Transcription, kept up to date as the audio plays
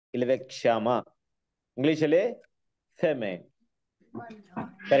ಇಲ್ಲವೇ ಕ್ಷಾಮ. ಇಂಗ್ಲಿಷ್ ಅಲ್ಲಿ ಫೆಮೈನ್.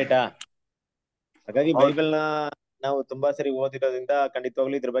 ಕರೆಕ್ಟಾ? ಹಾಗಾಗಿ ಬೈಬಲ್ನ ನಾವು ತುಂಬಾ ಸರಿ ಓದಿರೋದ್ರಿಂದ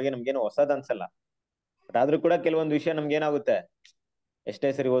ಖಂಡಿತವಾಗ್ಲೂ ಇದ್ರ ಬಗ್ಗೆ ನಮ್ಗೇನು ಹೊಸದ್ ಅನ್ಸಲ್ಲ. ಬಟ್ ಆದ್ರೂ ಕೂಡ ಕೆಲವೊಂದು ವಿಷಯ ನಮ್ಗೆ ಏನಾಗುತ್ತೆ,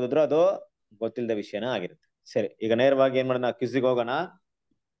 ಎಷ್ಟೇ ಸರಿ ಓದಿದ್ರು ಅದು ಗೊತ್ತಿಲ್ಲದ ವಿಷಯನ ಆಗಿರುತ್ತೆ. ಸರಿ, ಈಗ ನೇರವಾಗಿ ಏನ್ ಮಾಡೋಣ, ಕ್ವಿಜ್ಗೆ ಹೋಗೋಣ.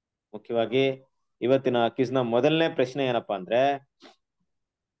 ಮುಖ್ಯವಾಗಿ ಇವತ್ತಿನ ಕ್ವಿಜ್ನ ಮೊದಲನೇ ಪ್ರಶ್ನೆ ಏನಪ್ಪಾ ಅಂದ್ರೆ,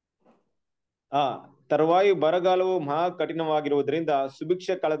 ತರುವಾಯ ಬರಗಾಲವು ಮಹಾ ಕಠಿಣವಾಗಿರುವುದರಿಂದ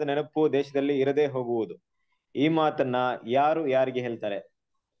ಸುಭಿಕ್ಷ ಕಾಲದ ನೆನಪು ದೇಶದಲ್ಲಿ ಇರದೇ ಹೋಗುವುದು. ಈ ಮಾತನ್ನ ಯಾರು ಯಾರಿಗೆ ಹೇಳ್ತಾರೆ?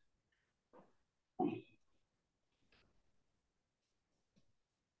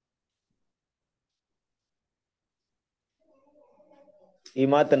 ಈ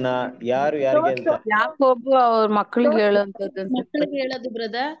ಮಾತನ್ನ ಯಾರು ಯಾರಿಗೆ ಹೇಳ್ತಾರೆ? ಯಾಕೋಬು ಅವ್ರ ಮಕ್ಕಳಿಗೆ ಹೇಳುವಂತದ್ದು. ಮಕ್ಕಳಿಗೆ ಹೇಳೋದು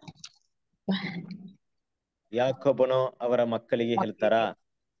ಬ್ರದರ್. ಯಾಕೋಬನು ಅವರ ಮಕ್ಕಳಿಗೆ ಹೇಳ್ತಾರ?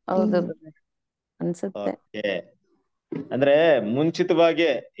 ಹೌದು ಅನ್ಸುತ್ತೆ. ಅಂದ್ರೆ ಮುಂಚಿತವಾಗಿ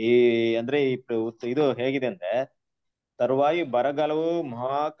ಅಂದ್ರೆ ಇದು ಹೇಗಿದೆ ಅಂದ್ರೆ, ತರುವಾಯ ಬರಗಾಲವು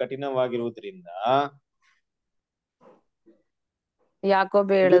ಮಹಾ ಕಠಿಣವಾಗಿರುವುದರಿಂದ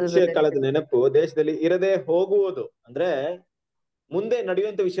ಯಾಕೋಬ ಹೇಳೋದು ಕಾಲದ ನೆನಪು ದೇಶದಲ್ಲಿ ಇರದೆ ಹೋಗುವುದು ಅಂದ್ರೆ ಮುಂದೆ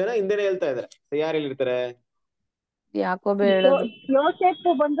ನಡೆಯುವಂತ ವಿಷಯನ ಹಿಂದೆನೆ ಹೇಳ್ತಾ ಇದಾರೆ. ಯಾರು ಹೇಳಿರ್ತಾರೆ? ಯಾಕೋಬ ಹೇಳೋದು. ಯೋಸೇಫು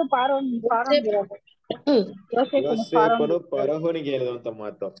ಬಂದು ಯೋಸೇಫನು ಫರೋಹನಿಗೆ ಹೇಳಿದಂತ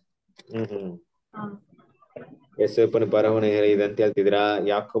ಮಾತು. ಯೋಸೇಫನು ಫರೋಹನಿಗೆ ಹೇಳಿದೆ ಅಂತ ಹೇಳ್ತಿದ್ದೀರಾ,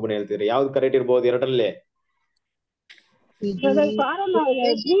 ಯಾಕೋಬನ ಹೇಳ್ತಿದ್ರ? ಯಾವ್ದು ಕರೆಕ್ಟ್ ಇರ್ಬೋದು ಎರಡರಲ್ಲಿ?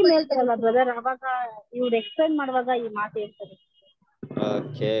 ಡ್ರೀಮ್ ಹೇಳ್ತಾರಲ್ಲ ಬ್ರದರ್, ಅವಾಗ ಇವ್ರು ಎಕ್ಸ್ಪ್ಲೈನ್ ಮಾಡುವಾಗ ಈ ಮಾತು ಹೇಳ್ತಾರೆ.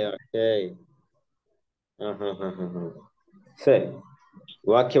 ಓಕೆ ಓಕೆ, ಸರಿ.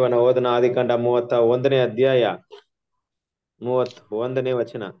 ವಾಕ್ಯವನ್ನ ಓದನ. ಆದಿಕಾಂಡ 31ನೇ ಅಧ್ಯಾಯ 31ನೇ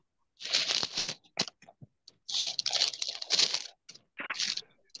ವಚನ.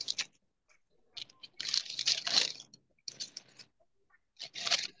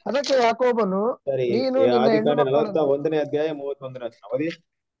 ಅದಕ್ಕೆ ಯಾಕೋಬನು, ನೀನು ಆದಿಕಾಂಡ 41ನೇ ಅಧ್ಯಾಯ 31ನೇ ವಚನ ಓದಿ.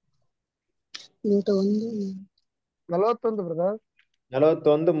 41 ಬ್ರದರ್.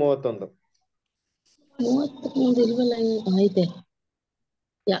 41 31 31 ಇಲ್ವಲ್ಲ? ಆಯ್ತೆ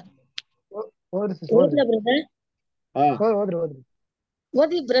ಓದ್ರಿ ಓದಿ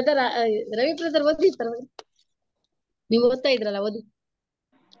ಬ್ರದರ್. ರವಿ ಬ್ರದರ್ ಓದಿ. ನೀವು ಓದ್ತಾ ಇದ್ರಲ್ಲ, ಓದಿ.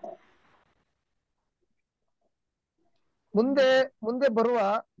 ಮುಂದೆ ಬರುವ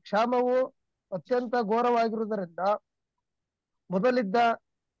ಕ್ಷಾಮವು ಅತ್ಯಂತ ಘೋರವಾಗಿರುವುದರಿಂದ ಮೊದಲಿದ್ದ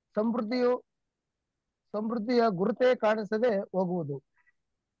ಸಮೃದ್ಧಿಯ ಗುರುತೇ ಕಾಣಿಸದೆ ಹೋಗುವುದು.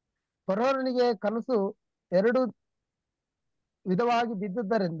 ಫರೋಹನಿಗೆ ಕನಸು ಎರಡು ವಿಧವಾಗಿ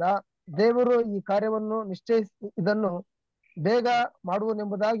ಬಿದ್ದುದರಿಂದ ದೇವರು ಈ ಕಾರ್ಯವನ್ನು ನಿಶ್ಚಯಿಸಿ ಇದನ್ನು ಬೇಗ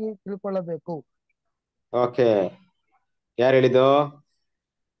ಮಾಡುವನೆಂಬುದಾಗಿ ತಿಳ್ಕೊಳ್ಳಬೇಕು. ಓಕೆ, ಯಾರು ಹೇಳಿದ್ದು?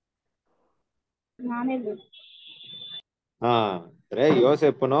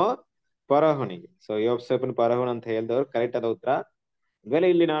 ಯೋಸೇಫನು ಫರೋಹನಿಗೆ. ಸೊ ಯೋಸೇಫನು ಫರೋಹನ್ ಅಂತ ಹೇಳಿದವ್ರು ಕರೆಕ್ಟ್ ಆದ ಉತ್ತರ. ಆಮೇಲೆ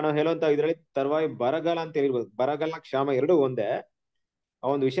ಇಲ್ಲಿ ನಾನು ಹೇಳುವಂತ ಇದ್ರಲ್ಲಿ ತರುವಾಯ ಬರಗಾಲ ಅಂತ ಹೇಳಿರ್ಬೋದು. ಬರಗಾಲ ಕ್ಷಾಮ ಎರಡು ಒಂದೇ. ಆ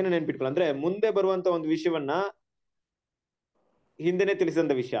ಒಂದು ವಿಷಯನ ನೆನ್ಪಿಟ್ಕೊಳ್ಳ. ಅಂದ್ರೆ ಮುಂದೆ ಬರುವಂತ ಒಂದು ವಿಷಯವನ್ನ ಹಿಂದೆನೆ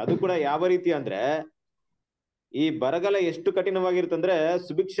ತಿಳಿಸಿದಂತ ವಿಷಯ. ಅದು ಕೂಡ ಯಾವ ರೀತಿ ಅಂದ್ರೆ, ಈ ಬರಗಾಲ ಎಷ್ಟು ಕಠಿಣವಾಗಿರುತ್ತಂದ್ರೆ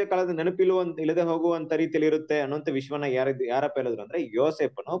ಸುಭಿಕ್ಷ ಕಾಲದ ಇಲ್ಲದೆ ಹೋಗುವಂತ ರೀತಿಯಲ್ಲಿ ಇರುತ್ತೆ ಅನ್ನೋಂತ ವಿಷಯವನ್ನ ಯಾರಪ್ಪ ಹೇಳಿದ್ರು ಅಂದ್ರೆ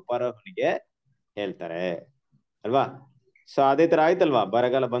ಯೋಸೇಫನು ಫರೋಹನಿಗೆ ಹೇಳ್ತಾರೆ ಅಲ್ವಾ? ಸೊ ಅದೇ ತರ ಆಯ್ತಲ್ವಾ,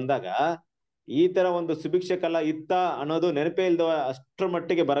 ಬರಗಾಲ ಬಂದಾಗ ಈ ತರ ಒಂದು ಸುಭಿಕ್ಷ ಕಾಲ ಇತ್ತ ಅನ್ನೋದು ನೆನಪೇ ಇಲ್ದ ಅಷ್ಟರ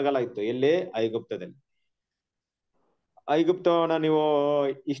ಮಟ್ಟಿಗೆ ಬರಗಾಲ ಇತ್ತು. ಎಲ್ಲಿ? ಐಗುಪ್ತದಲ್ಲಿ. ಐಗುಪ್ತವನ್ನ ನೀವು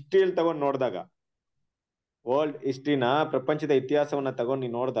ಹಿಸ್ಟ್ರಿಯಲ್ಲಿ ತಗೊಂಡ್ ನೋಡಿದಾಗ, ವರ್ಲ್ಡ್ ಹಿಸ್ಟ್ರಿನ, ಪ್ರಪಂಚದ ಇತಿಹಾಸವನ್ನ ತಗೊಂಡು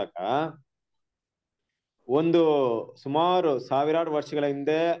ನೀವು ನೋಡಿದಾಗ, ಒಂದು ಸುಮಾರು ಸಾವಿರಾರು ವರ್ಷಗಳ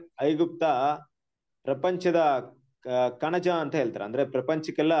ಹಿಂದೆ ಐಗುಪ್ತ ಪ್ರಪಂಚದ ಕಣಜ ಅಂತ ಹೇಳ್ತಾರೆ. ಅಂದ್ರೆ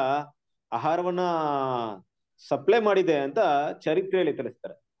ಪ್ರಪಂಚಕ್ಕೆಲ್ಲ ಆಹಾರವನ್ನ ಸಪ್ಲೈ ಮಾಡಿದೆ ಅಂತ ಚರಿತ್ರೆಯಲ್ಲಿ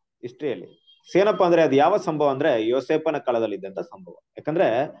ತಿಳಿಸ್ತಾರೆ, ಹಿಸ್ಟ್ರಿಯಲ್ಲಿ. ಏನಪ್ಪಾ ಅಂದ್ರೆ ಅದು ಯಾವ ಸಂಭವ ಅಂದ್ರೆ ಯೋಸೇಫನ ಕಾಲದಲ್ಲಿ ಇದ್ದಂತ ಸಂಭವ. ಯಾಕಂದ್ರೆ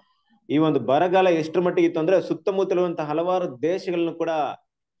ಈ ಒಂದು ಬರಗಾಲ ಎಷ್ಟರ ಮಟ್ಟಿಗೆ ಇತ್ತು ಅಂದ್ರೆ ಸುತ್ತಮುತ್ತಲಿರುವಂತಹ ಹಲವಾರು ದೇಶಗಳನ್ನು ಕೂಡ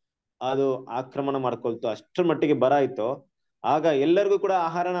ಅದು ಆಕ್ರಮಣ ಮಾಡ್ಕೊಳ್ತು. ಅಷ್ಟರ ಮಟ್ಟಿಗೆ ಬರ ಇತ್ತು. ಆಗ ಎಲ್ಲರಿಗೂ ಕೂಡ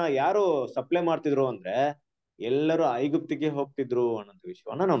ಆಹಾರನ ಯಾರು ಸಪ್ಲೈ ಮಾಡ್ತಿದ್ರು ಅಂದ್ರೆ ಎಲ್ಲರೂ ಐಗುಪ್ತಿಗೆ ಹೋಗ್ತಿದ್ರು ಅನ್ನೋಂಥ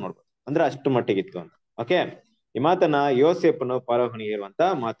ವಿಷಯವನ್ನ ನಾವು ನೋಡ್ಬೋದು. ಅಂದ್ರೆ ಅಷ್ಟು ಮಟ್ಟಿಗೆ ಇತ್ತು ಅಂತ. ಓಕೆ, ಈ ಮಾತನ್ನ ಯೋಸೇಫನು ಫರೋಹನಿಗೆ ಇರುವಂತ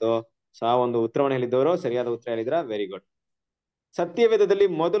ಮಾತು. ಒಂದು ಉತ್ತರವನ್ನು ಹೇಳಿದ್ದವರು ಸರಿಯಾದ ಉತ್ತರ ಹೇಳಿದ್ರ, ವೆರಿ ಗುಡ್. ಸತ್ಯವೇದದಲ್ಲಿ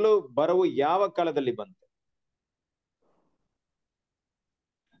ಮೊದಲು ಬರವು ಯಾವ ಕಾಲದಲ್ಲಿ ಬಂತು?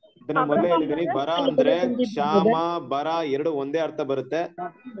 ಇದನ್ನ ಮೊದಲೇ ಹೇಳಿದೀನಿ. ಬರ ಅಂದ್ರೆ ಕ್ಷಾಮ, ಬರ ಎರಡು ಒಂದೇ ಅರ್ಥ ಬರುತ್ತೆ.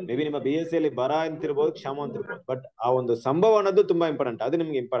 ಮೇ ಬಿ ನಿಮ್ಮ BSc ಅಲ್ಲಿ ಬರ ಅಂತಿರ್ಬೋದು, ಕ್ಷಾಮ ಅಂತಿರ್ಬೋದು. ಬಟ್ ಆ ಒಂದು ಸಂಭವ ಅನ್ನೋದು ತುಂಬಾ ಇಂಪಾರ್ಟೆಂಟ್. ಅದು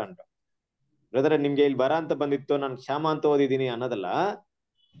ನಿಮ್ಗೆ ಇಂಪಾರ್ಟೆಂಟ್. ಬ್ರದರ್ ನಿಮ್ಗೆ ಇಲ್ಲಿ ಬರ ಅಂತ ಬಂದಿತ್ತು, ನಾನು ಕ್ಷಾಮ ಅಂತ ಓದಿದೀನಿ ಅನ್ನೋದಲ್ಲ.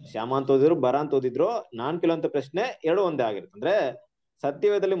 ಕ್ಷಾಮ ಅಂತ ಓದಿದ್ರು, ಬರ ಅಂತ ಓದಿದ್ರು, ನಾನ್ ಕೇಳುವಂತ ಪ್ರಶ್ನೆ ಎರಡು ಒಂದೇ ಆಗಿರುತ್ತೆ. ಅಂದ್ರೆ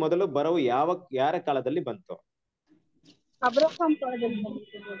ಸತ್ಯವೇದದಲ್ಲಿ ಮೊದಲು ಬರವು ಯಾರ ಕಾಲದಲ್ಲಿ ಬಂತು? ಅಬ್ರಹಾಂ ಕಾಲದಲ್ಲಿ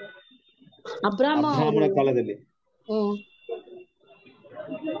ಬಂದಿತ್ತು brother. ಅಬ್ರಾಮ ಅವರು ಅಬ್ರಾಹ್ಮಣ ಕಾಲದಲ್ಲಿ. ಹ್ಮ್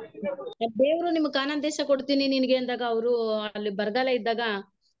ದೇವ್ರು ನಿಮ್ಗ್ ಕಾನಾನ್ ದೇಶ ಕೊಡ್ತೀನಿ ನಿನ್ಗೆ ಅಂದಾಗ ಅವರು ಅಲ್ಲಿ ಬರಗಾಲ ಇದ್ದಾಗ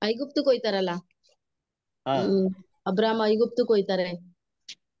ಐಗುಪ್ತಕ್ ಹೋಯ್ತಾರಲ್ಲ. ಹಾ ಹ್ಮ್ ಅಬ್ರಾಮ ಐಗುಪ್ತಕ್ ಹೋಯ್ತಾರೆ.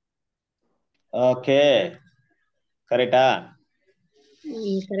 ಓಕೆ ಕರೆಕ್ಟಾ?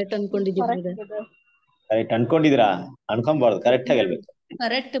 ಕರೆಕ್ಟ್ ಅನ್ಕೊಂಡಿದ್ದೀವಿ Correct brother. brother. Correct ಅನ್ಕೊಂಡಿದ್ದೀರಾ? ಅನ್ಕೊಂಬಾರ್ದು, correct ಆಗಿ ಹೇಳ್ಬೇಕು.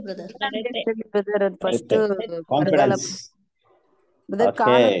 Correct brother. ಬ್ರದರ್ ಅದು ಫಸ್ಟ್ ಕರೆಕ್ಟ್. ಬರಗಾಲ ಕಾನ್ಫಿಡೆನ್ಸ್. ಬ್ರದರ್. ಓಕೆ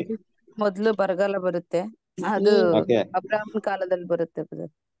ಕಾನಾನ್ ಮೊದ್ಲು ಬರಗಾಲ ಬರುತ್ತೆ, ಅದು ಓಕೆ. ಅಬ್ರಾಹ್ಮನ್ ಕಾಲದಲ್ಲಿ ಬರುತ್ತೆ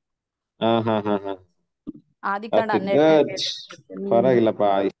ಬ್ರದರ್. ಹಾ ಹಾ ಹಾ ಹಾ ಆದಿಕಾಂಡ ಓಕೆ 12ನೇ ಗುಡ್. ಅಧ್ಯಾಯದಲ್ಲಿ. ಪರವಾಗಿಲ್ಲಪ್ಪ,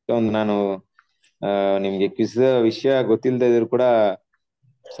 ಇಷ್ಟೊಂದು ನಾನು ನಿಮ್ಗೆ ಕ್ವಿಜ್ ವಿಷಯ ಗೊತ್ತಿಲ್ಲದೆ ಇದ್ರು ಕೂಡ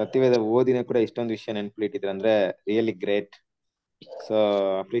ಸತ್ಯವೇದ ಓದಿನ ಕೂಡ ಇಷ್ಟೊಂದು ವಿಷಯ ನೆನ್ಪಿಟ್ಟಿದ್ರ ಅಂದ್ರೆ ರಿಯಲಿ ಗ್ರೇಟ್. ಸೊ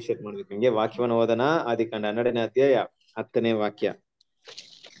ಅಪ್ರಿಶಿಯೇಟ್ ಮಾಡ್ಬೇಕು ನಿಮ್ಗೆ. ವಾಕ್ಯವನ್ನು ಓದನ. ಆದಿಕಾಂಡ 12ನೇ ಅಧ್ಯಾಯ 10ನೇ ವಾಕ್ಯ.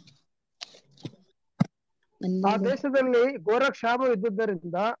 ಆ ದೇಶದಲ್ಲಿ ಘೋರ ಕ್ಷಾಮ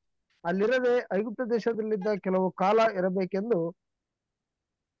ಇದ್ದುದರಿಂದ ಅಲ್ಲಿರದೆ ಐಗುಪ್ತ ದೇಶದಲ್ಲಿದ್ದ ಕೆಲವು ಕಾಲ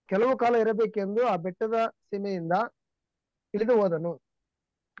ಇರಬೇಕೆಂದು ಆ ಬೆಟ್ಟದ ಸೀಮೆಯಿಂದ ಇಳಿದು ಹೋದನು.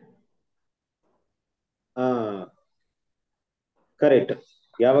 ಹಾ ಕರೆಕ್ಟ್.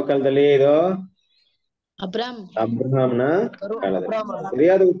 ಯಾವ ಕಾಲದಲ್ಲಿ ಇದು? ಅಬ್ರಹಾಮ್ನ ಕಾಲದಲ್ಲಿ. ಅಬ್ರಾಹ್ಮನ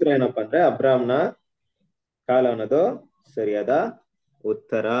ಸರಿಯಾದ ಉತ್ತರ ಏನಪ್ಪಾ ಅಂದ್ರೆ ಅಬ್ರಾಮ್ನ ಕಾಲ ಅನ್ನೋದು ಸರಿಯಾದ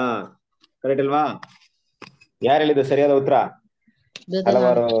ಉತ್ತರ. ಕರೆಕ್ಟ್ ಅಲ್ವಾ? ಯಾರು ಹೇಳಿದ್ರು ಸರಿಯಾದ ಉತ್ತರ?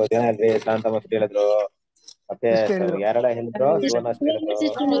 ಹಲವಾರು ಜನ ಹೇಳಿದ್ರಿ. ಶಾಂತ ಮಸ್ತ್ ಹೇಳಿದ್ರು, ಮತ್ತೆ ಇಷ್ಟು ಹೇಳಿದ್ರು. ಯಾರೆಲ್ಲ ಹೇಳಿದ್ರು? ಸುವರ್ಣ ಹೇಳಿದ್ರು.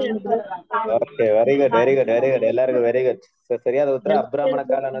 ಹೇಳಿದ್ರು. Okay, very good very good very good, ಎಲ್ಲರಿಗೂ ವೆರಿ ಗುಡ್. ಸರಿಯಾದ ಉತ್ತರ ಅಬ್ರಾಹ್ಮಣ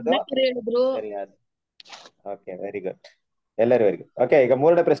ಕಾಲ ಅನ್ನೋದು ಹೇಳಿದ್ರು. ಸರಿಯಾದ. ಓಕೆ ವೆರಿ ಗುಡ್, ಎಲ್ಲರೂ ವೆರಿ ಗುಡ್. ಓಕೆ, ಈಗ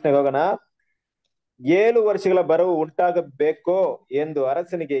ಮೂರನೇ ಪ್ರಶ್ನೆಗೆ ಹೋಗೋಣ. 7 ವರ್ಷಗಳ ಬರವು ಉಂಟಾಗಬೇಕು ಎಂದು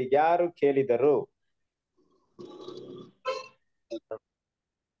ಅರಸನಿಗೆ ಯಾರು ಕೇಳಿದರು?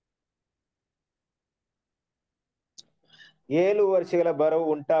 ಏಳು ವರ್ಷಗಳ ಬರವು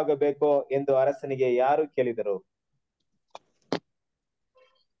ಉಂಟಾಗಬೇಕು ಎಂದು ಅರಸನಿಗೆ ಯಾರು ಕೇಳಿದರು?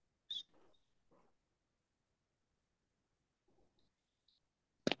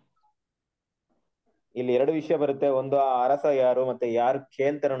 ಇಲ್ಲಿ 2 ವಿಷಯ ಬರುತ್ತೆ. ಒಂದು ಆ ಅರಸ ಯಾರು ಮತ್ತೆ ಯಾರು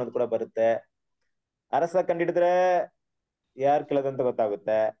ಕೇಳ್ತಾರೆ ಅನ್ನೋದು ಕೂಡ ಬರುತ್ತೆ. ಅರಸ ಕಂಡಿಡಿದ್ರೆ ಯಾರು ಕೇಳದಂತ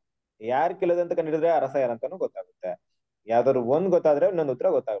ಗೊತ್ತಾಗುತ್ತೆ, ಯಾರು ಕೇಳದಂತ ಕಂಡಿಡಿದ್ರೆ ಅರಸ ಯಾರಂತಾನು ಗೊತ್ತಾಗುತ್ತೆ. ಯಾವ್ದಾದ್ರು ಒಂದ್ ಗೊತ್ತಾದ್ರೆ ಇನ್ನೊಂದು ಉತ್ತರ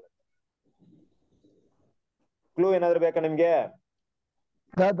ಗೊತ್ತಾಗುತ್ತೆ. ಕ್ಲೂ ಏನಾದ್ರು ಬೇಕಾ ನಿಮ್ಗೆ?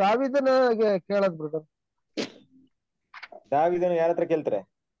 ದಾವಿದನಿಗೆ ಕೇಳದ್ ಬ್ರದರ್. ದಾವಿದನು ಯಾರ ಹತ್ರ ಕೇಳ್ತಾರೆ?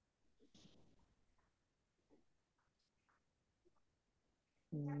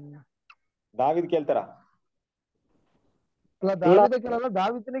 ದಾವಿದ್ ಕೇಳ್ತಾರ? ಅಲ್ಲ, ದಾವಿದ ಕೇಳಲ್ಲ,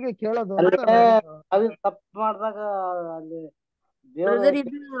 ದಾವಿದನಿಗೆ ಕೇಳೋದು ಅಂತ ಅದು ತಪ್ಪು ಮಾಡಿದಾಗ ಅಲ್ಲಿ ಬ್ರದರ್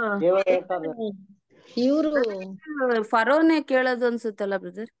ಇದು ದೇವರು ಹೇಳ್ತಾರೆ. ಇವ್ರು ಫರೋನೇ ಕೇಳೋದು ಅನ್ಸುತ್ತಲ್ಲ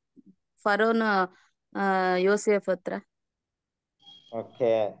ಬ್ರದರ್. ಫರೋನ ಯೋಸೇಫ್ ಹತ್ರ.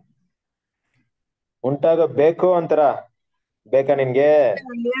 ಓಕೆ, ಉಂಟಾಗಬೇಕು ಅಂತಾರ? ಬೇಕಾ ನಿಮ್ಗೆ?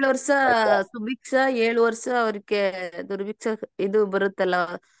 7 ವರ್ಷ ಸುಭಿಕ್ಷ, 7 ವರ್ಷ ಅವ್ರಿಗೆ ದುರ್ಭಿಕ್ಷ ಇದು ಬರುತ್ತಲ್ಲ.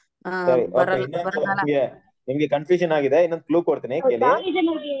 ಸರಿ, ಓಕೆ. ಬರಲ್ಲ, ಇನ್ನೊಂದು ಬರಗಾಲ. ನಿಮ್ಗೆ ಕನ್ಫ್ಯೂಷನ್ ಆಗಿದೆ, ಇನ್ನೊಂದು ಕ್ಲೂ ಕೊಡ್ತೀನಿ ಕೇಳಿ.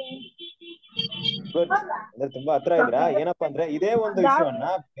 ದಾವಿದನಿಗೆ ಗುಡ್, ಅಂದ್ರೆ ತುಂಬಾ ಹತ್ರ ಇದ್ರಾ. ಏನಪ್ಪಾ ಅಂದ್ರೆ ಇದೇ ಒಂದು ವಿಷಯವನ್ನ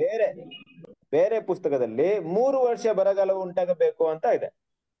ಬೇರೆ ಬೇರೆ ಪುಸ್ತಕದಲ್ಲಿ 3 ವರ್ಷ ಬರಗಾಲ ಉಂಟಾಗಬೇಕು ಅಂತ ಇದೆ.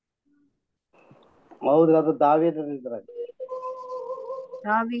 ಹೌದು, ಅದು ದಾವೀದನಿಂದ.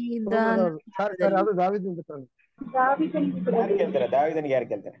 ದಾವೀದ ಸರ್, ಅದು ದಾವಿದನಿಂದ ಕೇಳೋದು. ಯಾರು ಕೇಳ್ತಾರೆ? ದಾವಿದನಿಗೆ ಯಾರು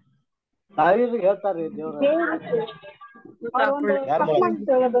ಕೇಳ್ತಾರೆ? ದಾವೀದ್ ಹೇಳ್ತಾರೆ ದೇವ್ರ. ಯಾರ ಮೂಲಕ?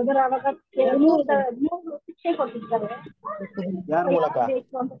 brother ಅವಾಗ 3 ಶಿಕ್ಷೆ ಕೊಟ್ಟಿದ್ದಾರೆ. ಯಾರ ಮೂಲಕ?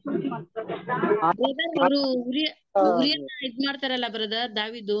 ಇವರು ಉರಿಯನ್ನ ಇದ್ ಮಾಡ್ತಾರಲ್ಲ ಬ್ರದರ್,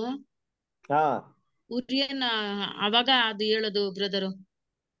 ದಾವಿದು ಹಾ, ಉರಿಯನ್ನ ಅವಾಗ ಅದು ಹೇಳೋದು ಬ್ರದರ್.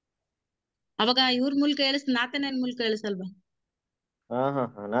 ಅವಾಗ ಇವ್ರ ಮೂಲಕ ನಾತನನ್ ಮೂಲಕ ಹೇಳಿಸಲ್ವಾ? ಹಾ ಹಾ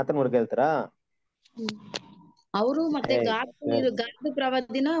ಹಾ ನಾತನ್ ಮೂಲಕ ಹೇಳ್ತಾರಾ? ಅವರು ಮತ್ತೆ ಗಾದು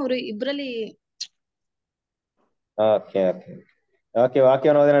ಪ್ರವಾದಿನ ಅವರು ಇಬ್ರಲ್ಲಿ. Okay okay okay.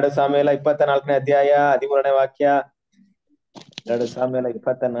 ವಾಕ್ಯವನ್ನು ಓದಿ. 2 ಸಾಮುವೇಲ 24ನೇ ಅಧ್ಯಾಯ 13ನೇ ವಾಕ್ಯ. 2 ಸಾಮುವೇಲ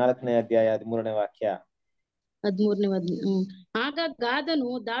 24ನೇ ಅಧ್ಯಾಯ 13ನೇ ವಾಕ್ಯ. 13ನೇ. ಆಗ ಗಾದನು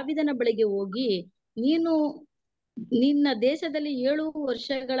ದಾವಿದನ ಬಳಿಗೆ ಹೋಗಿ, ನೀನು ನಿನ್ನ ದೇಶದಲ್ಲಿ 7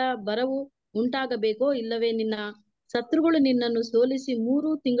 ವರ್ಷಗಳ ಬರವು ಉಂಟಾಗಬೇಕೋ, ಇಲ್ಲವೇ ನಿನ್ನ ಶತ್ರುಗಳು ನಿನ್ನನ್ನು ಸೋಲಿಸಿ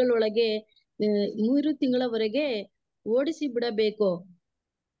 3 ತಿಂಗಳವರೆಗೆ ಓಡಿಸಿ ಬಿಡಬೇಕೋ,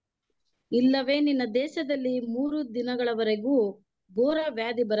 ಇಲ್ಲವೇ ನಿನ್ನ ದೇಶದಲ್ಲಿ 3 ದಿನಗಳವರೆಗೂ ಘೋರ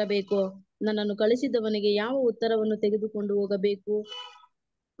ವ್ಯಾಧಿ ಬರಬೇಕೋ? ನನ್ನನ್ನು ಕಳಿಸಿದವನಿಗೆ ಯಾವ ಉತ್ತರವನ್ನು ತೆಗೆದುಕೊಂಡು ಹೋಗಬೇಕು?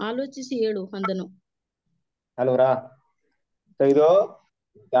 ಆಲೋಚಿಸಿ ಹೇಳು ಅಂದನು. ಅಲ್ವರಾ? ಇದು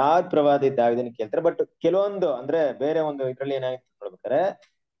ಗಾದ್ ಪ್ರವಾದಿ ದಾವಿದನ ಕೇಳ್ತಾರೆ. ಬಟ್ ಕೆಲವೊಂದು ಅಂದ್ರೆ ಬೇರೆ ಒಂದು ಇದ್ರಲ್ಲಿ ಏನಾಯ್ತು ನೋಡ್ಬೇಕಾರೆ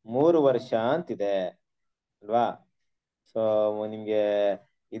 3 ವರ್ಷ ಅಂತಿದೆ ಅಲ್ವಾ? ಸೊ ನಿಮ್ಗೆ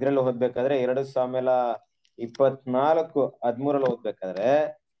ಇದ್ರಲ್ಲಿ ಓದ್ಬೇಕಾದ್ರೆ 2024-13 ಓದ್ಬೇಕಾದ್ರೆ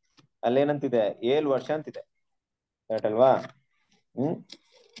ಅಲ್ಲೇನಂತಿದೆ 7 ವರ್ಷ ಅಂತಿದೆ, ಕರೆಕ್ಟ್ ಅಲ್ವಾ?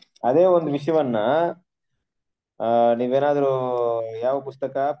 ಅದೇ ಒಂದು ವಿಷಯವನ್ನ ನೀವೇನಾದ್ರೂ ಯಾವ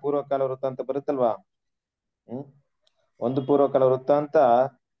ಪುಸ್ತಕ ಪೂರ್ವಕಾಲ ವೃತ್ತ ಅಂತ ಬರುತ್ತಲ್ವಾ, ಒಂದು ಪೂರ್ವಕಾಲ ವೃತ್ತ ಅಂತ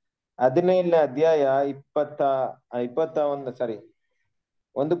 17ನೇ ಅಧ್ಯಾಯ 21 ಸಾರಿ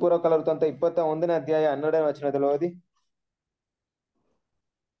ಒಂದು ಪೂರ್ವಕಾಲ ವೃತ್ತ ಅಂತ 21ನೇ ಅಧ್ಯಾಯ 12ನೇ ವಚನದಲ್ಲಿ ಓದಿ.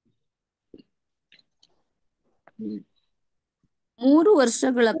 3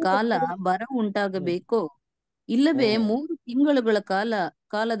 ವರ್ಷಗಳ ಕಾಲ ಬರ ಉಂಟಾಗಬೇಕು, ಇಲ್ಲವೇ ಹ್ಮ್ 3 ತಿಂಗಳುಗಳ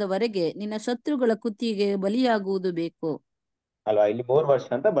ಕಾಲದವರೆಗೆ ನಿನ್ನ ಶತ್ರುಗಳ ಕುತ್ತಿಗೆ ಬಲಿಯಾಗುವುದು ಬೇಕು. ಅಲ್ವಾ, ಇಲ್ಲಿ 3 ವರ್ಷ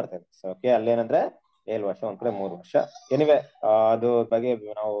ಅಂತ ಬರ್ತದೆ. ಓಕೆ, ಅಲ್ಲೇನಂದ್ರೆ 7 ವರ್ಷ, ಒಂದ್ ಕಡೆ 3 ವರ್ಷ. ಎನಿವೆ ಅದು ಬಗ್ಗೆ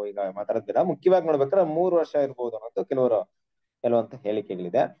ನಾವು ಈಗ ಮಾತಾಡೋದಿಲ್ಲ. ಮುಖ್ಯವಾಗಿ ನೋಡ್ಬೇಕಾದ್ರೆ 3 ವರ್ಷ ಇರ್ಬೋದು ಅನ್ನೋದು ಕೆಲವಂತ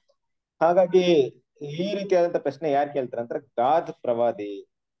ಹೇಳಿಕೆಗಳಿದೆ. ಹಾಗಾಗಿ ಈ ರೀತಿಯಾದಂತ ಪ್ರಶ್ನೆ ಯಾರು ಕೇಳ್ತಾರೆ ಅಂದ್ರೆ ಗಾದ್ ಪ್ರವಾದಿ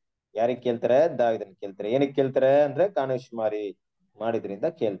ಯಾರಿಗೆ ಕೇಳ್ತಾರೆ? ದಾವಿದನ್ ಕೇಳ್ತಾರೆ. ಏನಕ್ಕೆ ಕೇಳ್ತಾರೆ ಅಂದ್ರೆ ಕಾಣೇಶುಮಾರಿ ಮಾಡಿದ್ರಿಂದ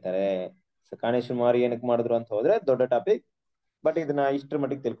ಕೇಳ್ತಾರೆ. ಕಾಣೇಶುಮಾರಿ ಏನಕ್ಕೆ ಮಾಡಿದ್ರು ಅಂತ ಹೋದ್ರೆ ದೊಡ್ಡ ಟಾಪಿಕ್, ಬಟ್ ಇದನ್ನ ಇಷ್ಟರ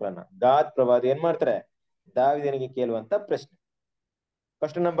ಮಟ್ಟಿಗೆ ತಿಳ್ಕೊಳ್ಳೋಣ. ಗಾದ್ ಪ್ರವಾದಿ ಏನ್ ಮಾಡ್ತಾರೆ? ದಾವಿದನಿಗೆ ಕೇಳುವಂತ ಪ್ರಶ್ನೆ.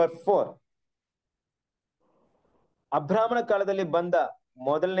 ಕ್ವಶನ್ ನಂಬರ್ 4, ಅಬ್ರಾಹ್ಮಣ ಕಾಲದಲ್ಲಿ ಬಂದ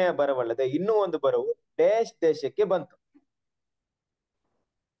ಮೊದಲನೆಯ ಬರವಲ್ಲದೆ ಇನ್ನೂ ಒಂದು ಬರವು ದೇಶಕ್ಕೆ ಬಂತು.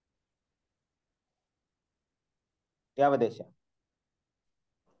 ಯಾವ ದೇಶ?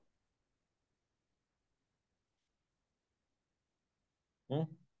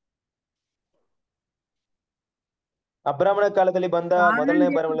 ಅಬ್ರಾಹ್ಮಣ ಕಾಲದಲ್ಲಿ ಬಂದ ಮೊದಲನೇ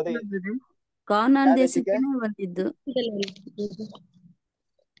ಬರವಲ್ಲದೆ ಕಾನಾನ್ ಯಾವ ದೇಶಕ್ಕೆ ದೇಶಕ್ಕೆ ಬಂದಿದ್ದು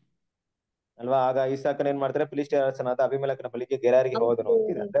ಅಲ್ವಾ? ಆಗ ಇಸಾಕನ್ ಏನ್ ಮಾಡ್ತಾರೆ? ಫಿಲಿಸ್ಟಿಯನ್ ಅರಸನಾದ ಅಭಿಮೆಲೆಕನ ಬಳಿಗೆ ಗೆರಾರಿಗೆ ಹೋದನು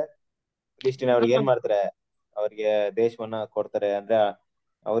ಅಂತಿದೆ. ಅಂದ್ರೆ ಫಿಲಿಸ್ಟಿಯನ್ ಅವ್ರಿಗೆ ಏನ್ ಮಾಡ್ತಾರೆ? ಅವ್ರಿಗೆ ದೇಶವನ್ನ ಕೊಡ್ತಾರೆ, ಅಂದ್ರೆ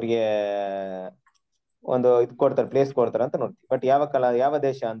ಅವ್ರಿಗೆ ಒಂದು ಇದು ಕೊಡ್ತಾರೆ, ಪ್ಲೇಸ್ ಕೊಡ್ತಾರೆ ಅಂತ ನೋಡ್ತೀವಿ. ಬಟ್ ಯಾವ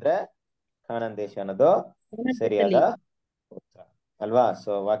ದೇಶ ಅಂದ್ರೆ ಕಾನಾನ್ ದೇಶ ಅನ್ನೋದು ಸರಿಯಾದ ಉತ್ತರ ಅಲ್ವಾ?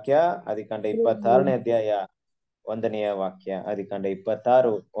 ಸೊ ವಾಕ್ಯ ಆದಿಕಾಂಡ 26ನೇ ಅಧ್ಯಾಯ 1ನೇ ವಾಕ್ಯ, ಆದಿಕಾಂಡ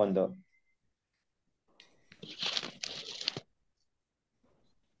 26:1.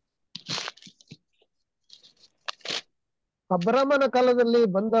 ಅಬ್ರಾಮನ ಕಾಲದಲ್ಲಿ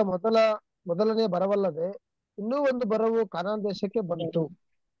ಬಂದ ಮೊದಲನೇ ಬರವಲ್ಲದೆ ಇನ್ನೂ ಒಂದು ಬರವು ಕಾನಾನ್ ದೇಶಕ್ಕೆ ಬಂತು.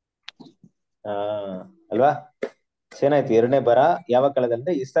 ಅಲ್ವಾ? ಏನಾಯ್ತು? 2ನೇ ಬರ ಯಾವ ಕಾಲದಲ್ಲಿ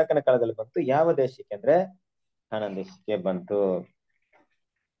ಅಂದ್ರೆ ಇಸಾಕನ ಕಾಲದಲ್ಲಿ ಬಂತು. ಯಾವ ದೇಶಕ್ಕೆ ಅಂದ್ರೆ ಕಾನಾನ್ ದೇಶಕ್ಕೆ ಬಂತು.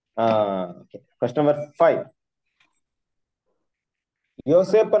 ಕ್ವಶನ್ ನಂಬರ್ 5,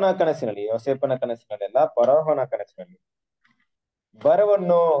 ಯೋಸೇಫನ ಕನಸಿನಲ್ಲಿ ಅಲ್ಲ, ಫರೋಹನ ಕನಸಿನಲ್ಲಿ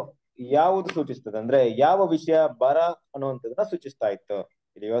ಬರವನ್ನು ಯಾವುದು ಸೂಚಿಸ್ತದೆ? ಅಂದ್ರೆ ಯಾವ ವಿಷಯ ಬರ ಅನ್ನುವಂಥದ್ದನ್ನ ಸೂಚಿಸ್ತಾ ಇತ್ತು?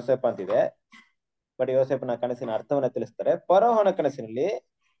 ಇಲ್ಲಿ ಯೋಸೇಫ ಅಂತಿದೆ, ಬಟ್ ಯೋಸೇಫನ ಕನಸಿನ ಅರ್ಥವನ್ನ ತಿಳಿಸ್ತಾರೆ. ಫರೋಹನ ಕನಸಿನಲ್ಲಿ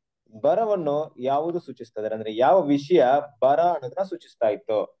ಬರವನ್ನು ಯಾವುದು ಸೂಚಿಸ್ತದೆ ಅಂದ್ರೆ ಯಾವ ವಿಷಯ ಬರ ಅನ್ನೋದನ್ನ ಸೂಚಿಸ್ತಾ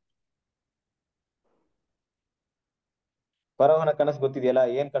ಇತ್ತು? ಫರೋಹನ ಕನಸು ಗೊತ್ತಿದೆಯಲ್ಲ,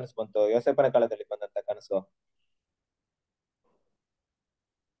 ಏನ್ ಕನಸು ಬಂತು ಯೋಸೇಫನ ಕಾಲದಲ್ಲಿ ಬಂದಂತ ಕನಸು?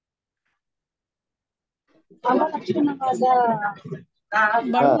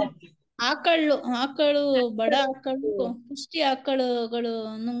 ಆಕಳು ಬಡ ಆಕಳು ಪುಷ್ಟಿ ಆಕಳುಗಳು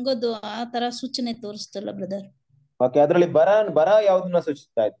ನುಂಗೋದು ಆ ತರ ಸೂಚನೆ ತೋರಿಸ್ತಲ್ಲ ಬ್ರದರ್. ಓಕೆ, ಅದ್ರಲ್ಲಿ ಬರ ಯಾವ್ದನ್ನ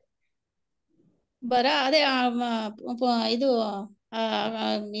ಸೂಚಿಸ್ತಾ ಇತ್ತು? ಬರ ಅದೇ ಇದು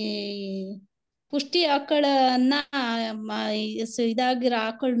ಈ ಪುಷ್ಟಿ ಆಕಳನ್ನ ಇದಾಗಿರೋ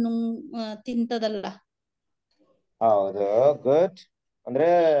ಆಕಳು ತಿಂತದಲ್ಲ. ಹೌದು, ಗುಡ್. ಅಂದ್ರೆ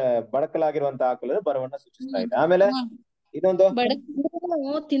ಬಡಕಲಾಗಿರುವಂತ ಆಕಳು ಬರವನ್ನ ಸೂಚಿಸ್ತಾ ಇದೆ. ಆಮೇಲೆ ಇನ್ನೊಂದು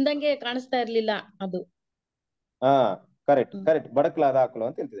ತಿಂದಂಗೆ ಕಾಣಿಸ್ತಾ ಇರ್ಲಿಲ್ಲ ಅದು. ಹಾ, ಕರೆಕ್ಟ್. ಬಡಕಲಾದ ಆಕಳು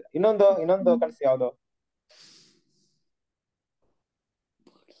ಅಂತ ಹೇಳ್ತಿದ್ರೆ. ಇನ್ನೊಂದು ಕನಸು ಯಾವ್ದು?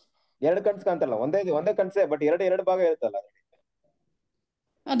 2 ಕನಸು ಕಾಣ್ತಲ್ಲ, ಒಂದೇ ಕನಸೆ, ಬಟ್ ಎರಡು ಭಾಗ ಇರುತ್ತಲ್ಲ.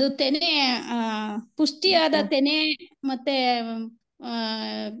 ಅದು ತೆನೆ, ಪುಷ್ಟಿಯಾದ ತೆನೆ ಮತ್ತೆ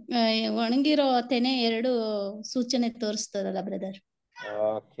ಒಣಗಿರೋ ತೆನೆ ಎರಡು ಸೂಚನೆ ತೋರಿಸ್ತದಲ್ಲ ಬ್ರದರ್.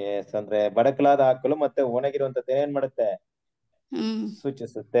 ಓಕೆ, ಅಂದ್ರೆ ಬಡಕಲಾದ ಆಕಳು ಮತ್ತೆ ಒಣಗಿರುವಂತ ತೆನೆ ಏನ್ ಮಾಡುತ್ತೆ?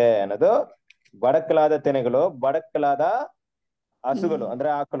 ಸೂಚಿಸುತ್ತೆ ಅನ್ನೋದು. ಬಡಕಲಾದ ತೆನೆಗಳು, ಬಡಕಲಾದ ಹಸುಗಳು ಅಂದ್ರೆ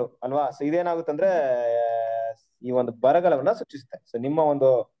ಆಕಳು ಅಲ್ವಾ? ಸೊ ಇದೇನಾಗುತ್ತಂದ್ರೆ ಈ ಒಂದು ಬರಗಾಲವನ್ನ ಸೂಚಿಸುತ್ತೆ. ಸೊ ನಿಮ್ಮ ಒಂದು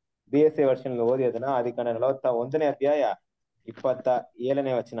BSc ವರ್ಷನ್ ಓದಿ ಅದನ್ನ. ಆದಿಕಾಂಡ 41ನೇ ಅಧ್ಯಾಯ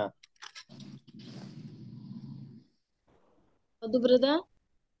 27ನೇ ವಚನ. ಅದು ಬ್ರದರ್,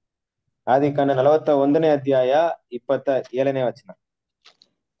 ಆದಿಕಾಂಡ 41ನೇ ಅಧ್ಯಾಯ 27ನೇ ವಚನ.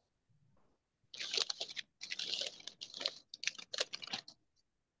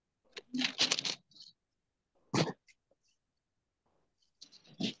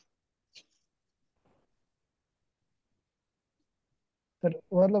 ಸರಿ,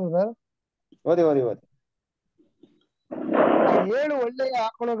 ಓದ್ಲಾ ಬ್ರದರ್? ಓದಿ. 7 ಒಳ್ಳೆಯ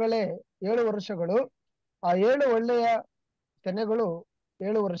ಆಕಳುಗಳೇ 7 ವರ್ಷಗಳು, ಆ 7 ಒಳ್ಳೆಯ ತೆನೆಗಳು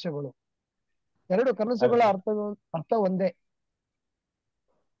 7 ವರ್ಷಗಳು. 2 ಕನಸುಗಳ ಅರ್ಥ ಒಂದೇ.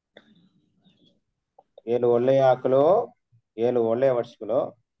 7 ಒಳ್ಳೆಯ ಆಕಳು, 7 ಒಳ್ಳೆಯ ವರ್ಷಗಳು,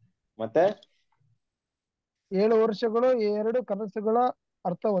 ಮತ್ತೆ 7 ವರ್ಷಗಳು, 2 ಕನಸುಗಳ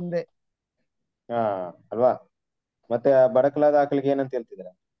ಅರ್ಥ ಒಂದೇ. ಹಾ ಅಲ್ವಾ? ಮತ್ತೆ ಆ ಬಡಕಲಾದ ಆಕಳಿಗೆ ಏನಂತ ಹೇಳ್ತಿದ್ರ?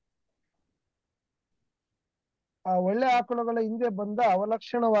 ಆ ಒಳ್ಳೆ ಆಕಳುಗಳ ಹಿಂದೆ ಬಂದ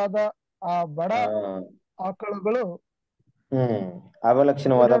ಅವಲಕ್ಷಣವಾದ ಆ ಬಡ ಆಕಳುಗಳು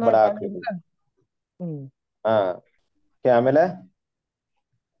ಅವಲಕ್ಷಣವಾದ ಮೂಡಣ ಬಡ ಆಕಳು. ಗಾಳಿಯಿಂದ ಹಾ ಆಮೇಲೆ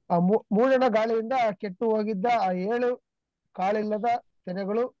ಆ ಮೂಡಣ ಗಾಳಿಯಿಂದ ಕೆಟ್ಟು ಹೋಗಿದ್ದ ಆ 7 ಕಾಳಿಲ್ಲದ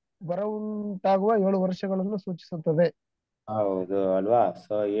ತೆನೆಗಳು ಬರವುಂಟಾಗುವ 7 ವರ್ಷಗಳನ್ನು ಸೂಚಿಸುತ್ತದೆ. ಹೌದು ಅಲ್ವಾ?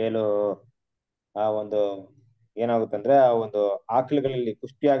 ಸೊ 7 ಆ ಒಂದು ಏನಾಗುತ್ತಂದ್ರೆ ಆ ಒಂದು ಆಕಳುಗಳಲ್ಲಿ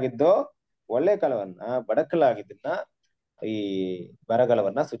ಪುಷ್ಟಿಯಾಗಿದ್ದು ಒಳ್ಳೆ ಕಾಲವನ್ನ, ಬಡಕಲಾಗಿದ್ದನ್ನ ಈ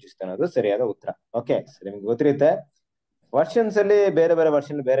ಬರಗಾಲವನ್ನ ಸೂಚಿಸ್ತೇನೆ. ಅನ್ನೋದು ಸರಿಯಾದ ಉತ್ತರ. ಓಕೆ, ನಿಮ್ಗೆ ಗೊತ್ತಿರುತ್ತೆ ವರ್ಷನ್ಸ್ ಅಲ್ಲಿ ಬೇರೆ ಬೇರೆ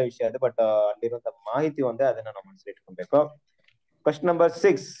ವರ್ಷನ್ ಬೇರೆ ವಿಷಯ ಇದೆ, ಬಟ್ ಅಲ್ಲಿರುವಂತ ಮಾಹಿತಿ ಒಂದೇ, ಅದನ್ನ ನಾವು ಮನಸ್ಸಲ್ಲಿ ಇಟ್ಕೊಬೇಕು. Question number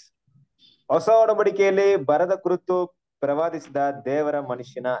 6. ಹೊಸ ಒಡಂಬಡಿಕೆಯಲ್ಲಿ ಬರದ ಕುರಿತು ಪ್ರವಾದಿಸಿದ ದೇವರ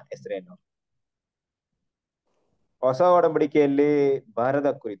ಮನುಷ್ಯನ ಹೆಸರೇನು? ಹೊಸ ಒಡಂಬಡಿಕೆಯಲ್ಲಿ ಬರದ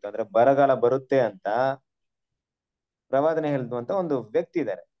ಕುರಿತು ಅಂದ್ರೆ ಬರಗಾಲ ಬರುತ್ತೆ ಅಂತ ಪ್ರವಾದನೆ ಹೇಳಿದಂತ ಒಂದು ವ್ಯಕ್ತಿ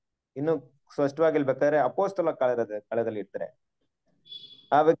ಇದ್ದಾರೆ. ಇನ್ನು ಸ್ಪಷ್ಟವಾಗಿ ಹೇಳ್ಬೇಕಾದ್ರೆ ಅಪೊಸ್ತಲ ಕಾಲದಲ್ಲಿ ಇರ್ತಾರೆ.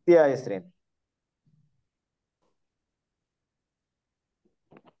 ಆ ವ್ಯಕ್ತಿಯ ಹೆಸರೇನು?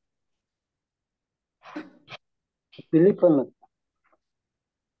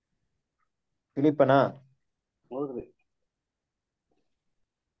 ಫಿಲಿಪ್ಪನ? ಹೌದ್ರಿ.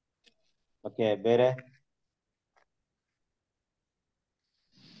 ಓಕೆ, ಬೇರೆ?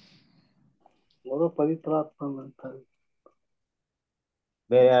 ಪವಿತ್ರಾತ್ಮ ಅಂತ.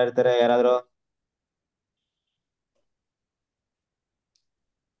 ಬೇರೆ ಯಾರಿರ್ತಾರೆ? ಯಾರಾದ್ರು?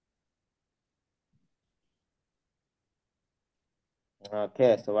 ಓಕೆ,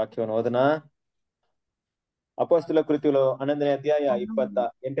 ಸೊ ವಾಕ್ಯವನ್ನು ಓದನ. ಅಪೊಸ್ತಲ ಕೃತ್ಯಗಳು 11ನೇ ಅಧ್ಯಾಯ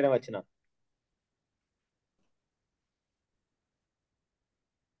 28ನೇ ವಚನ.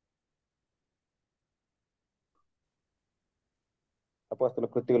 ಅಪೊಸ್ತಲ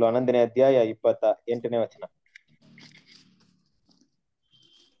ಕೃತ್ಯಗಳು 11ನೇ ಅಧ್ಯಾಯ 28ನೇ ವಚನ.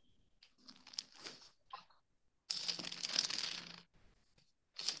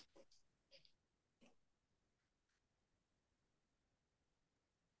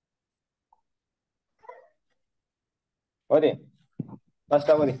 ಓದಿ,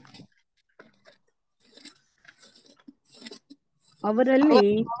 ಫಸ್ಟ್ ಓದಿ. ಅವರಲ್ಲಿ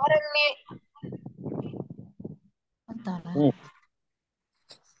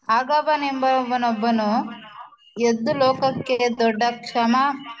ಆಗಬನೆಂಬವನೊಬ್ಬನು ಎದ್ದು ಲೋಕಕ್ಕೆ ದೊಡ್ಡ ಕ್ಷಮ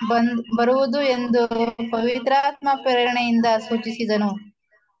ಬರುವುದು ಎಂದು ಪವಿತ್ರಾತ್ಮ ಪ್ರೇರಣೆಯಿಂದ ಸೂಚಿಸಿದನು.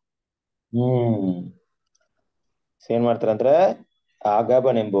 ಏನ್ ಮಾಡ್ತಾರಂದ್ರೆ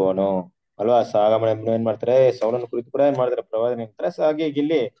ಆಗಬನೆಂಬುವನು ಅಲ್ವಾ? ಆಗಬನೆಂಬುವನು ಏನ್ ಮಾಡ್ತಾರೆ? ಸೌಲನ ಕುರಿತು ಕೂಡ ಏನ್ ಮಾಡ್ತಾರೆ? ಪ್ರವಾದನೆ ಹೇಳ್ತಾರೆ. ಸೊ ಹಾಗೆ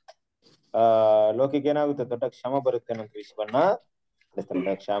ಇಲ್ಲಿ ಲೋಕಕ್ಕೆ ಏನಾಗುತ್ತೆ? ದೊಡ್ಡ ಕ್ಷಮ ಬರುತ್ತೆ ಅನ್ನೋ ವಿಷಯವನ್ನ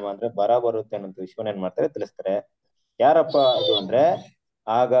ತಿಳಿಸ್ತಾರೆ. ಕ್ಷಮ ಅಂದ್ರೆ ಬರ ಬರುತ್ತೆ ಅನ್ನೋ ವಿಷಯವನ್ನ ಏನ್ ಮಾಡ್ತಾರೆ? ತಿಳಿಸ್ತಾರೆ. ಯಾರಪ್ಪ ಇದು ಅಂದ್ರೆ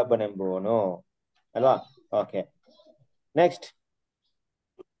ಆಗಬನೆಂಬುವನು ಅಲ್ವಾ? Okay, next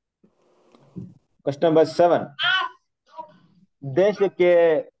question number 7. ದೇಶಕ್ಕೆ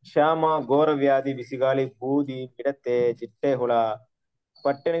ಕ್ಷಾಮ, ಘೋರ ವ್ಯಾಧಿ, ಬಿಸಿಗಾಳಿ, ಬೂದಿ, ಮಿಡತೆ, ಚಿಟ್ಟೆ ಹುಳ,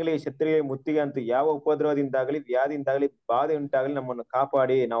 ಪಟ್ಟಣಗಳಿಗೆ, ಶತ್ರುಗಳಿಗೆ, ಮುತ್ತಿಗೆ ಅಂತೂ ಯಾವ ಉಪದ್ರವದಿಂದಾಗಲಿ, ವ್ಯಾಧಿಯಿಂದಾಗಲಿ, ಬಾಧೆ ಉಂಟಾಗಲಿ ನಮ್ಮನ್ನು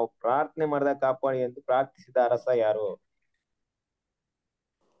ಕಾಪಾಡಿ, ನಾವು ಪ್ರಾರ್ಥನೆ ಮಾಡಿದಾಗ ಕಾಪಾಡಿ ಎಂದು ಪ್ರಾರ್ಥಿಸಿದ ಅರಸ ಯಾರು?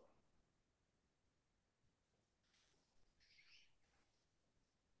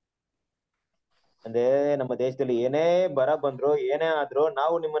 ಅಂದ್ರೆ ನಮ್ಮ ದೇಶದಲ್ಲಿ ಏನೇ ಬರ ಬಂದ್ರು, ಏನೇ ಆದ್ರೂ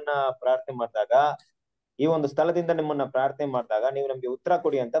ನಾವು ನಿಮ್ಮನ್ನ ಪ್ರಾರ್ಥನೆ ಮಾಡಿದಾಗ, ಈ ಒಂದು ಸ್ಥಳದಿಂದ ನಿಮ್ಮನ್ನ ಪ್ರಾರ್ಥನೆ ಮಾಡಿದಾಗ ನೀವು ನಮ್ಗೆ ಉತ್ತರ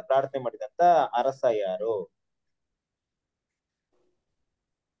ಕೊಡಿ ಅಂತ ಪ್ರಾರ್ಥನೆ ಮಾಡಿದಂತ ಅರಸ ಯಾರು?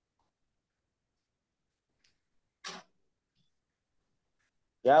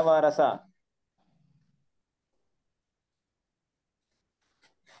 ಯಾವ ಅರಸ?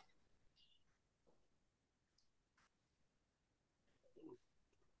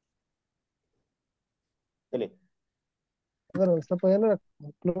 ಹೇಳಿ. ಸ್ವಲ್ಪ ಏನೋ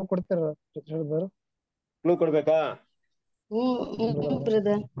ಕ್ಲೂ ಕೊಡ್ತೀರಾ? ಕ್ಲೂ ಕೊಡ್ಬೇಕಾ?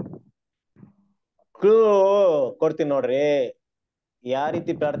 ಬ್ರದರ್. ಕ್ಲೂ ಕೊಡ್ತೀನಿ ನೋಡ್ರಿ. ಯಾವ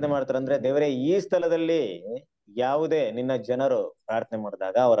ರೀತಿ ಪ್ರಾರ್ಥನೆ ಮಾಡ್ತಾರೆ ಅಂದ್ರೆ, ದೇವರೇ ಈ ಸ್ಥಳದಲ್ಲಿ ಯಾವುದೇ ನಿನ್ನ ಜನರು ಪ್ರಾರ್ಥನೆ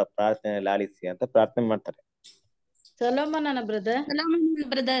ಮಾಡಿದಾಗ ಅವರ ಪ್ರಾರ್ಥನೆ ಲಾಲಿಸಿ ಅಂತ ಪ್ರಾರ್ಥನೆ ಮಾಡ್ತಾರೆ. ಸೊಲೊಮೋನನ brother.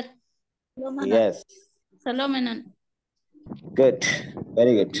 Brother S, ಸೊಲೊಮೋನನ್. Good,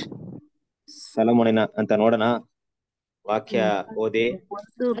 very good. ಸೊಲೊಮೋನಿನ ಅಂತ ನೋಡೋಣ. ವಾಕ್ಯ ಓದಿ.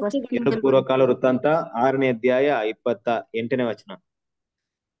 ಒಂದು ಎರಡು ಪೂರ್ವಕಾಲ ವೃತ್ತಾಂತ 6ನೇ ಅಧ್ಯಾಯ 28ನೇ ವಚನ.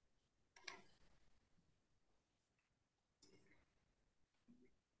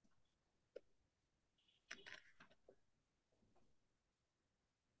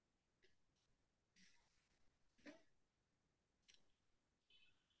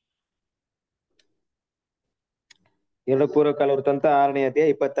 ಎರಡು ಪೂರ್ವಕಾಲ ವೃತ್ತಾಂತ 6ನೇ ಅಧ್ಯಾಯ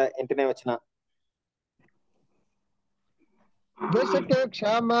 28ನೇ ವಚನ. ದೇಶಕ್ಕೆ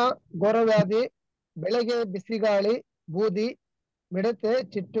ಕ್ಷಾಮ, ಘೋರವ್ಯಾಧಿ, ಬೆಳೆಗೆ ಬಿಸಿಗಾಳಿ, ಬೂದಿ, ಮಿಡತೆ,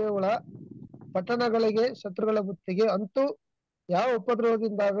 ಚಿಟ್ಟೆ ಹುಳ, ಪಟ್ಟಣಗಳಿಗೆ ಶತ್ರುಗಳ ಮುತ್ತಿಗೆ, ಅಂತೂ ಯಾವ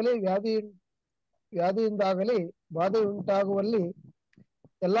ಉಪದ್ರವದಿಂದಾಗಲಿ ವ್ಯಾಧಿಯಿಂದಾಗಲಿ ಬಾಧೆಯುಂಟಾಗುವಲ್ಲಿ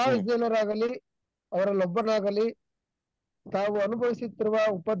ಎಲ್ಲಾ ಇಸ್ರಾಯೇಲರಾಗಲಿ ಅವರಲ್ಲೊಬ್ಬನಾಗಲಿ ತಾವು ಅನುಭವಿಸುತ್ತಿರುವ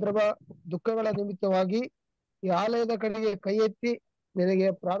ಉಪದ್ರವ ದುಃಖಗಳ ನಿಮಿತ್ತವಾಗಿ ಈ ಆಲಯದ ಕಡೆಗೆ ಕೈ ಎತ್ತಿ ನಿನಗೆ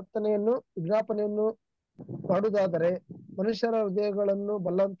ಪ್ರಾರ್ಥನೆಯನ್ನು ವಿಜ್ಞಾಪನೆಯನ್ನು ಮಾಡುವುದಾದರೆ ಮನುಷ್ಯರ ಹೃದಯಗಳನ್ನು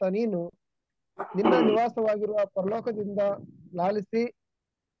ಬಲ್ಲಂತ ನೀನು ನಿನ್ನ ನಿವಾಸವಾಗಿರುವ ಪರಲೋಕದಿಂದ ಲಾಲಿಸಿ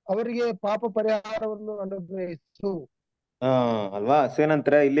ಅವರಿಗೆ ಪಾಪ ಪರಿಹಾರವನ್ನು ಅನುಗ್ರಹಿಸು. ಅಲ್ವಾ?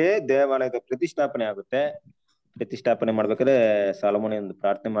 ಏನಂತಾರೆ ಇಲ್ಲಿ? ದೇವಾಲಯದ ಪ್ರತಿಷ್ಠಾಪನೆ ಆಗುತ್ತೆ. ಪ್ರತಿಷ್ಠಾಪನೆ ಮಾಡ್ಬೇಕಾದ್ರೆ ಸಾಲಮೋನ ಒಂದು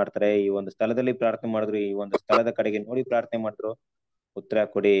ಪ್ರಾರ್ಥನೆ ಮಾಡ್ತಾರೆ. ಈ ಒಂದು ಸ್ಥಳದಲ್ಲಿ ಪ್ರಾರ್ಥನೆ ಮಾಡಿದ್ರು, ಈ ಒಂದು ಸ್ಥಳದ ಕಡೆಗೆ ನೋಡಿ ಪ್ರಾರ್ಥನೆ ಮಾಡಿದ್ರು, ಉತ್ತರ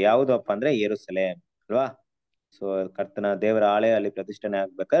ಕೊಡಿ. ಯಾವುದಪ್ಪ ಅಂದ್ರೆ ಯೆರೂಸಲೇಮ್ ಅಲ್ವಾ? ಸೊ ಕರ್ತನ ದೇವರ ಆಲಯ ಅಲ್ಲಿ ಪ್ರತಿಷ್ಠಾನೆ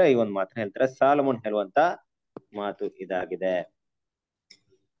ಆಗ್ಬೇಕಾದ್ರೆ ಈ ಒಂದು ಮಾತನ್ನ ಹೇಳ್ತಾರೆ. ಸಾಲಮೋನ್ ಹೇಳುವಂತ ಮಾತು ಇದಾಗಿದೆ.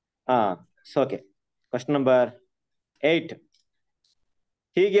 Okay, question number 8.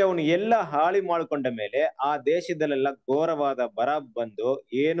 ಹೀಗೆ ಅವನು ಎಲ್ಲ ಹಾಳಿ ಮಾಡಿಕೊಂಡ ಮೇಲೆ ಆ ದೇಶದಲ್ಲೆಲ್ಲ ಘೋರವಾದ ಬರ ಬಂದು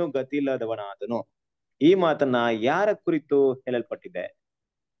ಏನು ಗತಿ ಇಲ್ಲದವನಾದನು. ಈ ಮಾತನ್ನ ಯಾರ ಕುರಿತು ಹೇಳಲ್ಪಟ್ಟಿದೆ?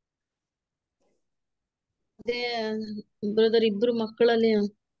 ಅದೇ ಬ್ರದರ್, ಇಬ್ರು ಮಕ್ಕಳಲ್ಲಿ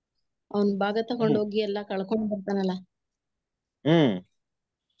ಅವನ್ ಭಾಗ ತಗೊಂಡೋಗಿ ಎಲ್ಲಾ ಕಳ್ಕೊಂಡ್ ಬರ್ತಾನಲ್ಲ.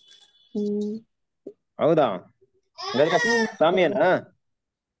 ಹೌದಾ? ಸಾಮ್ಯನಾ?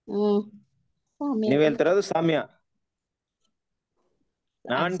 ನೀವ್ ಹೇಳ್ತಿರೋದು ಸಾಮ್ಯ.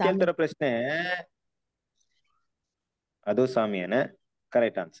 ನಾನ್ ಕೇಳ್ತಿರೋ ಪ್ರಶ್ನೆ ಅದು ಸಾಮ್ಯನ.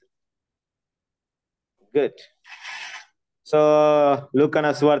 Correct answer. ಗುಡ್. ಸೊ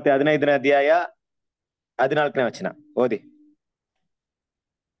ಲೂಕನ ಸುವಾರ್ತೆ 15ನೇ ಅಧ್ಯಾಯ 14ನೇ ವಚನ ಓದಿ.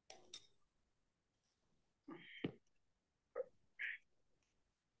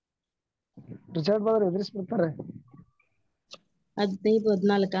 Richard brother ಎದುರಿಸ್ಬಿಡ್ತಾರೆ.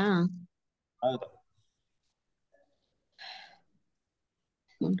 15-14 ಹೌದು.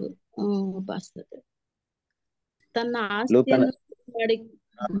 ತನ್ನ ಆಸ್ತಿಯನ್ನು ಮಾಡಿ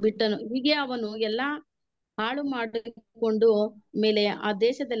ಬಿಟ್ಟನು. ಹೀಗೆ ಅವನು ಎಲ್ಲಾ ಹಾಳು ಮಾಡಿಕೊಂಡು ಮೇಲೆ ಆ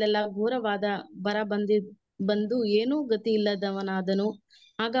ದೇಶದಲ್ಲೆಲ್ಲ ಘೋರವಾದ ಬರ ಬಂದು ಏನೂ ಗತಿ ಇಲ್ಲದವನಾದನು.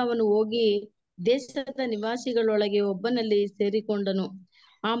 ಆಗ ಅವನು ಹೋಗಿ ದೇಶದ ನಿವಾಸಿಗಳೊಳಗೆ ಒಬ್ಬನಲ್ಲಿ ಸೇರಿಕೊಂಡನು.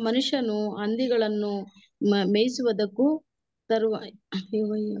 ಆ ಮನುಷ್ಯನು ಹಂದಿಗಳನ್ನು ಮೇಯಿಸುವುದಕ್ಕೂ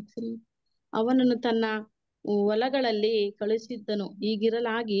ಅವನನ್ನು ತನ್ನ ಹೊಲಗಳಲ್ಲಿ ಕಳುಹಿಸಿದ್ದನು.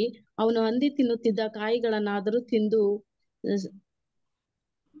 ಹೀಗಿರಲಾಗಿ ಅವನು ಹಂದಿ ತಿನ್ನುತ್ತಿದ್ದ ಕಾಯಿಗಳನ್ನಾದರೂ ತಿಂದು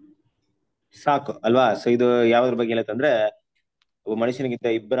ಸಾಕು ಅಲ್ವಾ? ಸೊ ಇದು ಯಾವ್ದ್ರ ಬಗ್ಗೆ ಹೇಳತ್ತಂದ್ರೆ, ಒಬ್ಬ ಮನುಷ್ಯನಿಗಿಂತ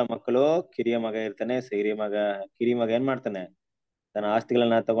ಇಬ್ಬರ ಮಕ್ಕಳು, ಕಿರಿಯ ಮಗ ಇರ್ತಾನೆ. ಕಿರಿಯ ಮಗ ಏನ್ ಮಾಡ್ತಾನೆ? ತನ್ನ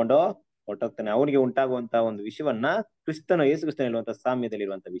ಆಸ್ತಿಗಳನ್ನ ತಗೊಂಡು ಹೊರಟೋಗ್ತಾನೆ. ಅವನಿಗೆ ಉಂಟಾಗುವಂತ ಒಂದು ವಿಷಯವನ್ನ ಯೇಸು ಕ್ರಿಸ್ತನ ಹೇಳುವಂತ ಸಾಮ್ಯದಲ್ಲಿ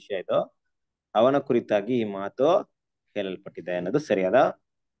ಇರುವಂತ ವಿಷಯ ಇದು. ಅವನ ಕುರಿತಾಗಿ ಈ ಮಾತು ಹೇಳಲ್ಪಟ್ಟಿದೆ ಅನ್ನೋದು ಸರಿಯಾದ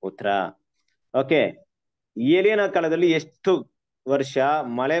ಉತ್ತರ. ಓಕೆ, ಏಲಿಯನ ಕಾಲದಲ್ಲಿ ಎಷ್ಟು ವರ್ಷ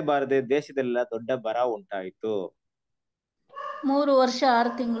ಮಳೆ ಬಾರದೆ ದೇಶದಲ್ಲೆಲ್ಲ ದೊಡ್ಡ ಬರ ಉಂಟಾಯಿತು? 3 ವರ್ಷ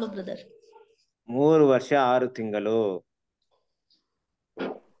 6 ತಿಂಗಳು ಬ್ರದರ್. 3 ವರ್ಷ 6 ತಿಂಗಳು.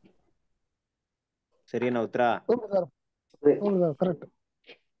 ಸರಿನಾ ಉತ್ತರ?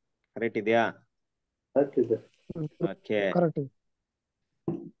 ಕರೆಕ್ಟ್ ಇದೆಯಾ? ಓಕೆ.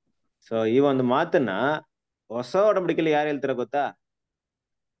 ಸೊ ಈ ಒಂದು ಮಾತನ್ನ ಹೊಸ ಒಡಂಬಡಿಕೆಯಲ್ಲಿ ಯಾರು ಹೇಳ್ತಾರ ಗೊತ್ತಾ?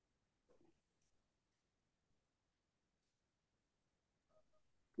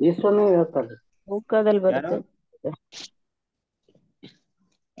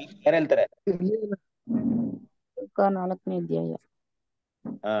 ಯಾರು ಹೇಳ್ತಾರೆ? 4ನೇ ಅಧ್ಯಾಯ.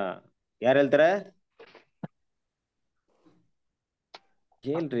 ಯಾರು ಹೇಳ್ತಾರೆ?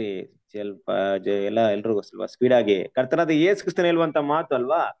 ಹೇಳ್ರಿ ಸ್ವಲ್ಪ ಎಲ್ರಿಗೂ ಸ್ವಲ್ಪ ಸ್ಪೀಡ್ ಆಗಿ. ಕರ್ತನಾದ ಯೇಸು ಕ್ರಿಸ್ತನ ಹೇಳುವಂತ ಮಾತು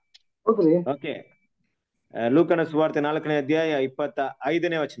ಅಲ್ವಾ? ಓಕೆ, ಲೂಕನ ಸುವಾರ್ತೆ 4ನೇ ಅಧ್ಯಾಯ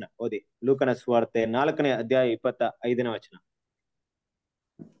 25ನೇ ವಚನ ಓದಿ. ಲೂಕನ ಸುವಾರ್ತೆ 4ನೇ ಅಧ್ಯಾಯ 25ನೇ ವಚನ.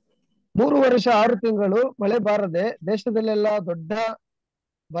 3 ವರ್ಷ 6 ತಿಂಗಳು ಮಳೆ ಬಾರದೆ ದೇಶದಲ್ಲೆಲ್ಲ ದೊಡ್ಡ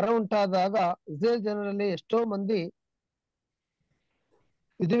ಬರ ಉಂಟಾದಾಗ ಇಸ್ರೇಲ್ ಜನರಲ್ಲಿ ಎಷ್ಟೋ ಮಂದಿ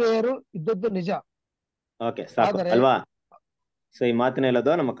ವಿಧವೆಯರು ಇದ್ದದ್ದು ನಿಜ. ಓಕೆ, ಸಾಕು ಅಲ್ವಾ? ಸೊ ಈ ಮಾತನ್ನ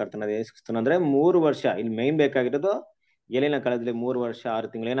ಹೇಳೋದು ನಮ್ಮ ಕರ್ತನಾದ ಯೇಸು ಕ್ರಿಸ್ತನ. ಅಂದ್ರೆ 3 ವರ್ಷ ಇಲ್ಲಿ ಮೈನ್ ಬೇಕಾಗಿರೋದು. ಏಲಿನ ಕಾಲದಲ್ಲಿ 3 ವರ್ಷ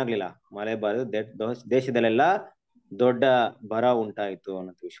 6 ತಿಂಗಳು ಏನಾಗ್ಲಿಲ್ಲ, ಮಳೆ ಬಾರದು. ದೇಶದಲ್ಲೆಲ್ಲ ದೊಡ್ಡ ಬರ ಉಂಟಾಯಿತು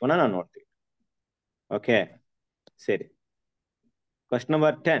ಅನ್ನೋ ವಿಷಯವನ್ನ ನಾವು ನೋಡ್ತೀವಿ. ಓಕೆ, ಸರಿ. Question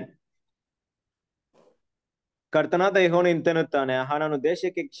number 10. ಕರ್ತನಾದ ಯೆಹೋವನು ಇಂತೆನ್ನುತ್ತಾನೆ, ನಾನು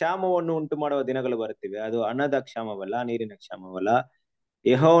ದೇಶಕ್ಕೆ ಕ್ಷಾಮವನ್ನು ಉಂಟು ಮಾಡುವ ದಿನಗಳು ಬರುತ್ತಿವೆ. ಅದು ಅನ್ನದ ಕ್ಷಾಮವಲ್ಲ, ನೀರಿನ ಕ್ಷಾಮವಲ್ಲ,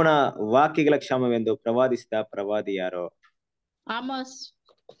 ಯೆಹೋವನ ವಾಕ್ಯಗಳ ಕ್ಷಾಮವೆಂದು ಪ್ರವಾದಿಸಿದ ಪ್ರವಾದಿ ಯಾರೋ? ಆಮೋಸ್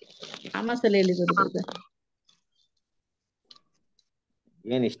ಅಲ್ಲಿ ಹೇಳಿರೋದು brother.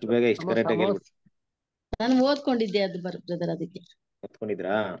 ಏನ್ ಇಷ್ಟು ಬೇಗ ಇಷ್ಟು ಕರೆಕ್ಟ್ ಆಗಿ ಹೇಳ್ಬಿಟ್ಟು ನಾನು ಓದ್ಕೊಂಡಿದ್ದೆ ಅದು ಬ್ರದರ್, ಅದಕ್ಕೆ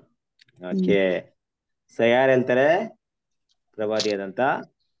ಓದ್ಕೊಂಡಿದ್ರಾ? ಓಕೆ, ಸೊ ಯಾರು ಹೇಳ್ತಾರೆ? ಪ್ರವಾದಿಯಾದಂತ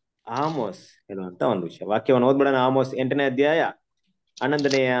ಆಮೋಸ್ ಹೇಳುವಂತ ಒಂದು ವಿಷಯ. ವಾಕ್ಯವನ್ನು ಓದ್ಬಿಡೋಣ. ಆಮೋಸ್ 8ನೇ ಅಧ್ಯಾಯ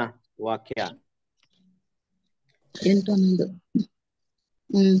 11ನೆಯ ವಾಕ್ಯ. 8:11.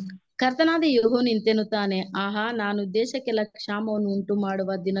 ಕರ್ತನಾದ ಯೆಹೋವನು ಇಂತೆನ್ನುತ್ತಾನೆ, ಆಹಾ, ನಾನು ದೇಶಕ್ಕೆಲ್ಲ ಕ್ಷಾಮವನ್ನು ಉಂಟು ಮಾಡುವ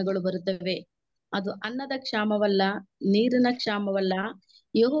ದಿನಗಳು ಬರುತ್ತವೆ. ಅದು ಅನ್ನದ ಕ್ಷಾಮವಲ್ಲ, ನೀರಿನ ಕ್ಷಾಮವಲ್ಲ,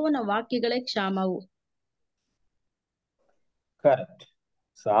 ಯೆಹೋವನ ವಾಕ್ಯಗಳೇ ಕ್ಷಾಮವು. ಕರೆಕ್ಟ್.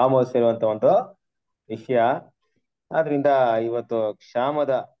 ಸೊ ಆಮೋಸ್ ಹೇಳುವಂತ ಒಂದು ವಿಷಯ. ಆದ್ರಿಂದ ಇವತ್ತು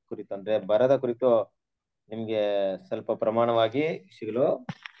ಕ್ಷಾಮದ ಕುರಿತು ಅಂದ್ರೆ ಬರದ ಕುರಿತು ನಿಮ್ಗೆ ಸ್ವಲ್ಪ ಪ್ರಮಾಣವಾಗಿ ವಿಷಯಗಳು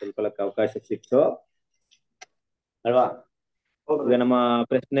ತಿಳ್ಕೊಳ್ಳಕ್ಕೆ ಅವಕಾಶ ಸಿಕ್ತು ಅಲ್ವಾ? ಈಗ ನಮ್ಮ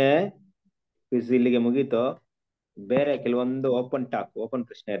ಪ್ರಶ್ನೆ ಕ್ವಿಜ್ ಇಲ್ಲಿಗೆ ಮುಗೀತು. ಬೇರೆ ಕೆಲವೊಂದು ಓಪನ್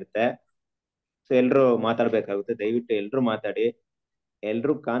ಪ್ರಶ್ನೆ ಇರುತ್ತೆ. ಸೊ ಎಲ್ರು ಮಾತಾಡ್ಬೇಕಾಗುತ್ತೆ. ದಯವಿಟ್ಟು ಎಲ್ರು ಮಾತಾಡಿ,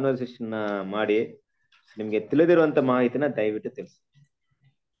 ಎಲ್ರು ಕಾನ್ವರ್ಸೇಷನ್ ಮಾಡಿ, ನಿಮ್ಗೆ ತಿಳಿದಿರುವಂತ ಮಾಹಿತಿನ ದಯವಿಟ್ಟು ತಿಳಿಸಿ.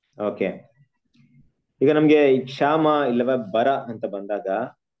 ಓಕೆ, ಈಗ ನಮ್ಗೆ ಈ ಕ್ಷಾಮ ಇಲ್ಲವ ಬರ ಅಂತ ಬಂದಾಗ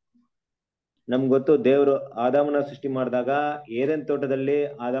ನಮ್ಗೆ ಗೊತ್ತು, ದೇವ್ರು ಆದಾಮನ ಸೃಷ್ಟಿ ಮಾಡಿದಾಗ ಏದೆನ್ ತೋಟದಲ್ಲಿ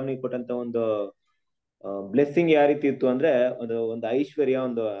ಆದಾಮನಿಗೆ ಕೊಟ್ಟಂತ ಒಂದು ಬ್ಲೆಸ್ಸಿಂಗ್ ಯಾವ ರೀತಿ ಇತ್ತು ಅಂದ್ರೆ ಒಂದು ಐಶ್ವರ್ಯ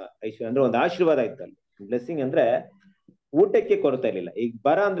ಅಂದ್ರೆ ಒಂದು ಆಶೀರ್ವಾದ ಇತ್ತು ಅಲ್ಲಿ. ಬ್ಲೆಸ್ಸಿಂಗ್ ಅಂದ್ರೆ ಊಟಕ್ಕೆ ಕೊರತೆ ಇರ್ಲಿಲ್ಲ. ಈಗ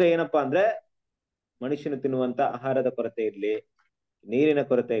ಬರ ಅಂದ್ರೆ ಏನಪ್ಪಾ ಅಂದ್ರೆ ಮನುಷ್ಯನು ತಿನ್ನುವಂತ ಆಹಾರದ ಕೊರತೆ ಇರ್ಲಿ, ನೀರಿನ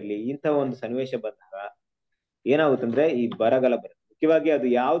ಕೊರತೆ ಇರ್ಲಿ, ಇಂಥ ಒಂದು ಸನ್ನಿವೇಶ ಬಂದಾಗ ಏನಾಗುತ್ತಂದ್ರೆ ಈ ಬರಗಾಲ ಬರುತ್ತೆ. ಮುಖ್ಯವಾಗಿ ಅದು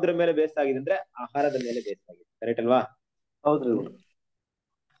ಯಾವ್ದ್ರ ಮೇಲೆ ಬೇಸ್ ಆಗಿದೆ ಅಂದ್ರೆ ಆಹಾರದ ಮೇಲೆ ಬೇಸ್ ಆಗಿದೆ. ಕರೆಕ್ಟ್ ಅಲ್ವಾ? ಹೌದ್ರಿ.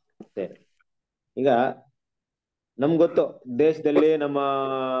 ಸರಿ, ಈಗ ನಮ್ಗೆ ಗೊತ್ತು ದೇಶದಲ್ಲಿ ನಮ್ಮ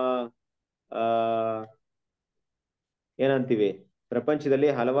ಏನಂತೀವಿ, ಪ್ರಪಂಚದಲ್ಲಿ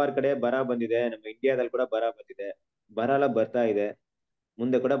ಹಲವಾರು ಕಡೆ ಬರ ಬಂದಿದೆ. ನಮ್ಮ ಇಂಡಿಯಾದಲ್ಲಿ ಕೂಡ ಬರ ಬಂದಿದೆ, ಬರ ಬರ್ತಾ ಇದೆ,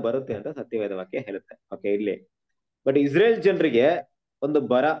 ಮುಂದೆ ಕೂಡ ಬರುತ್ತೆ ಅಂತ ಸತ್ಯವೇದ ವಾಕ್ಯ ಹೇಳುತ್ತೆ. ಓಕೆ, ಇಲ್ಲಿ ಬಟ್ ಇಸ್ರೇಲ್ ಜನರಿಗೆ ಒಂದು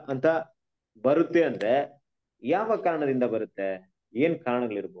ಬರ ಅಂತ ಬರುತ್ತೆ ಅಂದ್ರೆ ಯಾವ ಕಾರಣದಿಂದ ಬರುತ್ತೆ? ಏನ್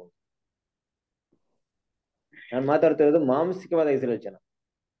ಕಾರಣಗಳಿರ್ಬೋದು? ನಾನು ಮಾತಾಡ್ತಾ ಇರೋದು ಮಾನಸಿಕವಾದ ಇಸ್ರೇಲ್ ಜನ.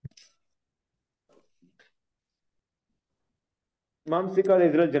 ಮಾನಸಿಕವಾದ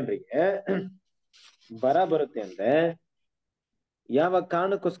ಇಸ್ರೇಲ್ ಜನರಿಗೆ ಬರ ಬರುತ್ತೆ ಅಂದ್ರೆ ಯಾವ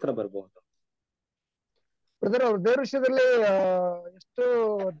ಕಾರಣಕ್ಕೋಸ್ಕರ ಬರ್ಬಹುದು? ಬ್ರದರ್, ಅವ್ರ ದೇವ್ರ ವಿಷಯದಲ್ಲಿ ಎಷ್ಟು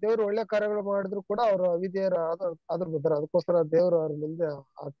ದೇವ್ರು ಒಳ್ಳೆ ಕಾರ್ಯಗಳು ಮಾಡಿದ್ರು ಕೂಡ ಅವರು ಅವಿಧೇಯರ ಆದ್ರ ಬ್ರದರ್. ಅದಕ್ಕೋಸ್ಕರ ದೇವ್ರು ಅವ್ರ ಮುಂದೆ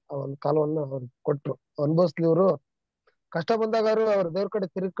ಆ ಒಂದು ಕಾಲವನ್ನ ಅವ್ರು ಕೊಟ್ರು. ಅನುಭವಿಸ್ಲಿ, ಇವ್ರು ಕಷ್ಟ ಬಂದಾಗ ಅವ್ರ ದೇವ್ರ ಕಡೆ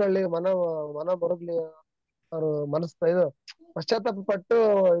ತಿರ್ಕೊಳ್ಳಿ, ಮನ ಮರಗ್ಲಿ, ಅವ್ರು ಇದು ಪಶ್ಚಾತ್ತಾಪ ಪಟ್ಟು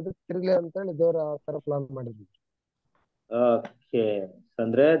ಇದಕ್ ತಿರ್ಗ್ಲಿ ಅಂತ ಹೇಳಿ ದೇವ್ರ ಆ ತರ ಪ್ಲಾನ್ ಮಾಡಿದ್ರು. ಓಕೆ,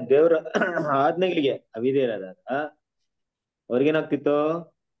 ಅಂದ್ರೆ ದೇವ್ರ ಆಜ್ಞೆಗಳಿಗೆ ಅವಿಧೇಯರಾದಾಗ ಅವ್ರಿಗೇನಾಗ್ತಿತ್ತು?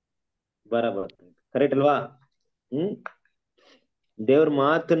 ಬರ ಬರ್ತಾ ಇತ್ತು. ಕರೆಕ್ಟ್ ಅಲ್ವಾ? ದೇವ್ರ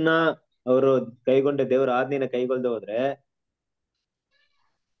ಮಾತನ್ನ ಅವರು ಕೈಗೊಂಡೆ, ದೇವ್ರ ಆಜ್ಞೆನ ಕೈಗೊಳ್ದೆ ಹೋದ್ರೆ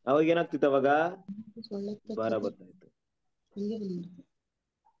ಅವಾಗ ಏನಾಗ್ತಿತ್ತು? ಅವಾಗ ಬರ ಬರ್ತಾ ಇತ್ತು.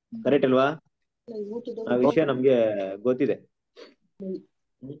 ಕರೆಕ್ಟ್ ಅಲ್ವಾ? ಆ ವಿಷಯ ನಮ್ಗೆ ಗೊತ್ತಿದೆ.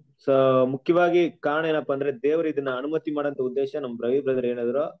 ಸೊ ಮುಖ್ಯವಾಗಿ ಕಾರಣ ಏನಪ್ಪಾ ಅಂದ್ರೆ ದೇವ್ರು ಇದನ್ನ ಅನುಮತಿ ಮಾಡೋಂತ ಉದ್ದೇಶ. ನಮ್ ರವಿ ಬ್ರದರ್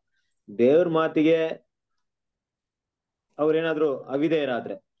ಏನಾದ್ರು ದೇವ್ರ ಮಾತಿಗೆ ಅವ್ರೇನಾದ್ರು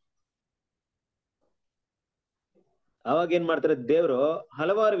ಅವಿಧೇಯರಾದ್ರೆ ಅವಾಗ ಏನ್ ಮಾಡ್ತಾರೆ? ದೇವ್ರು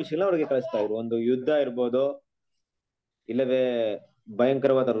ಹಲವಾರು ವಿಷಯಗಳನ್ನ ಅವ್ರಿಗೆ ಕಳಿಸ್ತಾ ಇದ್ರು. ಒಂದು ಯುದ್ಧ ಇರ್ಬೋದು, ಇಲ್ಲವೇ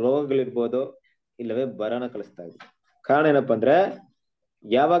ಭಯಂಕರವಾದ ರೋಗಗಳಿರ್ಬೋದು, ಇಲ್ಲವೇ ಬರನ ಕಳಿಸ್ತಾ ಇದ್ರು. ಕಾರಣ ಏನಪ್ಪಾ ಅಂದ್ರೆ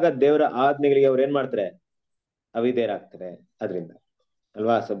ಯಾವಾಗ ದೇವರ ಆಜ್ಞೆಗಳಿಗೆ ಅವ್ರು ಏನ್ ಮಾಡ್ತಾರೆ? ಅವಿಧೇಯರಾಗ್ತಾರೆ. ಅದ್ರಿಂದ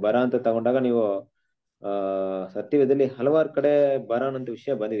ಅಲ್ವಾ? ಸೊ ಬರ ಅಂತ ತಗೊಂಡಾಗ ನೀವು ಸತ್ಯವೇದದಲ್ಲಿ ಹಲವಾರು ಕಡೆ ಬರ ಅನ್ನೋ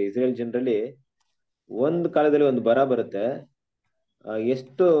ವಿಷಯ ಬಂದಿದೆ. ಇಸ್ರೇಲ್ ಜನರಲ್ಲಿ ಒಂದು ಕಾಲದಲ್ಲಿ ಒಂದು ಬರ ಬರುತ್ತೆ.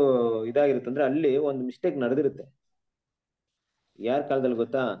 ಎಷ್ಟು ಇದಾಗಿರುತ್ತೆ ಅಂದ್ರೆ ಅಲ್ಲಿ ಒಂದು ಮಿಸ್ಟೇಕ್ ನಡೆದಿರುತ್ತೆ. ಯಾರ ಕಾಲದಲ್ಲಿ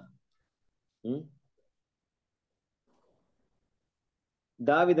ಗೊತ್ತಾ?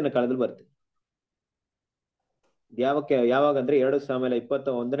 ದಾವಿದನ ಕಾಲದಲ್ಲಿ ಬರುತ್ತೆ. ಯಾವಾಗ ಅಂದ್ರೆ 2 ಸಾಮುವೇಲ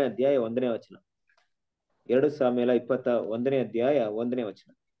 21ನೇ ಅಧ್ಯಾಯ 1ನೇ ವಚನ. 2 ಸಾಮುವೇಲ 21ನೇ ಅಧ್ಯಾಯ 1ನೇ ವಚನ.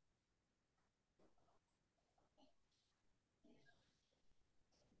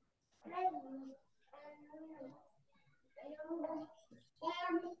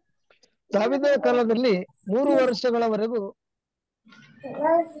 ದಾವೀದನ ಕಾಲದಲ್ಲಿ 3 ವರ್ಷಗಳವರೆಗೂ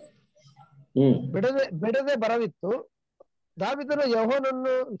ಬಿಡದೆ ಬರವಿತ್ತು. ದಾವೀದನು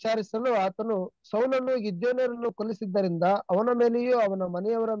ಯೆಹೋವನನ್ನು ವಿಚಾರಿಸಲು ಆತನು ಸೌಲನು ಗಿದ್ಯೋನರನ್ನು ಕೊಲ್ಲಿಸಿದ್ದರಿಂದ ಅವನ ಮೇಲೆಯೂ ಅವನ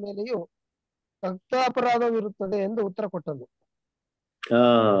ಮನೆಯವರ ಮೇಲೆಯೂ ರಕ್ತಾಪರಾಧವಿರುತ್ತದೆ ಎಂದು ಉತ್ತರ ಕೊಟ್ಟನು. ಆ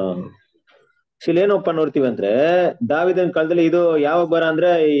ಏನಪ್ಪ ನೋಡ್ತೀವಿ ಅಂದ್ರೆ ದಾವಿದನ ಕಾಲದಲ್ಲಿ ಇದು ಯಾವ ಬರ ಅಂದ್ರೆ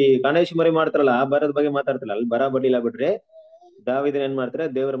ಈ ಗಣೇಶ ಮರಿ ಮಾಡ್ತಾರಲ್ಲ ಆ ಬರದ ಬಗ್ಗೆ ಮಾತಾಡ್ತಾರಲ್ಲ, ಅಲ್ಲಿ ಬರ ಬಡ್ಡಿಲ್ಲ ಬಿಡ್ರಿ. ದಾವಿದನ್ ಏನ್ ಮಾಡ್ತಾರೆ,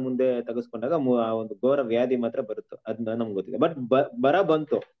 ದೇವರ ಮುಂದೆ ತೆಗೆಸ್ಕೊಂಡಾಗ ಆ ಒಂದು ಘೋರ ವ್ಯಾಧಿ ಮಾತ್ರ ಬರುತ್ತೆ, ಅದನ್ನ ನಮ್ಗೆ ಗೊತ್ತಿದೆ. ಬಟ್ ಬರ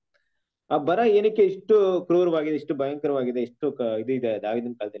ಬಂತು. ಆ ಬರ ಏನಕ್ಕೆ ಇಷ್ಟು ಕ್ರೂರವಾಗಿದೆ, ಇಷ್ಟು ಭಯಂಕರವಾಗಿದೆ, ಇಷ್ಟು ಇದು ಇದೆ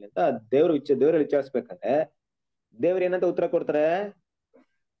ದಾವಿದನ ಕಾಲದಲ್ಲಿ ಅಂತ ದೇವರ ವಿಚಾರಿಸ್ಬೇಕಂದ್ರೆ ದೇವ್ರ ಏನಂತ ಉತ್ತರ ಕೊಡ್ತಾರೆ?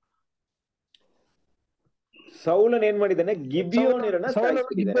 ಸೌಲನ್ ಏನ್ ಮಾಡಿದ್ದಾನೆ, ಗಿಬಿಯೋನಿರನ್ನ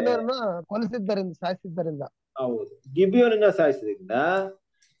ಸಾಯಿಸಿದ್ದಾರೆ. ಸಾಯಿಸಿದ್ದರಿಂದ ಹೌದು, ಗಿಬಿಯೋನನ್ನ ಸಾಯಿಸಿದ್ರಿಂದ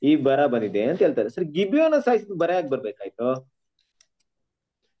ಈ ಬರ ಬಂದಿದೆ ಅಂತ ಹೇಳ್ತಾರೆ. ಸರ್, ಗಿಬಿಯೋನ ಸಾಯಿಸಿದ ಬರ ಯಾಕೆ ಬರ್ಬೇಕಾಯ್ತು?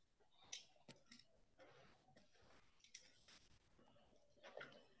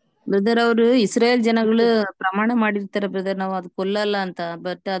 ಬ್ರದರ್, ಅವರು ಇಸ್ರೇಲ್ ಜನಗಳು ಪ್ರಮಾಣ ಮಾಡಿರ್ತಾರೆ ಬ್ರದರ್, ನಾವು ಅದು ಕೊಲ್ಲಲ್ಲ ಅಂತ.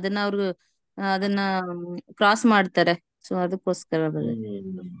 ಬಟ್ ಅದನ್ನ ಕ್ರಾಸ್ ಮಾಡ್ತಾರೆ. ಸೊ ಅದಕ್ಕೋಸ್ಕರ ಬ್ರದರ್.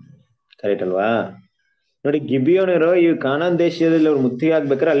 ಕರೆಕ್ಟ್ ಅಲ್ವಾ? ನೋಡಿ, ಗಿಬಿಯೋನರು ಈ ಕಾನಾನ್ ದೇಶದಲ್ಲಿ ಅವ್ರು ಮುತ್ತಿಗೆ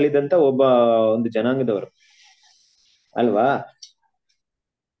ಆಗ್ಬೇಕಾದ್ರೆ ಅಲ್ಲಿದ್ದಂತ ಒಂದು ಜನಾಂಗದವರು ಅಲ್ವಾ?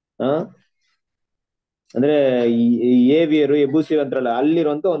 ಅಂದ್ರೆ ಏವಿಯರು, ಎಬೂಸಿಯರು ಅಂತಾರಲ್ಲ,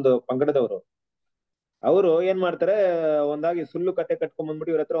 ಅಲ್ಲಿರುವಂತ ಒಂದು ಪಂಗಡದವರು. ಅವರು ಏನ್ ಮಾಡ್ತಾರೆ, ಒಂದಾಗಿ ಸುಳ್ಳು ಕತೆ ಕಟ್ಕೊಂಡ್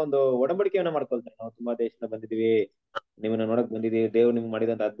ಬಂದ್ಬಿಟ್ಟು ಇವ್ರ ಹತ್ರ ಒಂದು ಒಡಂಬಡಿಕೆಯನ್ನ ಮಾಡ್ಕೊಳ್ತಾರೆ. ನಾವು ತುಂಬಾ ದೇಶದಿಂದ ಬಂದಿದೀವಿ, ನಿಮ್ಮನ್ನ ನೋಡಕ್ ಬಂದಿದೀವಿ, ದೇವ್ರು ನಿಮ್ಗೆ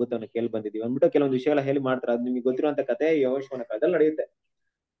ಮಾಡಿದಂತ ಅದ್ಭುತವನ್ನ ಕೇಳಿ ಬಂದಿದೀವಿ ಅಂದ್ಬಿಟ್ಟು ಕೆಲವೊಂದು ವಿಷಯಗಳ ಹೇಳಿ ಮಾಡ್ತಾರೆ. ಅದು ನಿಮ್ಗೆ ಗೊತ್ತಿರುವಂತ ಕತೆ ಯೆಹೋಶುವನ ಕಾಲದಲ್ಲಿ ನಡೆಯುತ್ತೆ.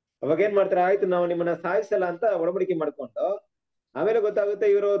 ಅವಾಗ ಏನ್ ಮಾಡ್ತಾರೆ, ಆಯ್ತು ನಾವು ನಿಮ್ಮನ್ನ ಸಾಯಿಸಲ್ಲ ಅಂತ ಒಡಂಬಡಿಕೆ ಮಾಡ್ಕೊಂಡು, ಆಮೇಲೆ ಗೊತ್ತಾಗುತ್ತೆ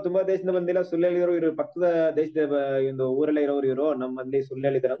ಇವರು ತುಂಬಾ ದೇಶದಿಂದ ಬಂದಿಲ್ಲ, ಸುಳ್ಳು ಹೇಳಿದ್ರು, ಇವರು ಪಕ್ಕದ ದೇಶದ ಒಂದು ಊರಲ್ಲೇ ಇರೋರು, ಇವರು ನಮ್ಮಲ್ಲಿ ಸುಳ್ಳು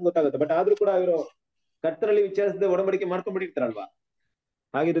ಹೇಳಿದಾರೆ ಅಂತ ಗೊತ್ತಾಗುತ್ತೆ. ಬಟ್ ಆದ್ರೂ ಕೂಡ ಇವರು ಕರ್ತರಲ್ಲಿ ವಿಚಾರಿಸದೆ ಒಡಂಬಡಿಕೆ ಮಾಡ್ಕೊಂಡ್ಬಿಟ್ಟಿರ್ತಾರಲ್ವಾ.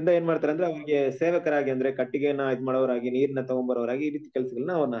 ಹಾಗಿದ್ರಿಂದ ಏನ್ ಮಾಡ್ತಾರೆ ಅಂದ್ರೆ, ಅವ್ರಿಗೆ ಸೇವಕರಾಗಿ, ಅಂದ್ರೆ ಕಟ್ಟಿಗೆನ ಇದ್ ಮಾಡೋರಾಗಿ, ನೀರ್ನ ತಗೊಂಬರೋರಾಗಿ, ಈ ರೀತಿ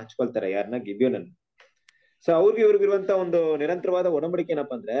ಕೆಲಸಗಳನ್ನ ಅವ್ರನ್ನ ಹಚ್ಕೊಳ್ತಾರೆ. ಯಾರನ್ನ? ಗಿಬಿಯೋನನ್ನ. ಸೊ ಅವ್ರಿಗೆ ಇರುವಂತ ಒಂದು ನಿರಂತರವಾದ ಒಡಂಬಡಿಕೆ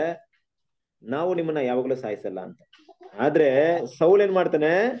ಏನಪ್ಪಾ ಅಂದ್ರೆ, ನಾವು ನಿಮ್ಮನ್ನ ಯಾವಾಗಲೂ ಸಾಯಿಸಲ್ಲ ಅಂತ. ಆದ್ರೆ ಸೌಲ್ ಏನ್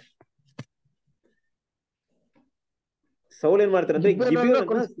ಮಾಡ್ತಾನೆ ಅಂದ್ರೆ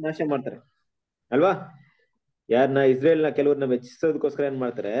ಗಿಬಿಯೋನನ್ನ ನಾಶ ಮಾಡ್ತಾರೆ ಅಲ್ವಾ? ಯಾರನ್ನ? ಇಸ್ರೇಲ್ನ ಕೆಲವ್ರನ್ನ ಮೆಚ್ಚಿಸೋದಕ್ಕೋಸ್ಕರ ಏನ್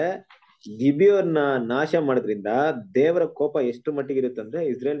ಮಾಡ್ತಾರೆ, ಗಿಬಿಯೋನ್ನ ನಾಶ ಮಾಡೋದ್ರಿಂದ ದೇವರ ಕೋಪ ಎಷ್ಟು ಮಟ್ಟಿಗೆ ಇರುತ್ತೆ ಅಂದ್ರೆ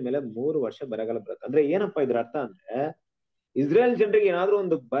ಇಸ್ರೇಲ್ ಮೇಲೆ 3 ವರ್ಷ ಬರಗಾಲ ಬರುತ್ತೆ. ಅಂದ್ರೆ ಏನಪ್ಪಾ ಇದ್ರ ಅರ್ಥ ಅಂದ್ರೆ, ಇಸ್ರೇಲ್ ಜನರಿಗೆ ಏನಾದ್ರೂ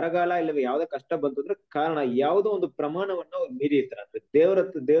ಒಂದು ಬರಗಾಲ ಇಲ್ಲವೇ ಯಾವ್ದೇ ಕಷ್ಟ ಬಂತು ಅಂದ್ರೆ ಕಾರಣ ಯಾವುದೋ ಒಂದು ಪ್ರಮಾಣವನ್ನ ಅವ್ರು ಮೀರಿ ಇರ್ತಾರೆ. ಅಂದ್ರೆ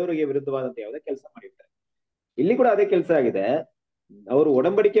ದೇವರಿಗೆ ವಿರುದ್ಧವಾದಂತ ಯಾವುದೇ ಕೆಲಸ ಮಾಡಿರ್ತಾರೆ. ಇಲ್ಲಿ ಕೂಡ ಅದೇ ಕೆಲಸ ಆಗಿದೆ. ಅವರು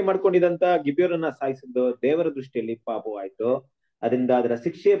ಒಡಂಬಡಿಕೆ ಮಾಡ್ಕೊಂಡಿದಂತ ಗಿಬಿಯೋನನ್ನ ಸಾಯಿಸಿದ್ದು ದೇವರ ದೃಷ್ಟಿಯಲ್ಲಿ ಪಾಪವಾಯ್ತು. ಅದರಿಂದ ಅದರ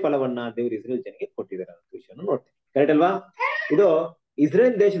ಶಿಕ್ಷೆಯ ಫಲವನ್ನ ದೇವರು ಇಸ್ರೇಲ್ ಜನರಿಗೆ ಕೊಟ್ಟಿದ್ದಾರೆ ಅನ್ನೋ ವಿಷಯನ ನೋಡ್ತೀವಿ. ಕರೆಕ್ಟ್ ಅಲ್ವಾ? ಇದು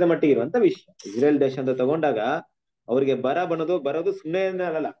ಇಸ್ರೇಲ್ ದೇಶದ ಮಟ್ಟಿಗೆ ಇರುವಂತ ವಿಷಯ. ಇಸ್ರೇಲ್ ದೇಶ ಅಂತ ತಗೊಂಡಾಗ ಅವ್ರಿಗೆ ಬರೋದು ಸುಮ್ಮನೆ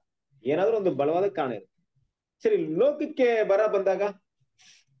ಅಲ್ಲ, ಏನಾದ್ರೂ ಒಂದು ಬಲವಾದ ಕಾರಣ ಇರುತ್ತೆ. ಸರಿ, ಲೋಕಕ್ಕೆ ಬರ ಬಂದಾಗ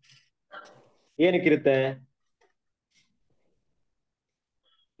ಏನಕ್ಕಿರುತ್ತೆ?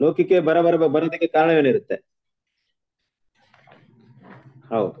 ಲೋಕಕ್ಕೆ ಬರೋದಕ್ಕೆ ಕಾರಣವೇನಿರುತ್ತೆ?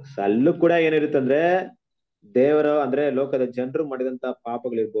 ಹೌದು, ಅಲ್ಲೂ ಕೂಡ ಏನಿರುತ್ತೆ ಅಂದ್ರೆ ಅಂದ್ರೆ ಲೋಕದ ಜನರು ಮಾಡಿದಂತ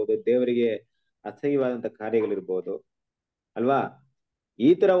ಪಾಪಗಳಿರ್ಬೋದು, ದೇವರಿಗೆ ಅಸಹ್ಯವಾದಂತ ಕಾರ್ಯಗಳಿರ್ಬೋದು ಅಲ್ವಾ? ಈ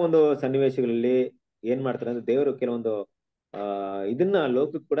ತರ ಒಂದು ಸನ್ನಿವೇಶಗಳಲ್ಲಿ ಏನ್ ಮಾಡ್ತಾರೆ ಅಂದ್ರೆ ದೇವರು ಕೆಲವೊಂದು ಇದನ್ನ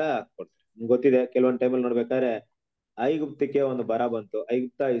ಲೋಕಕ್ಕೆ ಕೂಡ ಕೊಡ್ತಾರೆ. ನಿಮ್ಗೆ ಗೊತ್ತಿದೆ, ಕೆಲವೊಂದು ಟೈಮಲ್ಲಿ ನೋಡ್ಬೇಕಾದ್ರೆ ಐಗುಪ್ತಕ್ಕೆ ಒಂದು ಬರ ಬಂತು.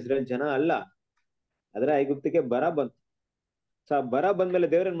 ಐಗುಪ್ತ ಇಸ್ರೇಲ್ ಜನ ಅಲ್ಲ, ಆದ್ರೆ ಐಗುಪ್ತಕ್ಕೆ ಬರ ಬಂತು. ಸೊ ಆ ಬರ ಬಂದ್ಮೇಲೆ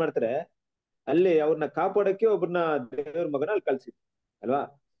ದೇವ್ರ ಏನ್ ಮಾಡ್ತಾರೆ, ಅಲ್ಲಿ ಅವ್ರನ್ನ ಕಾಪಾಡಕ್ಕೆ ಒಬ್ಬರನ್ನ ದೇವ್ರ ಮಗನ ಅಲ್ಲಿ ಕಳ್ಸಿದ್ರು ಅಲ್ವಾ?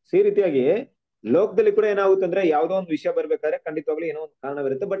 ಸೊ ಈ ರೀತಿಯಾಗಿ ಲೋಕದಲ್ಲಿ ಕೂಡ ಏನಾಗುತ್ತೆ ಅಂದ್ರೆ, ಯಾವ್ದೋ ಒಂದು ವಿಷಯ ಬರ್ಬೇಕಾದ್ರೆ ಖಂಡಿತವಾಗ್ಲೂ ಏನೋ ಒಂದು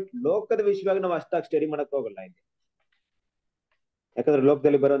ಕಾರಣವಿರುತ್ತೆ. ಬಟ್ ಲೋಕದ ವಿಷಯವಾಗಿ ನಾವು ಅಷ್ಟಾಗಿ ಸ್ಟಡಿ ಮಾಡಕ್ ಹೋಗಲ್ಲ ಇಲ್ಲಿ. ಯಾಕಂದ್ರೆ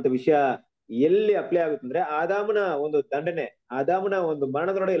ಲೋಕದಲ್ಲಿ ಬರುವಂತ ವಿಷಯ ಎಲ್ಲಿ ಅಪ್ಲೈ ಆಗುತ್ತೆ ಅಂದ್ರೆ, ಆದಾಮನ ಒಂದು ದಂಡನೆ, ಆದಾಮನ ಒಂದು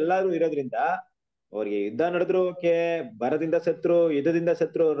ಮರಣದೊಳಗೆ ಎಲ್ಲಾರು ಇರೋದ್ರಿಂದ ಅವ್ರಿಗೆ ಯುದ್ಧ ನಡೆದ್ರು ಓಕೆ, ಬರದಿಂದ ಸತ್ರು, ಯುದ್ಧದಿಂದ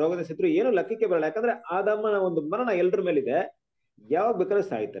ಸತ್ರು, ರೋಗದ ಸತ್ರು, ಏನು ಲೆಕ್ಕಕ್ಕೆ ಬರಲ್ಲ. ಯಾಕಂದ್ರೆ ಆದಾಮನ ಒಂದು ಮರಣ ಎಲ್ರ ಮೇಲಿದೆ, ಯಾವಾಗ ಬೇಕಾದ್ರೆ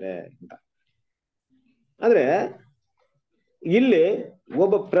ಸಾಯ್ತಾರೆ ಅಂತ. ಆದ್ರೆ ಇಲ್ಲಿ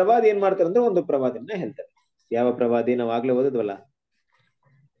ಒಬ್ಬ ಪ್ರವಾದಿ ಏನ್ ಮಾಡ್ತಾರೆ ಅಂದ್ರೆ, ಒಂದು ಪ್ರವಾದಿನ ಹೇಳ್ತಾರೆ. ಯಾವ ಪ್ರವಾದಿ? ನಾವು ಆಗ್ಲೇ ಓದಿದ್ವಲ್ಲ,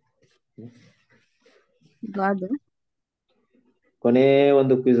 ಕೊನೆ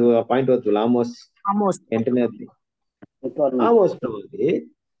ಒಂದು ಪಾಯಿಂಟ್ ಓದ್ವಲ್ಲ, ಆಮೋಸ್ 8ನೇ ಅಧ್ಯಾಯ. ಆಮೋಸ್ ಪ್ರವಾದಿ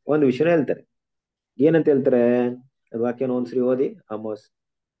ಒಂದು ವಿಷಯ ಹೇಳ್ತಾರೆ. ಏನಂತ ಹೇಳ್ತಾರೆ? ವಾಕ್ಯನ ಒಂದ್ಸರಿ ಓದಿ. ಆಮೋಸ್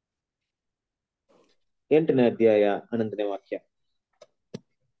 8ನೇ ಅಧ್ಯಾಯ 11ನೇ ವಾಕ್ಯ.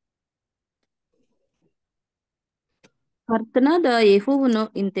 ಕರ್ತನಾದ ಯೆಹೋವನು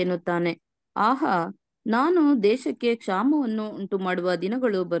ಇಂತೆನ್ನುತ್ತಾನೆ, ಆಹಾ, ನಾನು ದೇಶಕ್ಕೆ ಕ್ಷಾಮವನ್ನು ಉಂಟು ಮಾಡುವ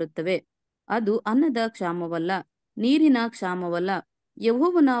ದಿನಗಳು ಬರುತ್ತವೆ. ಅದು ಅನ್ನದ ಕ್ಷಾಮವಲ್ಲ, ನೀರಿನ ಕ್ಷಾಮವಲ್ಲ,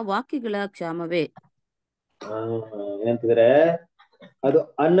 ಯೆಹೋವನ ವಾಕ್ಯಗಳ ಕ್ಷಾಮವೇ. ಏನಂತಿದ್ರೆ, ಅದು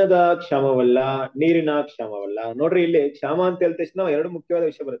ಅನ್ನದ ಕ್ಷಾಮವಲ್ಲ, ನೀರಿನ ಕ್ಷಾಮವಲ್ಲ. ನೋಡ್ರಿ, ಇಲ್ಲಿ ಕ್ಷಾಮ ಅಂತ ಹೇಳಿದ ತಕ್ಷಣ 2 ಮುಖ್ಯವಾದ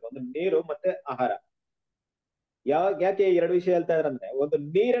ವಿಷಯ ಬರುತ್ತೆ. ಒಂದು ನೀರು ಮತ್ತೆ ಆಹಾರ. ಯಾಕೆ ಈ ಎರಡು ವಿಷಯ ಹೇಳ್ತಾ ಇದ್ರಂದ್ರೆ, ಒಂದು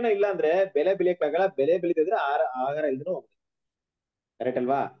ನೀರಿನ ಇಲ್ಲ ಅಂದ್ರೆ ಬೆಳೆ ಬೆಳೆಯಕ್ಕಾಗಲ್ಲ, ಬೆಳೆ ಬೆಳೀತಿದ್ರೆ ಆಹಾರ ಇಲ್ದಿನೂ ಹೋಗುತ್ತೆ. ಕರೆಕ್ಟ್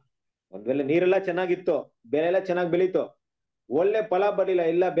ಅಲ್ವಾ? ಒಂದ್ ವೇಳೆ ನೀರೆಲ್ಲ ಚೆನ್ನಾಗಿತ್ತು, ಬೆಳೆ ಎಲ್ಲ ಚೆನ್ನಾಗಿ ಬೆಳೀತು, ಒಳ್ಳೆ ಫಲ ಬರ್ಲಿಲ್ಲ,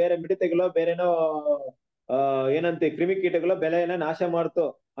 ಇಲ್ಲ ಬೇರೆ ಮಿಡತೆಗಳೋ ಬೇರೆನೋ ಏನಂತೆ ಕ್ರಿಮಿಕೀಟಗಳೋ ಬೆಳೆಯನ್ನ ನಾಶ ಮಾಡ್ತು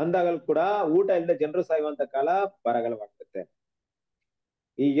ಅಂದಾಗಲೂ ಕೂಡ ಊಟ ಇಲ್ಲದೆ ಜನರು ಸಾಯುವಂತ ಕಾಲ ಬರಗಾಲವಾಗ್ತದೆ.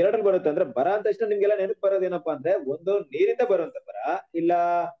 ಈ ಎರಡರಲ್ಲಿ ಬರುತ್ತೆ. ಅಂದ್ರೆ ಬರ ಅಂತ ತಕ್ಷಣ ನಿಮ್ಗೆಲ್ಲ ನೆನಪು ಬರೋದೇನಪ್ಪಾ ಅಂದ್ರೆ, ಒಂದು ನೀರಿಂದ ಬರುವಂತ ಬರ, ಇಲ್ಲ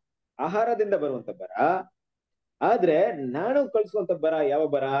ಆಹಾರದಿಂದ ಬರುವಂತ ಬರ. ಆದ್ರೆ ನಾನು ಕಳ್ಸುವಂತ ಬರ ಯಾವ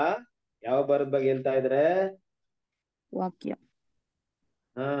ಬರ? ಯಾವ ಬರದ ಬಗ್ಗೆ ಹೇಳ್ತಾ ಇದ್ರೆ? ವಾಕ್ಯ.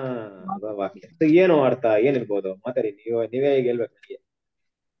 ಹಾ, ವಾಕ್ಯ. ಏನು ಅರ್ಥ ಏನಿರ್ಬೋದು? ಮಾತಾಡಿ, ನೀವೇ ಈಗ ಹೇಳ್ಬೇಕು ನನಗೆ.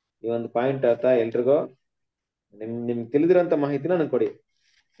 ಈ ಒಂದು ಪಾಯಿಂಟ್ ಅರ್ಥ ಎಲ್ರಿಗೂ ನಿಮ್ಗೆ ತಿಳಿದಿರೋಂತ ಮಾಹಿತಿನ ನಂಗೆ ಕೊಡಿ.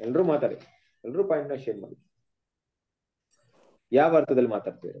 ಎಲ್ರು ಮಾತಾಡಿ, ಎಲ್ರು ಪಾಯಿಂಟ್ ನ ಶೇರ್ ಮಾಡಿ. ಯಾವ ಅರ್ಥದಲ್ಲಿ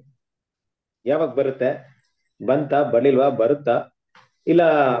ಮಾತಾಡ್ತೀರಿ? ಯಾವಾಗ ಬರುತ್ತೆ? ಬಂತ, ಬರ್ಲಿಲ್ವಾ, ಬರುತ್ತಾ, ಇಲ್ಲ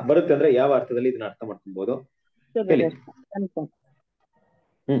ಬರುತ್ತೆ ಅಂದ್ರೆ ಯಾವ ಅರ್ಥದಲ್ಲಿ ಇದನ್ನ ಅರ್ಥ ಮಾಡ್ಕೊಬಹುದು ಹೇಳಿ.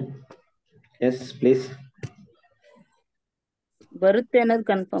 Yes please. ಬರುತ್ತೆ ಅನ್ನೋದು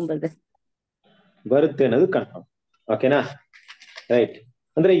ಕನ್ಫರ್ಮ್ ಬ್ರದರ್. ಬರುತ್ತೆ ಅನ್ನೋದು ಕನ್ಫರ್ಮ್. ಓಕೆನಾ? ರೈಟ್.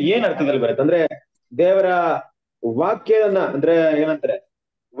 ಅಂದ್ರೆ ಏನ್ ಅರ್ಥದಲ್ಲಿ ಬರುತ್ತೆ ಅಂದ್ರೆ, ದೇವರ ವಾಕ್ಯನ ಅಂದ್ರೆ ಏನಂತಾರೆ,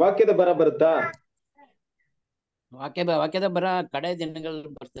 ವಾಕ್ಯದ ಬರ ಬರುತ್ತಾ? ವಾಕ್ಯದ ಬರ ಕಡೆ ದಿನಗಳಲ್ಲಿ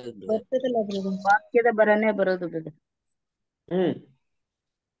ಬರ್ತದೆ. ಬರ್ತದಲ್ಲ ಬ್ರದರ್. ವಾಕ್ಯದ ಬರನೇ ಬರೋದು ಬ್ರದರ್.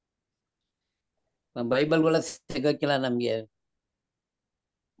 ಬೈಬಲ್ಗಳ ಸಿಗಕ್ಕಿಲ್ಲ ನಮ್ಗೆ.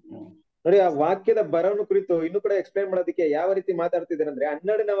 ನೋಡಿ, ಆ ವಾಕ್ಯದ ಬರವನ್ನು ಕುರಿತು ಇನ್ನು ಕೂಡ ಎಕ್ಸ್ಪ್ಲೈನ್ ಮಾಡೋದಕ್ಕೆ ಯಾವ ರೀತಿ ಮಾತಾಡ್ತಿದ್ದಾರೆ ಅಂದ್ರೆ,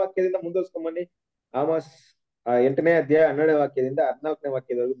 12ನೇ ವಾಕ್ಯದಿಂದ ಮುಂದುವರ್ಸ್ಕೊಂಡ್ ಬನ್ನಿ. ಆಮೋಸ್ 8ನೇ ಅಧ್ಯಾಯ 12ನೇ ವಾಕ್ಯದಿಂದ 14ನೇ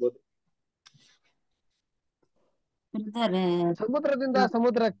ವಾಕ್ಯದವರೆಗೂ. ಸಮುದ್ರದಿಂದ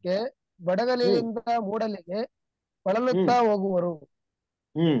ಸಮುದ್ರಕ್ಕೆ, ಬಡಗಲಿಯಿಂದ ಮೂಡಲಿಗೆ ಬಳಲುತ್ತಾ ಹೋಗುವರು.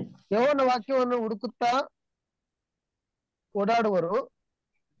 ಯೆಹೋವನ ವಾಕ್ಯವನ್ನು ಹುಡುಕುತ್ತಾ ಓಡಾಡುವರು,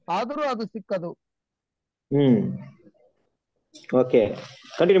 ಆದರೂ ಅದು ಸಿಕ್ಕದು. ಓಕೆ,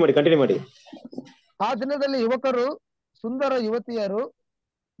 ಕಂಟಿನ್ಯೂ ಮಾಡಿ. ಆ ದಿನದಲ್ಲಿ ಯುವಕರು, ಸುಂದರ ಯುವತಿಯರು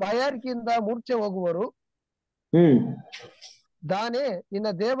ಬಾಯಾರಿಕೆಯಿಂದ ಮೂರ್ಛೆ ಹೋಗುವರು. ದಾನೆ, ನಿನ್ನ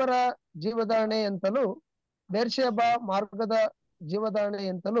ದೇವರ ಜೀವದಾಣೆ ಎಂತಲೂ, ಬೇರ್ಷೆಬ ಮಾರ್ಗದ ಜೀವದಾಣೆ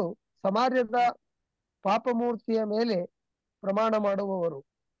ಎಂತಲೂ ಸಮಾರ್ಯದ ಪಾಪಮೂರ್ತಿಯ ಮೇಲೆ ಪ್ರಮಾಣ ಮಾಡುವವರು.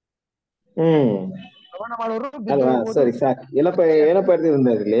 ಅಲ್ವಾ? ಸರಿ, ಸಾಕು. ಏನಪ್ಪ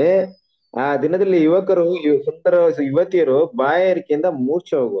ಇರ್ತಿದ್ರಲ್ಲಿ, ಆ ದಿನದಲ್ಲಿ ಯುವಕರು, ಸುಂದರ ಯುವತಿಯರು ಬಾಯಾರಿಕೆಯಿಂದ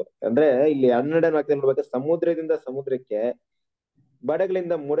ಮೂರ್ಛೆ ಹೋಗುವರು. ಅಂದ್ರೆ ಇಲ್ಲಿ 12ನೇ ವಾಕ್ಯದಲ್ಲಿ ನೋಡ್ಬೇಕು, ಸಮುದ್ರದಿಂದ ಸಮುದ್ರಕ್ಕೆ,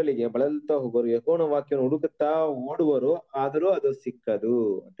 ಬಡಗಳಿಂದ ಮೂಡಲಿಗೆ ಬಳಲ್ತಾ ಹೋಗೋರು, ಯೆಹೋವನ ವಾಕ್ಯವನ್ನು ಹುಡುಕುತ್ತಾ ಓಡುವರು, ಆದರೂ ಅದು ಸಿಕ್ಕದು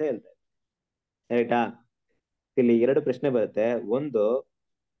ಅಂತ ಹೇಳ್ತಾರೆ. ರೈಟಾ? ಇಲ್ಲಿ 2 ಪ್ರಶ್ನೆ ಬರುತ್ತೆ. ಒಂದು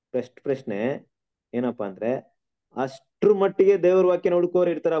ಪ್ರಶ್ನೆ ಏನಪ್ಪಾ ಅಂದ್ರೆ, ಅಷ್ಟ್ರ ಮಟ್ಟಿಗೆ ದೇವ್ರ ವಾಕ್ಯನ ಹುಡುಕೋರು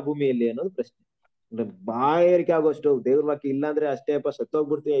ಇರ್ತಾರ ಆ ಭೂಮಿಯಲ್ಲಿ ಅನ್ನೋದು ಪ್ರಶ್ನೆ. ಅಂದ್ರೆ ಬಾಯಾರಿಕೆ ಆಗೋಷ್ಟು ದೇವ್ರ ವಾಕ್ಯ ಇಲ್ಲ ಅಂದ್ರೆ ಅಷ್ಟೇಪ್ಪ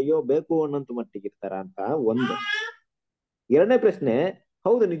ಸತ್ತೋಗ್ಬಿಡ್ತೀವಿ, ಅಯ್ಯೋ ಬೇಕು ಅನ್ನೋಂತ ಮಟ್ಟಿಗೆ ಇರ್ತಾರ ಅಂತ ಒಂದು. 2ನೇ ಪ್ರಶ್ನೆ,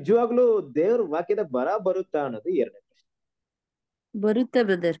 ಹೌದು ನಿಜವಾಗ್ಲೂ ದೇವ್ರ ವಾಕ್ಯದ ಬರ ಬರುತ್ತಾ ಅನ್ನೋದು 2ನೇ ಪ್ರಶ್ನೆ. ಬರುತ್ತೆ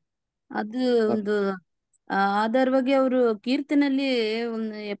ಬ್ರದರ್. ಅದು ಒಂದು ಆಧಾರವಾಗಿ ಅವರು ಕೀರ್ತನಲ್ಲಿ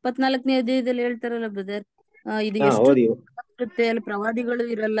ಒಂದು 74ನೇ ಅಧ್ಯಾಯದಲ್ಲಿ ಹೇಳ್ತಾರಲ್ಲ ಬ್ರದರ್, ಇದು ಎಷ್ಟು ಬರುತ್ತೆ, ಅಲ್ಲಿ ಪ್ರವಾದಿಗಳು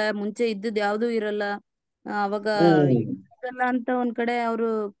ಇರಲ್ಲ, ಮುಂಚೆ ಇದ್ದದ್ ಯಾವ್ದೂ ಇರಲ್ಲ, ಅವಾಗ ಇರಲ್ಲ ಅಂತ ಒಂದ್ ಕಡೆ ಅವರು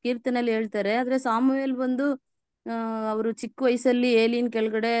ಕೀರ್ತನಲ್ಲಿ ಹೇಳ್ತಾರೆ. ಆದ್ರೆ ಸಾಮುವೇಲ್ ಬಂದು ಅವರು ಚಿಕ್ಕ ವಯಸ್ಸಲ್ಲಿ ಏಲಿನ್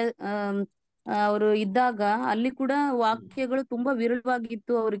ಕೆಳಗಡೆ ಅವರು ಇದ್ದಾಗ ಅಲ್ಲಿ ಕೂಡ ವಾಕ್ಯಗಳು ತುಂಬಾ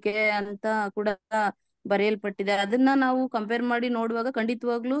ವಿರಳವಾಗಿತ್ತು ಅವ್ರಿಗೆ ಅಂತ ಕೂಡ ಬರೆಯಲ್ಪಟ್ಟಿದೆ. ಅದನ್ನ ನಾವು ಕಂಪೇರ್ ಮಾಡಿ ನೋಡುವಾಗ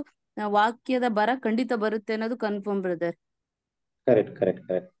ಖಂಡಿತವಾಗ್ಲೂ ವಾಕ್ಯದ ಬರ ಖಂಡಿತ ಬರುತ್ತೆ ಅನ್ನೋದು ಕನ್ಫರ್ಮ್ ಬ್ರದರ್.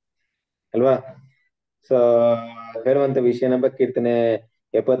 ಕರೆಕ್ಟ್ ಅಲ್ವಾ? ಸೊ ಹೇಳುವಂತ ವಿಷಯ ಕೀರ್ತನೆ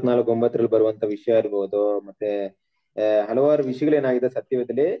 74:9 ಬರುವಂತ ವಿಷಯ ಇರ್ಬೋದು. ಮತ್ತೆ ಹಲವಾರು ವಿಷಯಗಳೇನಾಗಿದೆ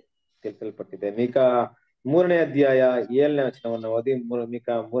ಸತ್ಯವೇದದಲ್ಲಿ ತಿಳಿಸಲ್ಪಟ್ಟಿದೆ. ಮೀಕಾ 3ನೇ ಅಧ್ಯಾಯ 7ನೇ ವಚನವನ್ನು ಓದಿ.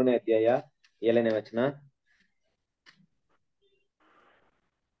 ಮೀಕಾ 3ನೇ ಅಧ್ಯಾಯ 7ನೇ ವಚನ.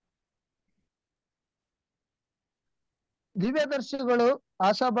 ದಿವ್ಯದರ್ಶಿಗಳು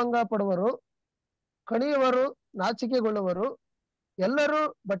ಆಶಾಭಂಗ ಪಡುವರು, ಕಣಿಯುವರು ನಾಚಿಕೆಗೊಳ್ಳುವರು, ಎಲ್ಲರೂ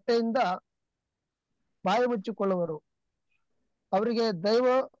ಬಟ್ಟೆಯಿಂದ ಬಾಯಿ ಮುಚ್ಚಿಕೊಳ್ಳುವರು, ಅವರಿಗೆ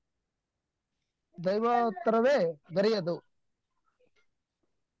ದೈವೋತ್ತರವೇ ದೊರೆಯದು.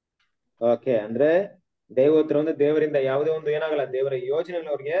 ಓಕೆ, ಅಂದ್ರೆ ದೈವೋತ್ತರ ಅಂದ್ರೆ ದೇವರಿಂದ ಯಾವುದೇ ಒಂದು ಏನಾಗಲ್ಲ, ದೇವರ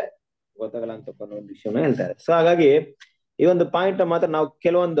ಯೋಜನೆಗಳು ಅವ್ರಿಗೆ ಗೊತ್ತಾಗಲ್ಲ ಅಂತ ಒಂದು ವಿಷಯನ ಹೇಳ್ತಾರೆ. ಸೊ ಹಾಗಾಗಿ ಈ ಒಂದು ಪಾಯಿಂಟ್ ಮಾತ್ರ ನಾವು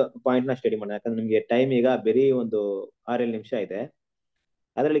ಕೆಲವೊಂದು ಪಾಯಿಂಟ್ ನ ಸ್ಟಡಿ ಮಾಡೋಣ. ಯಾಕಂದ್ರೆ ನಿಮ್ಗೆ ಟೈಮ್ ಈಗ ಬರೀ ಒಂದು 6-7 ನಿಮಿಷ ಇದೆ.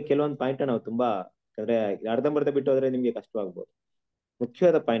 ಅದರಲ್ಲಿ ಕೆಲವೊಂದು ಪಾಯಿಂಟ್ ನಾವು ತುಂಬಾ, ಯಾಕಂದ್ರೆ ಅರ್ಧಂಬರ್ಧ ಬಿಟ್ಟು ಹೋದ್ರೆ ನಿಮ್ಗೆ ಕಷ್ಟವಾಗ್ಬೋದು.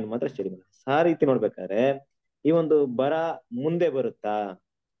 ಮುಖ್ಯವಾದ ಪಾಯಿಂಟ್ ಮಾತ್ರ ಸ್ಟಡಿ ಮಾಡೋಣ. ಆ ರೀತಿ ನೋಡ್ಬೇಕಾದ್ರೆ ಈ ಒಂದು ಬರ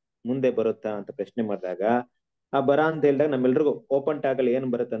ಮುಂದೆ ಬರುತ್ತಾ ಅಂತ ಪ್ರಶ್ನೆ ಮಾಡಿದಾಗ, ಆ ಬರ ಅಂತ ಹೇಳಿದಾಗ ನಮ್ಮೆಲ್ರಿಗೂ ಓಪನ್ ಟಾಕ್ ಅಲ್ಲಿ ಏನ್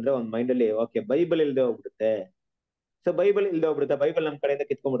ಬರುತ್ತೆ ಅಂದ್ರೆ, ಒಂದ್ ಮೈಂಡ್ ಅಲ್ಲಿ ಓಕೆ ಬೈಬಲ್ ಇಲ್ದೆ ಹೋಗ್ಬಿಡುತ್ತೆ. ಸೊ ಬೈಬಲ್ ಇಲ್ದೆ ಹೋಗ್ಬಿಡುತ್ತೆ, ಬೈಬಲ್ ನಮ್ ಕಡೆಯಿಂದ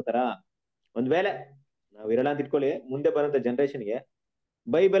ಕಿತ್ಕೊಂಡ್ಬಿಡ್ತಾರ. ಒಂದ್ ವೇಳೆ ನಾವು ಇರಲ್ಲ ಅಂತ ಇಟ್ಕೊಳ್ಳಿ, ಮುಂದೆ ಬರೋಂತ ಜನರೇಷನ್ಗೆ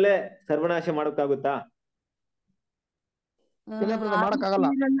ಬೈಬಲೇ ಸರ್ವನಾಶ ಮಾಡೋಕ್ಕಾಗುತ್ತಾ? ಇಲ್ಲ ಬ್ರದರ್, ಆ ಮಾಡಕ್ ರೀತಿ ಆಗಲ್ಲ.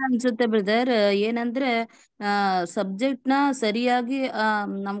 ಇರಲ್ಲ ಅನ್ಸುತ್ತೆ ಬ್ರದರ್. ಏನಂದ್ರೆ ಸಬ್ಜೆಕ್ಟ್ ನ ಸರಿಯಾಗಿ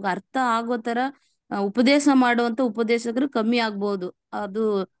ನಮ್ಗೆ ಅರ್ಥ ಆಗೋ ತರ ಉಪದೇಶ ಮಾಡುವಂತ ಉಪದೇಶಕರು ಕಮ್ಮಿ ಆಗ್ಬೋದು. ಅದು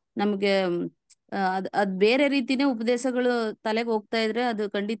ನಮ್ಗೆ ಅದ್ ಬೇರೆ ರೀತಿನೇ ಉಪದೇಶಗಳು ತಲೆಗೆ ಹೋಗ್ತಾ ಇದ್ರೆ ಅದು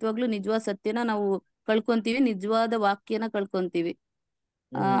ಖಂಡಿತವಾಗ್ಲೂ ನಿಜವಾದ ಸತ್ಯನ ನಾವು ಕಳ್ಕೊಂತೀವಿ, ನಿಜವಾದ ವಾಕ್ಯನ ಕಳ್ಕೊಂತೀವಿ.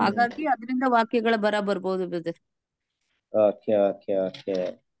 ಹಾಗಾಗಿ ಅದರಿಂದ ವಾಕ್ಯಗಳ ಬರ ಬರ್ಬೋದು ಬ್ರದರ್. ಓಕೆ ಓಕೆ ಓಕೆ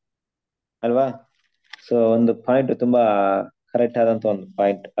ಅಲ್ವಾ? ಸೊ ಒಂದು ಪಾಯಿಂಟ್ ತುಂಬಾ ಕರೆಕ್ಟ್ ಆದಂತ ಒಂದು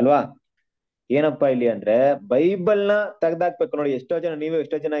ಪಾಯಿಂಟ್ ಅಲ್ವಾ? ಏನಪ್ಪಾ ಇಲ್ಲಿ ಅಂದ್ರೆ ಬೈಬಲ್ ನ ತೆಗ್ದಾಕ್ಬೇಕು ನೋಡಿ. ಎಷ್ಟೋ ಜನ, ನೀವು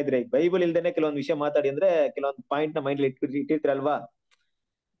ಎಷ್ಟೋ ಜನ ಇದ್ರೆ ಬೈಬಲ್ ಇಲ್ದೇನೆ ಕೆಲವೊಂದು ವಿಷಯ ಮಾತಾಡಿ ಅಂದ್ರೆ ಕೆಲವೊಂದು ಪಾಯಿಂಟ್ ನ ಮೈಂಡ್ ಇಟ್ಟಿರ್ತೀರಲ್ವಾ?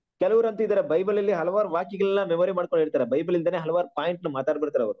 ಕೆಲವ್ರಂತೂ ಇದಾರೆ ಬೈಬಲ್ ಅಲ್ಲಿ ಹಲವಾರು ವಾಕ್ಯಗಳನ್ನ ಮೆಮೊರಿ ಮಾಡ್ಕೊಂಡು ಇರ್ತಾರೆ, ಬೈಬಲ್ ಇಲ್ದೇನೆ ಹಲವಾರು ಪಾಯಿಂಟ್ ನ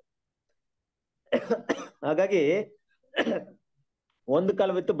ಮಾತಾಡ್ಬಿಡ್ತಾರೆ ಅವರು. ಹಾಗಾಗಿ ಒಂದು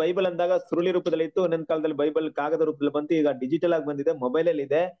ಕಾಲವಿತ್ತು ಬೈಬಲ್ ಅಂದಾಗ ಸುರುಳಿ ರೂಪದಲ್ಲಿ ಇತ್ತು, ಒಂದೊಂದ್ ಕಾಲದಲ್ಲಿ ಬೈಬಲ್ ಕಾಗದ ರೂಪದಲ್ಲಿ ಬಂತು, ಈಗ ಡಿಜಿಟಲ್ ಆಗಿ ಬಂದಿದೆ, ಮೊಬೈಲ್ ಅಲ್ಲಿ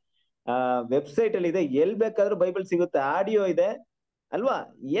ಇದೆ, ವೆಬ್ಸೈಟ್ ಅಲ್ಲಿ ಇದೆ, ಎಲ್ ಬೇಕಾದ್ರೂ ಬೈಬಲ್ ಸಿಗುತ್ತೆ, ಆಡಿಯೋ ಇದೆ ಅಲ್ವಾ?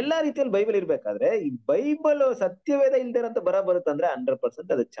 ಎಲ್ಲಾ ರೀತಿಯಲ್ಲಿ ಬೈಬಲ್ ಇರ್ಬೇಕಾದ್ರೆ ಈ ಬೈಬಲ್ ಸತ್ಯವೇದ ಇಲ್ದಿರಂತ ಬರುತ್ತಂದ್ರೆ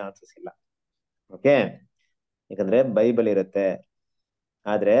 100% ಅದಕ್ಕೆ ಚಾನ್ಸಸ್ ಇಲ್ಲ. ಓಕೆ, ಯಾಕಂದ್ರೆ ಬೈಬಲ್ ಇರುತ್ತೆ.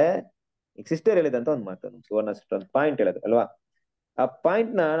 ಆದ್ರೆ ಈಗ ಸಿಸ್ಟರ್ ಹೇಳಿದಂತ ಒಂದು ಮಾತು, ಸುವರ್ಣ ಸಿಸ್ಟರ್ ಒಂದು ಪಾಯಿಂಟ್ ಹೇಳಿದ್ರು ಅಲ್ವಾ? ಆ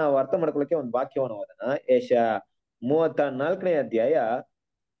ಪಾಯಿಂಟ್ ನ ನಾವು ಅರ್ಥ ಮಾಡ್ಕೊಳ್ಳಕ್ಕೆ ಒಂದು ವಾಕ್ಯವನ್ನು ಓದೋಣ. ಯೆಶಾಯ 34ನೇ ಅಧ್ಯಾಯ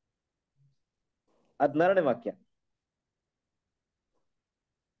 16ನೇ ವಾಕ್ಯ.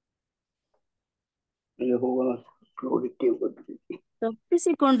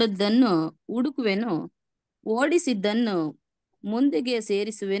 ತಪ್ಪಿಸಿಕೊಂಡದ್ದನ್ನು ಹುಡುಕುವೆನು, ಓಡಿಸಿದ್ದನ್ನು ಮಂದೆಗೆ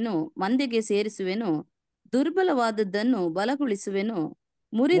ಸೇರಿಸುವೆನು, ದುರ್ಬಲವಾದದ್ದನ್ನು ಬಲಗೊಳಿಸುವೆನು,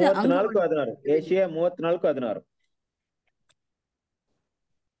 ಮುರಿದ 34:16 ಯೆಶಾಯ 34:16.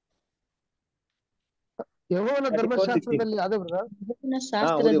 ಯೆಹೋವನ 34:16. ಧರ್ಮಶಾಸ್ತ್ರದಲ್ಲಿ ಅದೇ ಬ್ರದರ್. ಯೆಹೋವನ ಓದಿ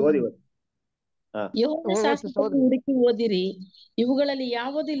ಶಾಸ್ತ್ರದಲ್ಲಿ ಓದಿ ಓದಿ. ಯೆಹೋವನ ಶಾಸ್ತ್ರದಲ್ಲಿ ಹುಡುಕಿ ಓದಿರಿ, ಇವುಗಳಲ್ಲಿ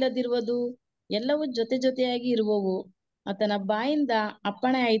ಯಾವುದು ಇಲ್ಲದಿರುವುದು, ಎಲ್ಲವೂ ಜೊತೆ ಜೊತೆಯಾಗಿ ಇರುವವು. ಆತನ ಬಾಯಿಂದ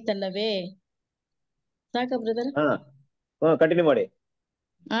ಅಪ್ಪಣೆ ಆಯ್ತಲ್ಲವೇ? ಸಾಕ ಬ್ರದರ್? ಕಂಟಿನ್ಯೂ ಮಾಡಿ.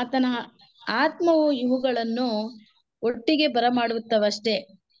 ಆತನ ಆತ್ಮವು ಇವುಗಳನ್ನು ಒಟ್ಟಿಗೆ ಬರಮಾಡುತ್ತವಷ್ಟೇ.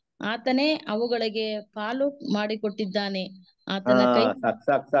 ಆತನೇ ಅವುಗಳಿಗೆ ಪಾಲು ಮಾಡಿಕೊಟ್ಟಿದ್ದಾನೆ. ಆತನ ಕೈ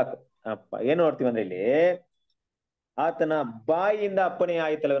ಸಾಕು. ಏನ್ ನೋಡ್ತೀವಿ ಅಂದ್ರೆ ಇಲ್ಲಿ ಆತನ ಬಾಯಿಯಿಂದ ಅಪ್ಪಣೆ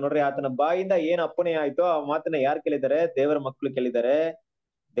ಆಯ್ತಲ್ಲ ನೋಡ್ರಿ. ಆತನ ಬಾಯಿಂದ ಏನ್ ಅಪ್ಪಣೆ ಆಯ್ತೋ ಆ ಮಾತನ್ನ ಯಾರು ಕೇಳಿದ್ದಾರೆ? ದೇವರ ಮಕ್ಕಳು ಕೇಳಿದ್ದಾರೆ.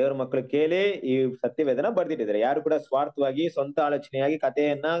 ದೇವರ ಮಕ್ಕಳು ಕೇಳಿ ಈ ಸತ್ಯವೇದನ ಬರ್ದಿಟ್ಟಿದ್ದಾರೆ. ಯಾರು ಕೂಡ ಸ್ವಾರ್ಥವಾಗಿ ಸ್ವಂತ ಆಲೋಚನೆಯಾಗಿ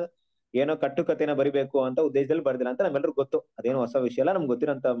ಕಥೆಯನ್ನ ಏನೋ ಕಟ್ಟುಕತೆನ ಬರಿಬೇಕು ಅಂತ ಉದ್ದೇಶದಲ್ಲಿ ಬರ್ದಿಲ್ಲ ಅಂತ ನಮ್ಮೆಲ್ಲರಿಗೂ ಗೊತ್ತು. ಅದೇನೋ ಹೊಸ ವಿಷಯ ಅಲ್ಲ, ನಮ್ಗೆ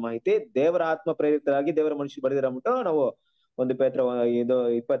ಗೊತ್ತಿರೋಂತ ಮಾಹಿತಿ. ದೇವರ ಆತ್ಮ ಪ್ರೇರಿತರಾಗಿ ದೇವರ ಮನುಷ್ಯ ಬರ್ದಿರಂಬಿಟ್ಟು ನಾವು ಒಂದು ಪೇತ್ರ ಇದು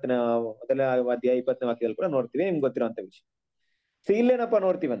 20ನೇ ಮೊದಲ ಅಧ್ಯಾಯ 20ನೇ ವಾಕ್ಯದಲ್ಲಿ ಕೂಡ ನೋಡ್ತೀವಿ, ನಿಮ್ಗೆ ಗೊತ್ತಿರೋಂತ ವಿಷಯ. ಸೊ ಇಲ್ಲೇನಪ್ಪ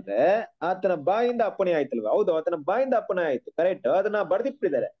ನೋಡ್ತೀವಂದ್ರೆ ಆತನ ಬಾಯಿಂದ ಅಪ್ಪಣೆ ಆಯ್ತಲ್ವ? ಹೌದು, ಆತನ ಬಾಯಿಂದ ಅಪ್ಪಣೆ ಆಯ್ತು, ಕರೆಕ್ಟ್, ಅದನ್ನ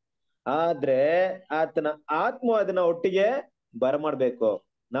ಬರ್ದಿಟ್ಟಿದ್ದಾರೆ. ಆದ್ರೆ ಆತನ ಆತ್ಮ ಅದನ್ನ ಒಟ್ಟಿಗೆ ಬರಮಾಡ್ಬೇಕು.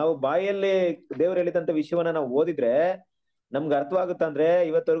 ನಾವು ಬಾಯಲ್ಲಿ ದೇವ್ರು ಹೇಳಿದಂತ ವಿಷಯವನ್ನ ನಾವು ಓದಿದ್ರೆ ನಮ್ಗೆ ಅರ್ಥವಾಗುತ್ತ ಅಂದ್ರೆ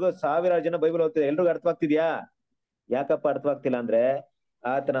ಇವತ್ತವರೆಗೂ 1000 ಜನ ಬೈಬಲ್ ಓದ್ತಿದ್ದಾರೆ, ಎಲ್ರಿಗೂ ಅರ್ಥವಾಗ್ತಿದ್ಯಾ? ಯಾಕಪ್ಪ ಅರ್ಥವಾಗ್ತಿಲ್ಲ ಅಂದ್ರೆ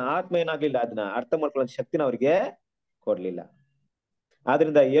ಆತನ ಆತ್ಮ ಏನಾಗ್ಲಿಲ್ಲ, ಅದನ್ನ ಅರ್ಥ ಮಾಡ್ಕೊಳ್ಳೋ ಶಕ್ತಿನ ಅವ್ರಿಗೆ ಕೊಡ್ಲಿಲ್ಲ.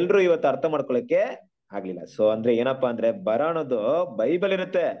 ಆದ್ರಿಂದ ಎಲ್ರು ಇವತ್ತು ಅರ್ಥ ಮಾಡ್ಕೊಳಕ್ಕೆ ಆಗ್ಲಿಲ್ಲ. ಸೊ ಅಂದ್ರೆ ಏನಪ್ಪಾ ಅಂದ್ರೆ ಬರ ಅನ್ನೋದು ಬೈಬಲ್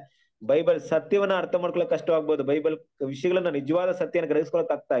ಇರುತ್ತೆ. ಬೈಬಲ್ ಸತ್ಯವನ್ನ ಅರ್ಥ ಮಾಡ್ಕೊಳಕ್ ಕಷ್ಟವಾಗ್ಬೋದು, ಬೈಬಲ್ ವಿಷಯಗಳನ್ನ ನಿಜವಾದ ಸತ್ಯನ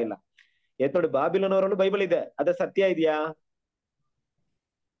ಗ್ರಹಿಸ್ಕೊಳಕ್ ಆಗ್ತಾ ಇಲ್ಲ. ನೋಡಿ, ಬಾಬಿಲೋನವರಲ್ಲೂ ಬೈಬಲ್ ಇದೆ, ಅದ ಸತ್ಯ ಇದೆಯಾ?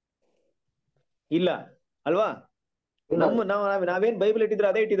 ಇಲ್ಲ ಅಲ್ವಾ? ನಾವೇನ್ ಬೈಬಲ್ ಇಟ್ಟಿದ್ರೆ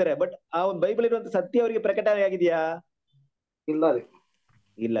ಅದೇ ಇಟ್ಟಿದ್ದಾರೆ, ಬಟ್ ಆ ಒಂದು ಬೈಬಲ್ ಇರುವಂತ ಸತ್ಯ ಅವರಿಗೆ ಪ್ರಕಟ ಆಗಿದೆಯಾ? ಇಲ್ಲ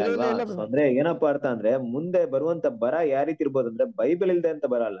ಅಲ್ವಾ? ಸೊ ಅಂದ್ರೆ ಏನಪ್ಪಾ ಅರ್ಥ ಅಂದ್ರೆ ಮುಂದೆ ಬರುವಂತ ಬರ ಯಾವ ರೀತಿ ಇರ್ಬೋದು ಅಂದ್ರೆ ಬೈಬಲ್ ಇಲ್ದೆ ಅಂತ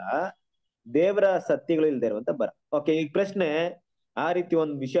ಬರಲ್ಲ, ದೇವರ ಸತ್ಯಗಳು ಇಲ್ದೇ ಇರುವಂತ ಬರ. ಓಕೆ, ಈಗ ಪ್ರಶ್ನೆ, ಆ ರೀತಿ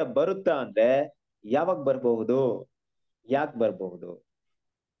ಒಂದ್ ವಿಷಯ ಬರುತ್ತಾ ಅಂದ್ರೆ ಯಾವಾಗ ಬರ್ಬಹುದು, ಯಾಕೆ ಬರ್ಬಹುದು?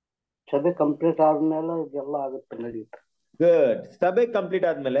 ಸಭೆ ಕಂಪ್ಲೀಟ್ ಆದ್ಮೇಲೆ ಇದೆಲ್ಲ ಆಗುತ್ತೆ, ನಡೆಯುತ್ತೆ. ಗುಡ್. ಸಭೆ ಕಂಪ್ಲೀಟ್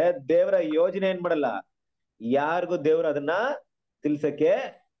ಆದ್ಮೇಲೆ ದೇವರ ಯೋಜನೆ ಏನ್ ಮಾಡಲ್ಲ, ಯಾರಿಗೂ ದೇವ್ರ ಅದನ್ನ ತಿಳ್ಸಕ್ಕೆ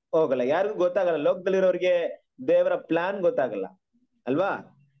ಹೋಗಲ್ಲ, ಯಾರಿಗೂ ಗೊತ್ತಾಗಲ್ಲ. ಲೋಕದಲ್ಲಿರೋರಿಗೆ ದೇವರ ಪ್ಲಾನ್ ಗೊತ್ತಾಗಲ್ಲ ಅಲ್ವಾ?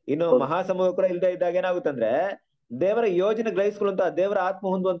 ಇನ್ನು ಮಹಾಸಮೂಹ ಕೂಡ ಇಲ್ದೇ ಇದ್ದಾಗ ಏನಾಗುತ್ತಂದ್ರೆ ದೇವರ ಯೋಜನೆ ಗ್ರಹಿಸ್ಕೊಳ್ಳುವಂತ ದೇವರ ಆತ್ಮ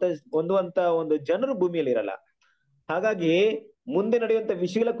ಹೊಂದುವಂತ ಒಂದು ಜನರು ಭೂಮಿಯಲ್ಲಿ ಇರಲ್ಲ. ಹಾಗಾಗಿ ಮುಂದೆ ನಡೆಯುವಂತ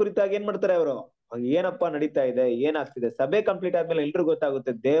ವಿಷಯಗಳ ಕುರಿತಾಗಿ ಏನ್ ಮಾಡ್ತಾರೆ ಅವರು, ಏನಪ್ಪಾ ನಡೀತಾ ಇದೆ, ಏನಾಗ್ತಿದೆ. ಸಭೆ ಕಂಪ್ಲೀಟ್ ಆದ್ಮೇಲೆ ಎಲ್ರಿಗೂ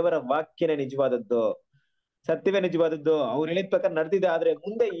ಗೊತ್ತಾಗುತ್ತೆ ದೇವರ ವಾಕ್ಯನೇ ನಿಜವಾದದ್ದು, ಸತ್ಯವೇ ನಿಜವಾದದ್ದು, ಅವ್ರು ಹೇಳಿದ ಪ್ರಕಾರ ನಡೆದಿದೆ. ಆದ್ರೆ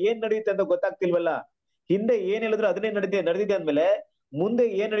ಮುಂದೆ ಏನ್ ನಡೆಯುತ್ತೆ ಅಂತ ಗೊತ್ತಾಗ್ತಿಲ್ವಲ್ಲ. ಹಿಂದೆ ಏನ್ ಹೇಳಿದ್ರು ಅದನ್ನೇ ನಡೆದಿದೆ ಅಂದ್ಮೇಲೆ ಮುಂದೆ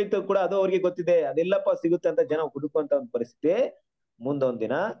ಏನ್ ನಡೀತೋ ಕೂಡ ಅದು ಅವ್ರಿಗೆ ಗೊತ್ತಿದೆ, ಅದೆಲ್ಲಪ್ಪ ಸಿಗುತ್ತೆ ಅಂತ ಜನ ಹುಡುಕುವಂತ ಒಂದು ಪರಿಸ್ಥಿತಿ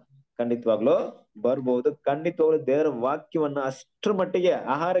ಮುಂದೊಂದಿನ ಖಂಡಿತವಾಗ್ಲು ಬರ್ಬಹುದು. ಖಂಡಿತವಾಗ್ಲು ದೇವರ ವಾಕ್ಯವನ್ನ ಅಷ್ಟ್ರ ಮಟ್ಟಿಗೆ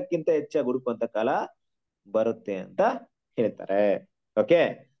ಆಹಾರಕ್ಕಿಂತ ಹೆಚ್ಚಾಗಿ ಹುಡುಕುವಂತ ಕಾಲ ಬರುತ್ತೆ ಅಂತ ಹೇಳ್ತಾರೆ. ಓಕೆ,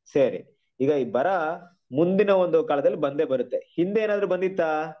 ಸರಿ. ಈಗ ಈ ಬರ ಮುಂದಿನ ಒಂದು ಕಾಲದಲ್ಲಿ ಬಂದೇ ಬರುತ್ತೆ. ಹಿಂದೆ ಏನಾದ್ರು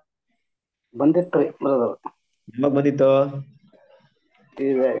ಬಂದಿತ್ತಾ? ಬಂದಿತ್ರಿ ಬ್ರದರ್. ಯಾವಾಗ ಬಂದಿತ್ತು?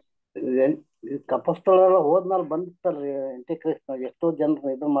 ಕಪಸ್ಥಳ ಹೋದ್ಮೇಲೆ ಬಂದಿತ್ತಲ್ರಿ ಅಂತ್ಯಕ್ರಿಸ್ತ. ಎಷ್ಟೋ ಜನರು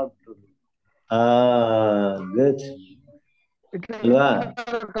ಇದು ಮಾಡ್ಬಿಟ್ರು. ಗುಡ್ ಅಲ್ವಾ?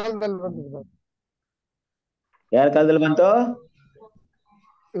 ಕಾಲದಲ್ಲಿ ಬಂದಿದ್ದು. ಯಾರ ಕಾಲದಲ್ಲಿ ಬಂತು?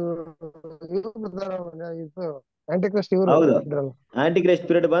 ಇದು ಆಂಟಿಕ್ರಿಸ್ಟ್ ಇವರು ಹೌದು, ಇದ್ರಲ್ಲ. ಆಂಟಿಕ್ರೈಸ್ಟ್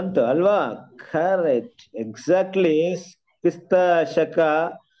ಪೀರಿಯಡ್ ಬಂತು ಅಲ್ವಾ? Correct, exactly. ಕ್ರಿಸ್ತ ಶಕ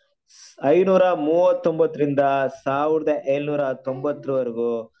 539ರಿಂದ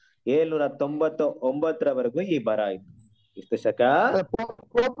 1790ರವರೆಗೂ 799ರವರೆಗೂ ಈ ಬರ ಆಯ್ತು. ಕ್ರಿಸ್ತ ಶಕ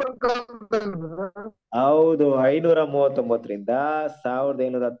ಹೌದು 539ರಿಂದ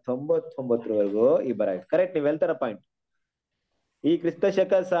 1799ರವರೆಗೂ ಈ ಬರ ಆಯ್ತು. ಕರೆಕ್ಟ್, ನೀವ್ ಹೇಳ್ತಾರ ಪಾಯಿಂಟ್. ಈ ಕ್ರಿಸ್ತ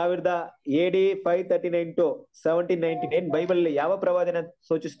ಶಕ 1000 AD 539 to 1799 ಬೈಬಲ್ ಯಾವ ಪ್ರವಾದನೆ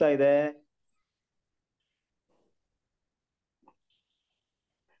ಸೂಚಿಸ್ತಾ ಇದೆ?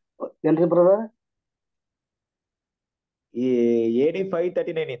 ಏನ್ರಿ ಬ್ರದರ್? ಈ AD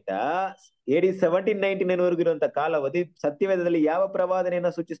 539 ಇಂದ AD 1799 ವರೆಗೂ ಇರುವಂತ ಕಾಲಾವಧಿ ಸತ್ಯವೇದದಲ್ಲಿ ಯಾವ ಪ್ರವಾದನೆಯನ್ನ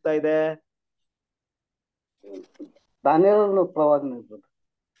ಸೂಚಿಸ್ತಾ ಇದೆ? ದಾನಿಯೇಲನ ಪ್ರವಾದನೆ.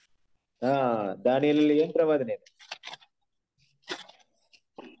 ದಾನಿಯೇಲಲ್ಲಿ ಏನ್ ಪ್ರವಾದನೆ ಇದೆ?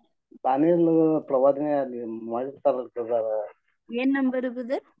 ದಾನಿಯೇಲ ಪ್ರವಾದನೆ ಅಲ್ಲಿ ಮಾಡಿರ್ತಾರ. ಏನ್ number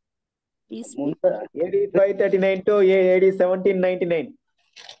brother? AD 539 to AD 1799.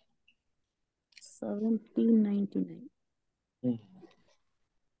 1799.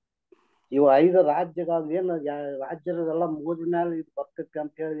 ಇವು 5 ರಾಜ್ಯಗಳು ಏನ್ ರಾಜ್ಯಗಳೆಲ್ಲ ಮುಗಿದ ಮೇಲೆ ಇದು ಬರ್ತೈತಿ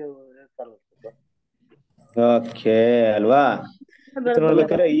ಅಂತ ಹೇಳಿ ಹೇಳ್ತಾರ. ಓಕೆ ಅಲ್ವಾ?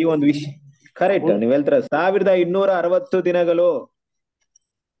 ನೋಡ್ಬೇಕಾದ್ರೆ ಈ ಒಂದು ವಿಷಯ ಕರೆಕ್ಟ್ ನೀವ್ ಹೇಳ್ತಾರ. 1260 ದಿನಗಳು,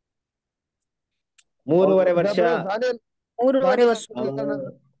 3.5 ವರ್ಷ. 3.5 ವರ್ಷ.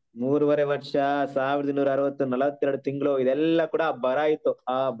 3.5 ವರ್ಷ, 1260, 42 ತಿಂಗಳು, ಇದೆಲ್ಲ ಕೂಡ ಬರ ಇತ್ತು.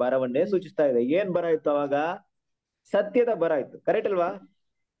 ಆ ಬರವನ್ನೇ ಸೂಚಿಸ್ತಾ ಇದೆ. ಏನ್ ಬರ ಇತ್ತು ಅವಾಗ? ಸತ್ಯದ ಬರ ಇತ್ತು. ಕರೆಕ್ಟ್ ಅಲ್ವಾ?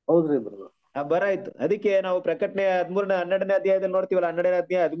 ಹೌದ್ರಿ ಬ್ರದರ್. ಆ ಬರ ಇತ್ತು. ಅದಕ್ಕೆ ನಾವು ಪ್ರಕಟಣೆ 12ನೇ ಅಧ್ಯಾಯದಲ್ಲಿ ನೋಡ್ತೀವಲ್ಲ, 12ನೇ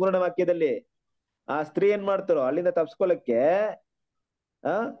ಅಧ್ಯಾಯ 13ನೇ ವಾಕ್ಯದಲ್ಲಿ ಆ ಸ್ತ್ರೀ ಏನ್ ಮಾಡ್ತಾರೋ ಅಲ್ಲಿಂದ ತಪ್ಸ್ಕೊಳಕ್ಕೆ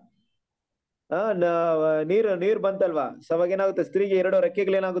ನೀರು ಬಂತಲ್ವಾ? ಅವಾಗ ಏನಾಗುತ್ತೆ? ಸ್ತ್ರೀಗೆ 2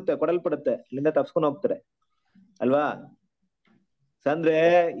 ರೆಕ್ಕೆಗಳೇನಾಗುತ್ತೆ? ಕೊಡಲ್ಪಡುತ್ತೆ, ಅಲ್ಲಿಂದ ತಪ್ಸ್ಕೊಂಡು ಹೋಗ್ತಾರೆ ಅಲ್ವಾ? ಅಂದ್ರೆ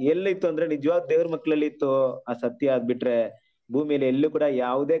ಎಲ್ಲಿತ್ತು ಅಂದ್ರೆ ನಿಜವಾದ ದೇವ್ರ ಮಕ್ಳಲ್ಲಿ ಇತ್ತು ಆ ಸತ್ಯ. ಅದ್ಬಿಟ್ರೆ ಭೂಮಿಯಲ್ಲಿ ಎಲ್ಲೂ ಕೂಡ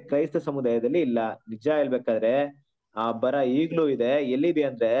ಯಾವುದೇ ಕ್ರೈಸ್ತ ಸಮುದಾಯದಲ್ಲಿ ಇಲ್ಲ. ನಿಜ ಹೇಳ್ಬೇಕಾದ್ರೆ ಆ ಬರ ಈಗ್ಲೂ ಇದೆ. ಎಲ್ಲಿದೆ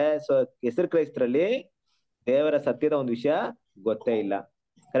ಅಂದ್ರೆ ಹೆಸರು ಕ್ರೈಸ್ತರಲ್ಲಿ ದೇವರ ಸತ್ಯದ ಒಂದು ವಿಷಯ ಗೊತ್ತೇ ಇಲ್ಲ.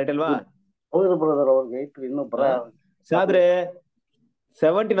 ಕರೆಕ್ಟ್ ಅಲ್ವಾ? ಹೌದು ಬ್ರದರ್, ಅವ್ರಿಗೆ ಐತ್ರಿ ಇನ್ನೂ ಬರ. ಆದ್ರೆ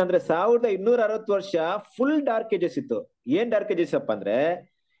 17 ಅಂದ್ರೆ 1260 ವರ್ಷ ಫುಲ್ ಡಾರ್ಕ್ ಏಜಸ್ ಇತ್ತು. ಏನ್ ಡಾರ್ಕ್ ಏಜಸ್ ಅಪ್ಪ ಅಂದ್ರೆ,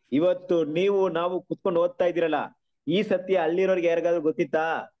 ಇವತ್ತು ನಾವು ಕುತ್ಕೊಂಡು ಓದ್ತಾ ಇದ್ದೀರಲ್ಲ, ಈ ಸತ್ಯ ಅಲ್ಲಿರೋರ್ಗೆ ಯಾರಿಗಾದ್ರೂ ಗೊತ್ತಿತ್ತಾ?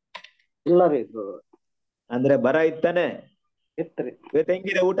 ಇಲ್ಲ ರೀ. ಅಂದ್ರೆ ಬರ ಇತ್ತಾನೆ ಇತ್ರಿ. ಇವತ್ತು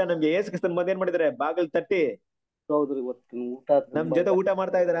ಹೆಂಗಿದೆ ಊಟ? ನಮ್ಗೆ ಏಸು ಕ್ರಿಸ್ತನ್ ಬಂದ್ ಏನ್ ಮಾಡಿದಾರೆ? ಬಾಗಿಲ್ ತಟ್ಟಿ ಹೌದ್ರಿ, ಇವತ್ತಿನ ಊಟ ನಮ್ ಜೊತೆ ಊಟ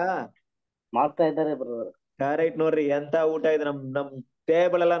ಮಾಡ್ತಾ ಇದಾರಾ? ಮಾಡ್ತಾ ಇದ್ದಾರೆ ಬ್ರದರ್. ಕರೆಕ್ಟ್ ನೋಡ್ರಿ, ಎಂತ ಊಟ ಇದೆ ನಮ್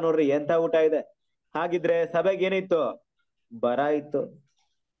ಟೇಬಲ್ ಎಲ್ಲ ನೋಡ್ರಿ, ಎಂತ ಊಟ ಇದೆ. ಹಾಗಿದ್ರೆ ಸಭೆಗೆ ಏನಿತ್ತು? ಬರ ಇತ್ತು.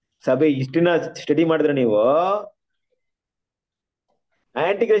 ಸಭೆ ಇಷ್ಟಿನ ಸ್ಟಡಿ ಮಾಡಿದ್ರೆ ನೀವು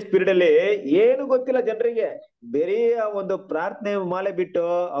ಆಂಟಿಕ್ರೈಸ್ಟ್ ಪೀರಿಯಡ್ ಅಲ್ಲಿ ಏನು ಗೊತ್ತಿಲ್ಲ ಜನರಿಗೆ. ಬೇರೆ ಒಂದು ಪ್ರಾರ್ಥನೆ ಮಾಲೆ ಬಿಟ್ಟು,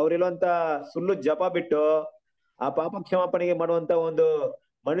 ಅವ್ರಿರುವಂತ ಸುಳ್ಳು ಜಪ ಬಿಟ್ಟು, ಆ ಪಾಪ ಕ್ಷಮಾಪಣೆಗೆ ಮಾಡುವಂತ ಒಂದು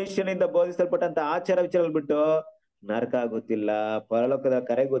ಮನುಷ್ಯನಿಂದ ಬೋಧಿಸಲ್ಪಟ್ಟಂತ ಆಚಾರ ವಿಚಾರಗಳು ಬಿಟ್ಟು, ನರಕ ಗೊತ್ತಿಲ್ಲ, ಪರಲೋಕದ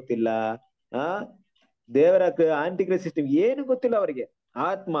ಕರೆ ಗೊತ್ತಿಲ್ಲ, ದೇವರ ಆಂಟಿಕ್ರೈಸ್ಟ್ ಸಿಸ್ಟಮ್ ಏನು ಗೊತ್ತಿಲ್ಲ ಅವರಿಗೆ.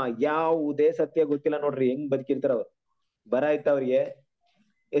 ಆತ್ಮ ಯಾವುದೇ ಸತ್ಯ ಗೊತ್ತಿಲ್ಲ ನೋಡ್ರಿ, ಹೆಂಗ್ ಬದುಕಿರ್ತಾರ ಅವ್ರು. ಬರ ಇತ್ತ ಅವ್ರಿಗೆ.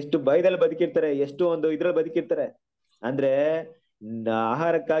 ಎಷ್ಟು ಭಯದಲ್ಲಿ ಬದುಕಿರ್ತಾರೆ, ಎಷ್ಟು ಒಂದು ಇದ್ರಲ್ಲಿ ಬದುಕಿರ್ತಾರೆ ಅಂದ್ರೆ,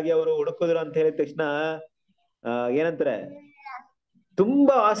 ಆಹಾರಕ್ಕಾಗಿ ಅವರು ಹುಡುಕಿದ್ರು ಅಂತ ಹೇಳಿದ ತಕ್ಷಣ ಏನಂತಾರೆ,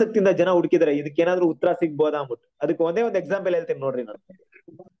 ತುಂಬಾ ಆಸಕ್ತಿಯಿಂದ ಜನ ಹುಡುಕಿದ್ದಾರೆ, ಇದಕ್ಕೇನಾದ್ರೂ ಉತ್ತರ ಸಿಗ್ಬೋದಾ ಅಂದ್ಬಿಟ್ಟು. ಅದಕ್ಕೆ ಒಂದೇ ಒಂದು ಎಕ್ಸಾಂಪಲ್ ಹೇಳ್ತೀನಿ ನೋಡ್ರಿ ನಾನು.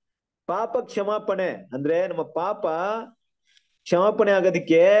 ಪಾಪ ಕ್ಷಮಾಪಣೆ ಅಂದ್ರೆ, ನಮ್ಮ ಪಾಪ ಕ್ಷಮಾಪಣೆ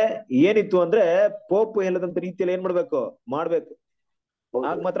ಆಗೋದಿಕ್ಕೆ ಏನಿತ್ತು ಅಂದ್ರೆ, ಪೋಪ್ ಹೇಳದಂತ ರೀತಿಯಲ್ಲಿ ಏನ್ ಮಾಡ್ಬೇಕು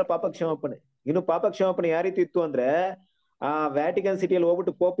ಆಗ ಮಾತ್ರ ಪಾಪ ಕ್ಷಮಾಪಣೆ. ಇನ್ನು ಪಾಪ ಕ್ಷಮಾಪಣೆ ಯಾವ ರೀತಿ ಇತ್ತು ಅಂದ್ರೆ, ಆ ವ್ಯಾಟಿಕನ್ ಸಿಟಿಯಲ್ಲಿ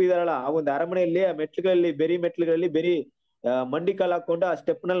ಹೋಗ್ಬಿಟ್ಟು ಪೋಪ್ ಇದಾರಲ್ಲ, ಆ ಒಂದು ಅರಮನೆಯಲ್ಲಿ ಆ ಮೆಟ್ಲುಗಳಲ್ಲಿ ಬೆರಿ ಮಂಡಿ ಕಾಲ್ ಹಾಕೊಂಡು ಆ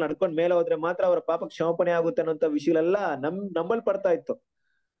ಸ್ಟೆಪ್ ನಲ್ಲಿ ನಡ್ಕೊಂಡ್ ಮೇಲೆ ಹೋದ್ರೆ ಮಾತ್ರ ಅವರ ಪಾಪ ಕ್ಷಮಾಪಣೆ ಆಗುತ್ತೆ ಅನ್ನೋಂತ ವಿಷಯಗಳೆಲ್ಲ ನಂಬಲ್ ಪಡ್ತಾ ಇತ್ತು.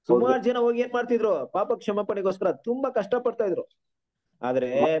 ಸುಮಾರು ಜನ ಹೋಗಿ ಏನ್ ಮಾಡ್ತಿದ್ರು? ಪಾಪ ಕ್ಷಮಾಪಣೆಗೋಸ್ಕರ ತುಂಬಾ ಕಷ್ಟ ಪಡ್ತಾ ಇದ್ರು. ಆದ್ರೆ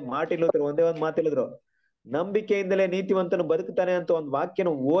ಮಾರ್ಟಿನ್ ಲೂಥರ್ ಒಂದೇ ಒಂದ್ ಮಾತು ಹೇಳಿದ್ರು, ನಂಬಿಕೆಯಿಂದಲೇ ನೀತಿವಂತನು ಬದುಕುತ್ತಾನೆ ಅಂತ ಒಂದು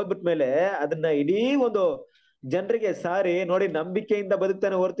ವಾಕ್ಯನ ಓದ್ಬಿಟ್ ಮೇಲೆ ಅದನ್ನ ಇಡೀ ಒಂದು ಜನರಿಗೆ ಸಾರಿ ನೋಡಿ, ನಂಬಿಕೆಯಿಂದ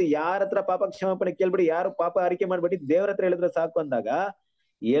ಬದುಕ್ತಾನೆ ಹೊರತು ಯಾರ ಹತ್ರ ಪಾಪ ಕ್ಷಮಾಪಣೆ ಕೇಳ್ಬಿಡಿ, ಯಾರು ಪಾಪ ಅರಿಕೆ ಮಾಡ್ಬಿಟ್ಟು ದೇವ್ರ ಹತ್ರ ಹೇಳಿದ್ರೆ ಸಾಕು ಅಂದಾಗ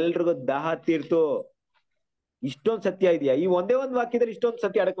ಎಲ್ರಿಗೂ ದಾಹ ತೀರ್ತು. ಇಷ್ಟೊಂದು ಸತ್ಯ ಇದೆಯಾ? ಈ ಒಂದೇ ಒಂದು ವಾಕ್ಯದಲ್ಲಿ ಇಷ್ಟೊಂದು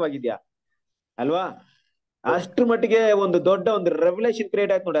ಸತ್ಯ ಅಡಕವಾಗಿದ್ಯಾ ಅಲ್ವಾ? ಅಷ್ಟ್ರ ಮಟ್ಟಿಗೆ ಒಂದು ದೊಡ್ಡ ಒಂದು ರೆವಲ್ಯೂಷನ್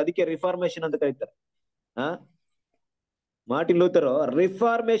ಕ್ರಿಯೇಟ್ ಆಯ್ತು ನೋಡಿ. ಅದಕ್ಕೆ ರಿಫಾರ್ಮೇಶನ್ ಅಂತ ಕರೀತಾರೆ. ಮಾರ್ಟಿನ್ ಲೂಥರ್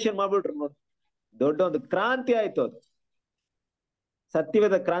ರಿಫಾರ್ಮೇಶನ್ ಮಾಡ್ಬಿಟ್ರು ನೋಡಿ. ದೊಡ್ಡ ಒಂದು ಕ್ರಾಂತಿ ಆಯ್ತು, ಅದು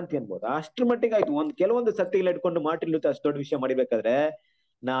ಸತ್ಯವೇದ ಕ್ರಾಂತಿ ಅನ್ಬೋದು. ಅಷ್ಟ್ರ ಮಟ್ಟಿಗೆ ಆಯ್ತು. ಕೆಲವೊಂದು ಸತ್ಯಗಳು ಇಟ್ಕೊಂಡು ಮಾರ್ಟಿನ್ ಲೂಥರ್ ಅಷ್ಟು ದೊಡ್ಡ ವಿಷಯ ಮಾಡಿಬೇಕಾದ್ರೆ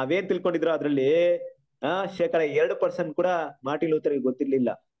ನಾವೇನ್ ತಿಳ್ಕೊಂಡಿದ್ರು ಅದ್ರಲ್ಲಿ 2% ಕೂಡ ಮಾರ್ಟಿನ್ ಲೂಥರ್ಗೆ ಗೊತ್ತಿರ್ಲಿಲ್ಲ.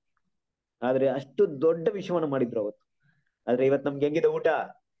 ಆದ್ರೆ ಅಷ್ಟು ದೊಡ್ಡ ವಿಷಯವನ್ನ ಮಾಡಿದ್ರು ಅವತ್ತು. ಆದ್ರೆ ಇವತ್ ನಮ್ಗೆ ಹೆಂಗಿದೆ ಊಟ?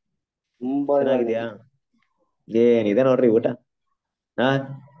 ತುಂಬಾ ಚೆನ್ನಾಗಿದ್ಯಾ? ಏನಿದೆ ನೋಡ್ರಿ ಊಟ.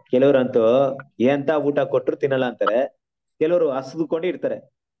 ಕೆಲವ್ರಂತೂ ಎಂತ ಊಟ ಕೊಟ್ರು ತಿನ್ನಲ್ಲ ಅಂತಾರೆ, ಕೆಲವರು ಹಸ್ದುಕೊಂಡು ಇರ್ತಾರೆ.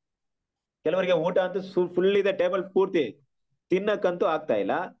 ಕೆಲವರಿಗೆ ಊಟ ಅಂತೂ ಫುಲ್ ಇದೆ, ಟೇಬಲ್ ಪೂರ್ತಿ, ತಿನ್ನಕ್ಕಂತೂ ಆಗ್ತಾ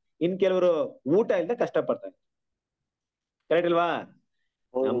ಇಲ್ಲ. ಇನ್ ಕೆಲವರು ಊಟ ಇಲ್ಲದೆ ಕಷ್ಟ ಪಡ್ತಾರೆ. ಕರೆಕ್ಟ್ ಅಲ್ವಾ?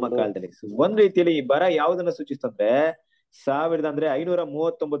 ನಮ್ಮ ಕಾಲದಲ್ಲಿ ಒಂದ್ ರೀತಿಯಲ್ಲಿ ಈ ಬರ ಯಾವ್ದನ್ನ ಸೂಚಿಸ್ತಂದ್ರೆ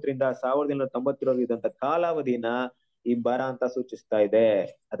 1539ರಿಂದ 1990 ಇದ್ದಂತ ಕಾಲಾವಧಿನ ಈ ಬರ ಅಂತ ಸೂಚಿಸ್ತಾ ಇದೆ.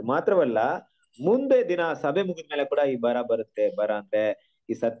 ಅದು ಮಾತ್ರವಲ್ಲ, ಮುಂದೆ ದಿನ ಸಭೆ ಮುಗಿದ್ಮೇಲೆ ಕೂಡ ಈ ಬರ ಬರುತ್ತೆ. ಬರ ಅಂದ್ರೆ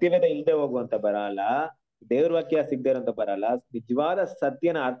ಈ ಸತ್ಯವೇದ ಇಲ್ಲದೆ ಹೋಗುವಂತ ಬರ ಅಲ್ಲ, ದೇವ್ರ ವಾಕ್ಯ ಸಿಗದೆ ಇರೋಂತ ಬರ ಅಲ್ಲ, ನಿಜವಾದ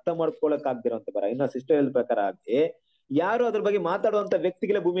ಸತ್ಯನ ಅರ್ಥ ಮಾಡ್ಕೊಳಕ್ ಆಗ್ದಿರೋಂತ ಬರ. ಇನ್ನ ಸಿಸ್ಟರ್ ಹೇಳಿದ ಪ್ರಕಾರ ಆಗಿ ಯಾರು ಅದ್ರ ಬಗ್ಗೆ ಮಾತಾಡುವಂತ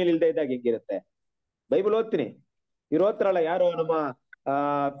ವ್ಯಕ್ತಿಗಳ ಭೂಮಿಯಲ್ಲಿ ಇಲ್ದೇ ಇದ್ದಾಗ ಹೆಂಗಿರುತ್ತೆ? ಬೈಬಲ್ ಓದ್ತೀನಿ, ಇವ್ರು ಓದ್ತಾರಲ್ಲ, ಯಾರು ನಮ್ಮ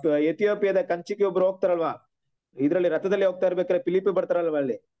ಎಥಿಯೋಪಿಯಾದ ಕಂಚಿಗೆ ಒಬ್ರು ಹೋಗ್ತಾರಲ್ವಾ, ಇದ್ರಲ್ಲಿ ರಥದಲ್ಲಿ ಹೋಗ್ತಾ ಇರ್ಬೇಕಾದ್ರೆ ಫಿಲಿಪಿ ಬರ್ತಾರಲ್ವಾ,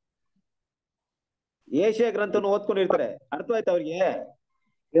 ಅಲ್ಲಿ ಏಷ್ಯಾ ಗ್ರಂಥವನ್ನು ಓದ್ಕೊಂಡಿರ್ತಾರೆ. ಅರ್ಥವಾಯ್ತು ಅವ್ರಿಗೆ?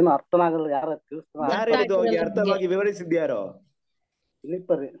 ಏನು ಅರ್ಥನಾಗಲ್ಲ. ಯಾರು ಹೇಳಿದ್ದು ಅವ್ರಿಗೆ ಅರ್ಥವಾಗಿ ವಿವರಿಸಿದ್ಯಾರೋ?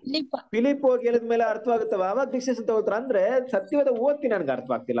 ಫಿಲಿಪ್ ಹೋಗಿ ಹೇಳಿದ್ಮೇಲೆ ಅರ್ಥವಾಗುತ್ತವ, ಅವಾಗ ಡಿಸಿಷನ್ ತಗೋತಾರ. ಅಂದ್ರೆ ಸತ್ಯವಾದ ಓದ್ತೀನಿ, ನನ್ಗೆ ಅರ್ಥ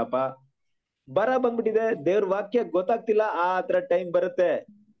ಆಗ್ತಿಲ್ಲಪ್ಪ, ಬರ ಬಂದ್ಬಿಟ್ಟಿದೆ, ದೇವ್ರ ವಾಕ್ಯ ಗೊತ್ತಾಗ್ತಿಲ್ಲ, ಆ ತರ ಟೈಮ್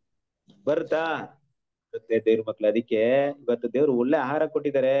ಬರುತ್ತಾ ದೇವ್ರ ಮಕ್ಳು. ಅದಕ್ಕೆ ಇವತ್ತು ದೇವ್ರು ಒಳ್ಳೆ ಆಹಾರ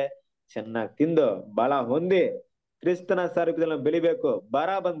ಕೊಟ್ಟಿದ್ದಾರೆ, ಚೆನ್ನಾಗಿ ತಿಂದು ಬಲ ಹೊಂದಿ ಕ್ರಿಸ್ತನ ಸಾರೂಪ್ಯದಲ್ಲಿ ಬೆಳಿಬೇಕು. ಬರ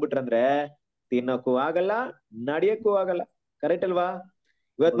ಬಂದ್ಬಿಟ್ರಂದ್ರೆ ತಿನ್ನಕ್ಕೂ ಆಗಲ್ಲ, ನಡಿಯಕ್ಕೂ ಆಗಲ್ಲ. ಕರೆಕ್ಟ್ ಅಲ್ವಾ?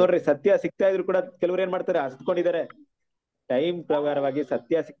 ಇವತ್ ನೋಡ್ರಿ, ಸತ್ಯ ಸಿಗ್ತಾ ಇದ್ರು ಕೂಡ ಕೆಲವ್ರು ಏನ್ ಮಾಡ್ತಾರೆ, ಹಸ್ಕೊಂಡಿದ್ದಾರೆ. ಟೈಮ್ ಪ್ರಕಾರವಾಗಿ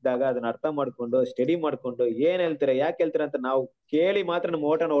ಸತ್ಯ ಸಿಕ್ಕಿದಾಗ ಅದನ್ನ ಅರ್ಥ ಮಾಡ್ಕೊಂಡು ಸ್ಟಡಿ ಮಾಡ್ಕೊಂಡು ಏನ್ ಹೇಳ್ತಾರೆ, ಯಾಕೆ ಹೇಳ್ತಾರೆ ಅಂತ ನಾವು ಕೇಳಿ ಮಾತ್ರ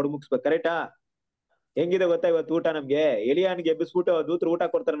ನಮ್ಮ ಓಟನ ಒಡಮುಗಿಸ್ಬೇಕು. ಕರೆಕ್ಟಾ? ಹೆಂಗಿದೆ ಗೊತ್ತಾ ಇವತ್ತು ಊಟ? ನಮ್ಗೆ ಎಲಿಯಾನ್ಗೆ ಎಬ್ಬಿಸ್ಬಿಟ್ಟು ದೂತರು ಊಟ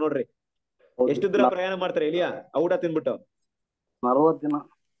ಕೊಡ್ತಾರೆ ನೋಡ್ರಿ. ಎಷ್ಟು ದೂರ ಪ್ರಯಾಣ ಮಾಡ್ತಾರೆ ಎಲಿಯಾ ಆ ಊಟ ತಿನ್ಬಿಟ್ಟು? 40 ದಿನ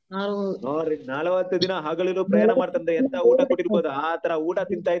ನೋಡ್ರಿ, 40 ದಿನ ಹಗಲಿರು ಪ್ರಯಾಣ ಮಾಡ್ತಂದ್ರೆ ಎಂತ ಊಟ ಕೊಟ್ಟಿರ್ಬೋದು. ಆ ತರ ಊಟ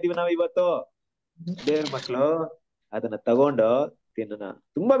ತಿಂತಾ ಇದೀವಿ ನಾವ್ ಇವತ್ತು. ದೇವ್ರ ಮಕ್ಳು ಅದನ್ನ ತಗೊಂಡು ತಿನ್ನೋಣ.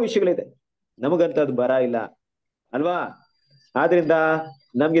 ತುಂಬಾ ವಿಷಯಗಳಿದೆ, ನಮಗಂತ ಅದು ಬರ ಇಲ್ಲ ಅಲ್ವಾ? ಆದ್ರಿಂದ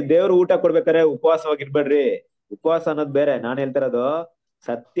ನಮ್ಗೆ ದೇವ್ರು ಊಟ ಕೊಡ್ಬೇಕಾರೆ ಉಪವಾಸವಾಗಿರ್ಬೇಡ್ರಿ. ಉಪವಾಸ ಅನ್ನೋದು ಬೇರೆ. ನಾನ್ ಹೇಳ್ತಿರೋದು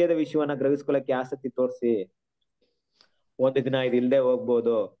ಸತ್ಯದ ವಿಷಯವನ್ನ ಗ್ರಹಿಸ್ಕೊಳಕ್ಕೆ ಆಸಕ್ತಿ ತೋರಿಸಿ. ಒಂದು ದಿನ ಇದು ಇಲ್ದೆ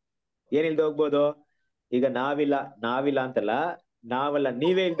ಹೋಗ್ಬೋದು. ಏನಿಲ್ದೆ ಹೋಗ್ಬೋದು? ಈಗ ನಾವಿಲ್ಲ ಅಂತಲ್ಲ,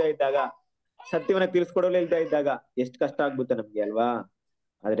 ನೀವೇ ಇಲ್ದೇ ಇದ್ದಾಗ, ಸತ್ಯವನ್ನ ತಿಳಿಸ್ಕೊಡೋಲೆ ಇಲ್ದೇ ಇದ್ದಾಗ ಎಷ್ಟು ಕಷ್ಟ ಆಗ್ಗುತ್ತೆ ನಮ್ಗೆ ಅಲ್ವಾ?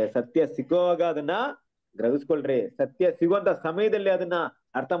 ಆದ್ರೆ ಸತ್ಯ ಸಿಗೋವಾಗ ಅದನ್ನ ಗ್ರಹಿಸ್ಕೊಳ್ರಿ. ಸತ್ಯ ಸಿಗುವಂತ ಸಮಯದಲ್ಲಿ ಅದನ್ನ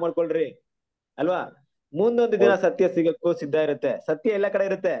ಅರ್ಥ ಮಾಡ್ಕೊಳ್ರಿ ಅಲ್ವಾ? ಮುಂದೊಂದು ದಿನ ಸತ್ಯ ಸಿಗಕ್ಕೂ ಸಿದ್ಧ ಇರುತ್ತೆ. ಸತ್ಯ ಎಲ್ಲ ಕಡೆ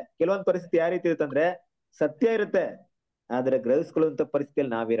ಇರುತ್ತೆ. ಕೆಲವೊಂದು ಪರಿಸ್ಥಿತಿ ಯಾವ ರೀತಿ ಇರುತ್ತೆ ಅಂದ್ರೆ, ಸತ್ಯ ಇರುತ್ತೆ ಆದ್ರೆ ಗ್ರಹಿಸ್ಕೊಳ್ಳುವಂತ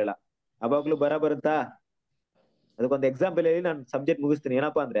ಪರಿಸ್ಥಿತಿಯಲ್ಲಿ ನಾವಿರಲ್ಲ. ಅವಾಗ್ಲೂ ಬರುತ್ತಾ? ಅದಕ್ಕೊಂದು ಎಕ್ಸಾಂಪಲ್ ಹೇಳಿ ನಾನು ಸಬ್ಜೆಕ್ಟ್ ಮುಗಿಸ್ತೀನಿ.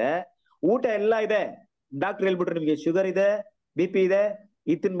 ಏನಪ್ಪಾ ಅಂದ್ರೆ, ಊಟ ಎಲ್ಲ ಇದೆ, ಡಾಕ್ಟರ್ ಹೇಳ್ಬಿಟ್ರು ನಿಮ್ಗೆ ಶುಗರ್ ಇದೆ, BP ಇದೆ,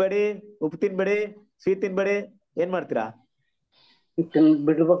 ಇದು ತಿನ್ಬೇಡಿ, ಉಪ್ಪು ತಿನ್ಬೇಡಿ, ಸ್ವೀಟ್ ತಿನ್ಬೇಡಿ, ಏನ್ ಮಾಡ್ತೀರಾ?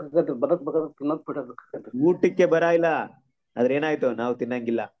 ಊಟಕ್ಕೆ ಬರ ಇಲ್ಲ, ಆದ್ರೆ ಏನಾಯ್ತು, ನಾವು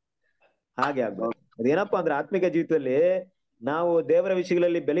ತಿನ್ನಂಗಿಲ್ಲ. ಹಾಗೆ ಆಗ್ಬೋದು. ಅದೇನಪ್ಪಾ ಅಂದ್ರೆ, ಆತ್ಮಿಕ ಜೀವಿತದಲ್ಲಿ ನಾವು ದೇವರ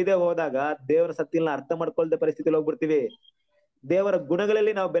ವಿಷಯಗಳಲ್ಲಿ ಬೆಳೆದೇ ಹೋದಾಗ ದೇವರ ಸತ್ಯಗಳನ್ನ ಅರ್ಥ ಮಾಡ್ಕೊಳ್ದ ಪರಿಸ್ಥಿತಿಯಲ್ಲಿ ಹೋಗ್ಬಿಡ್ತೀವಿ. ದೇವರ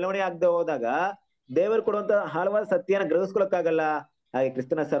ಗುಣಗಳಲ್ಲಿ ನಾವು ಬೆಳವಣಿಗೆ ಆಗದೆ ಹೋದಾಗ ದೇವರು ಕೊಡುವಂತ ಹಲವಾರು ಸತ್ಯನ ಗ್ರಹಿಸ್ಕೊಳಕ್ಕಾಗಲ್ಲ. ಹಾಗೆ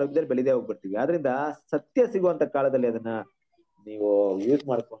ಕ್ರಿಸ್ತನ ಸಾರೂಪ್ಯದಲ್ಲಿ ಬೆಳೆದೇ ಹೋಗ್ಬಿಡ್ತೀವಿ. ಆದ್ರಿಂದ ಸತ್ಯ ಸಿಗುವಂತ ಕಾಲದಲ್ಲಿ ಅದನ್ನ ನೀವು ಯೂಸ್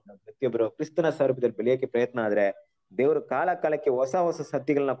ಮಾಡ್ಕೊಂಡು ಪ್ರತಿಯೊಬ್ಬರು ಕ್ರಿಸ್ತನ ಸಾರೂಪ್ಯದಲ್ಲಿ ಬೆಳೆಯಕ್ಕೆ ಪ್ರಯತ್ನ ಆದ್ರೆ ದೇವರು ಕಾಲಕ್ಕೆ ಹೊಸ ಹೊಸ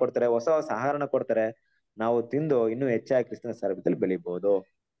ಸತ್ಯಗಳನ್ನ ಕೊಡ್ತಾರೆ, ಹೊಸ ಹೊಸ ಆಹಾರನ ಕೊಡ್ತಾರೆ. ನಾವು ತಿಂದು ಇನ್ನೂ ಹೆಚ್ಚಾಗಿ ಕ್ರಿಸ್ತನ ಸಾರೂಪ್ಯದಲ್ಲಿ ಬೆಳಿಬಹುದು.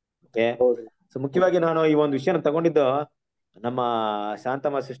 ಓಕೆ, ಸೊ ಮುಖ್ಯವಾಗಿ ನಾನು ಈ ಒಂದು ವಿಷಯನ ತಗೊಂಡಿದ್ದು, ನಮ್ಮ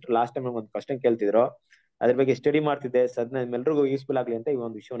ಶಾಂತಮ್ಮ ಸಿಸ್ಟರ್ ಲಾಸ್ಟ್ ಟೈಮ್ ಒಂದು ಕ್ವಶನ್ ಕೇಳ್ತಿದ್ರು, ಅದ್ರ ಬಗ್ಗೆ ಸ್ಟಡಿ ಮಾಡ್ತಿದ್ದೆ. ಸದ್ನ ನಿಮ್ಮೆಲ್ರಿಗೂ ಯೂಸ್ಫುಲ್ ಆಗ್ಲಿ ಅಂತ ಈ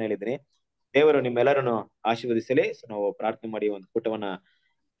ಒಂದು ವಿಷಯವನ್ನ ಹೇಳಿದ್ದೀನಿ. ದೇವರು ನಿಮ್ಮೆಲ್ಲರನ್ನು ಆಶೀರ್ವದಿಸಲಿ. ಸೊ ನಾವು ಪ್ರಾರ್ಥನೆ ಮಾಡಿ ಒಂದು ಕೂಟವನ್ನ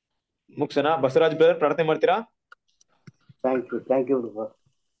ಮುಗಿಸೋಣ. ಬಸವರಾಜ್ ಬ್ರದರ್, ಪ್ರಾರ್ಥನೆ ಮಾಡ್ತೀರಾ? ಥ್ಯಾಂಕ್ ಯು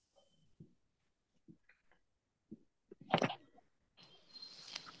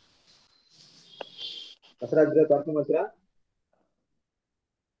ಬಸವರಾಜ್ ಬ್ರದರ್, ಪ್ರಾರ್ಥನೆ ಮಾಡ್ತೀರಾ?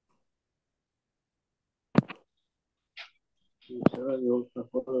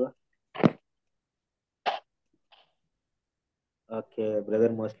 ಓಕೆ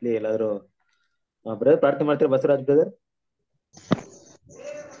ಬ್ರದರ್, ಮೋಸ್ಟ್ಲಿ ಎಲ್ಲಾದ್ರು ಬ್ರದರ್ ಪ್ರಾರ್ಥನೆ ಮಾಡ್ತೀರಾ? Basavaraj brother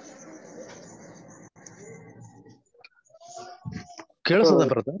ಕೇಳಿಸದ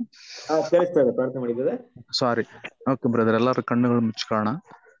brother? ಕೇಳಿಸ್ತಾ ಇದೆ, ಪ್ರಾರ್ಥನೆ ಮಾಡಿದ್ದೇವೆ. ಸಾರಿ. ಓಕೆ ಬ್ರದರ್, ಎಲ್ಲರ ಕಣ್ಣುಗಳು ಮುಚ್ಕೊಳ್ಳೋಣ.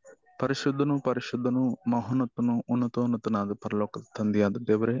 ಪರಿಶುದ್ಧನು ಪರಿಶುದ್ಧನು ಮಹೋನ್ನತನು ಉನ್ನತೋನ್ನತನಾದ ಪರಲೋಕದ ತಂದೆಯಾದ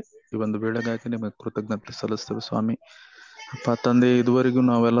ದೇವರೇ, ಈ ಒಂದು ವೇಳೆಗಾಗಿ ನಿಮಗೆ ಕೃತಜ್ಞತೆ ಸಲ್ಲಿಸ್ತೇವೆ ಸ್ವಾಮಿ. ಅಪ್ಪ ತಂದೆ, ಇದುವರೆಗೂ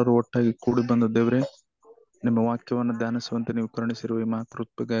ನಾವೆಲ್ಲರೂ ಒಟ್ಟಾಗಿ ಕೂಡಿ ಬಂದ ದೇವರೇ, ನಿಮ್ಮ ವಾಕ್ಯವನ್ನು ಧ್ಯಾನಿಸುವಂತೆ ನೀವು ಕರುಣಿಸಿರುವ ಈ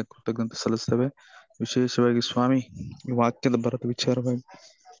ಮಾತೃತ್ವಕ್ಕೆ ಕೃತಜ್ಞತೆ ಸಲ್ಲಿಸ್ತೇವೆ. ವಿಶೇಷವಾಗಿ ಸ್ವಾಮಿ, ಈ ವಾಕ್ಯದ ಬರದ ವಿಚಾರವಾಗಿ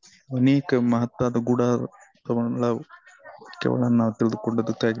ಅನೇಕ ಮಹತ್ತಾದ ವಾಕ್ಯಗಳನ್ನು ನಾವು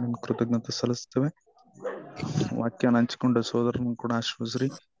ತಿಳಿದುಕೊಂಡದಕ್ಕಾಗಿ ನಿಮ್ಗೆ ಕೃತಜ್ಞತೆ ಸಲ್ಲಿಸ್ತೇವೆ. ವಾಕ್ಯನ ಹಂಚಿಕೊಂಡ ಸೋದರನ್ನು ಕೂಡ ಆಶ್ವಾಸಿರಿ.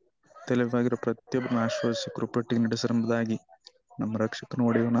 ತಲೆವಾಗಿರೋ ಪ್ರತಿಯೊಬ್ಬರನ್ನು ಆಶ್ವಾಸಿಸಿ ಕೃಪಟ್ಟಿಗೆ ನಡೆಸರೆಂಬುದಾಗಿ ನಮ್ಮ ರಕ್ಷಕನ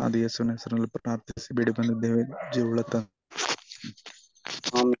ಒಡೆಯವನ ಆದಿ ಯೇಸುವಿನ ಹೆಸರಿನಲ್ಲಿ ಪ್ರಾರ್ಥಿಸಿ ಬೇಡಿ ಬಂದಿದ್ದೇವೆ. ಜೀವಳ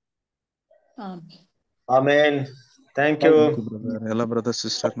ಆಮೇನ್. ಥ್ಯಾಂಕ್ ಯು ಎಲ್ಲ ಬ್ರದರ್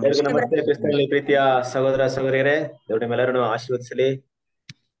ಸಿಸ್ಟರ್ ಎಲ್ಲರಿಗೂ ನಮಸ್ತೆ. ಕ್ರಿಸ್ತನಲ್ಲಿ ಪ್ರೀತಿಯ ಸಹೋದರ ಸಹೋದರಿಯರೇ, ದೇವರು ನಿಮ್ಮೆಲ್ಲರನ್ನು ಆಶೀರ್ವದಿಸಲಿ.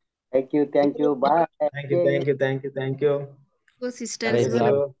 Thank you bye. Thank you sister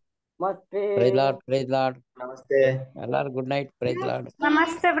ನಮಸ್ತೆ. ನಮಸ್ತೆ. ಎಲ್ಲಾರು ಗುಡ್ ನೈಟ್. Price lord.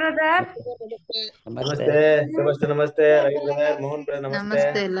 ನಮಸ್ತೆ ಬ್ರದರ್. ನಮಸ್ತೆ ಸೆಬಾಸ್ಟಿಯನ್, ನಮಸ್ತೆ ರವಿ ಬ್ರದರ್, ಮೋಹನ್ ಬ್ರದರ್ ನಮಸ್ತೆ.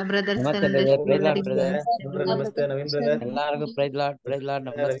 ನಮಸ್ತೆ ಎಲ್ಲ ಬ್ರದರ್ಸ್ ನಮಸ್ತೆ ಬ್ರದರ್. Price lord brother. ನಮಸ್ತೆ ನವೀನ್ ಬ್ರದರ್. ಎಲ್ಲಾರ್ಗು ಪ್ರೈಸ್ ಲಾರ್ಡ್. Price lord.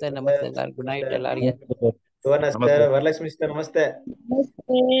 ನಮಸ್ತೆ ನಮಸ್ತೆ ಎಲ್ಲಾರು ಗುಡ್ ನೈಟ್ ಎಲ್ಲಾರಿಗೆ. ಸುವರ್ಣ ಸಿಸ್ಟರ್, ವರಲಕ್ಷ್ಮಿ ಸಿಸ್ಟರ್ ನಮಸ್ತೆ.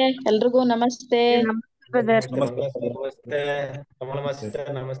 ಎಲ್ರಿಗೂ ನಮಸ್ತೆ. ನಮಸ್ತೆ. ಕಮಲಮ್ಮ ಸಿಸ್ಟರ್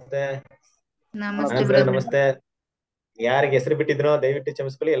ನಮಸ್ತೆ. ನಮಸ್ತೆ ನಮಸ್ತೆ. ಯಾರಿಗೆ ಹೆಸರು ಬಿಟ್ಟಿದ್ನೋ ದಯವಿಟ್ಟು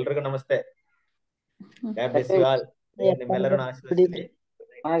ಕ್ಷಮಿಸ್ಕೊಳ್ಳಿ. ಎಲ್ರಿಗೂ ನಮಸ್ತೆ. God bless you all. ನಿಮ್ಮೆಲ್ಲರನ್ನು ಆಶೀರ್ವದಿಸಲಿ.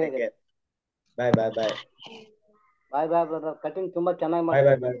 ಬಾಯ್ ಬಾಯ್ ಬಾಯ್ ಬಾಯ್ ಬಾಯ್ ಬ್ರದರ್. ಕಟಿಂಗ್ ತುಂಬಾ ಚೆನ್ನಾಗಿ ಬಾಯ್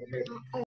ಮಾಡಿ. ಬಾಯ್ ಬಾಯ್.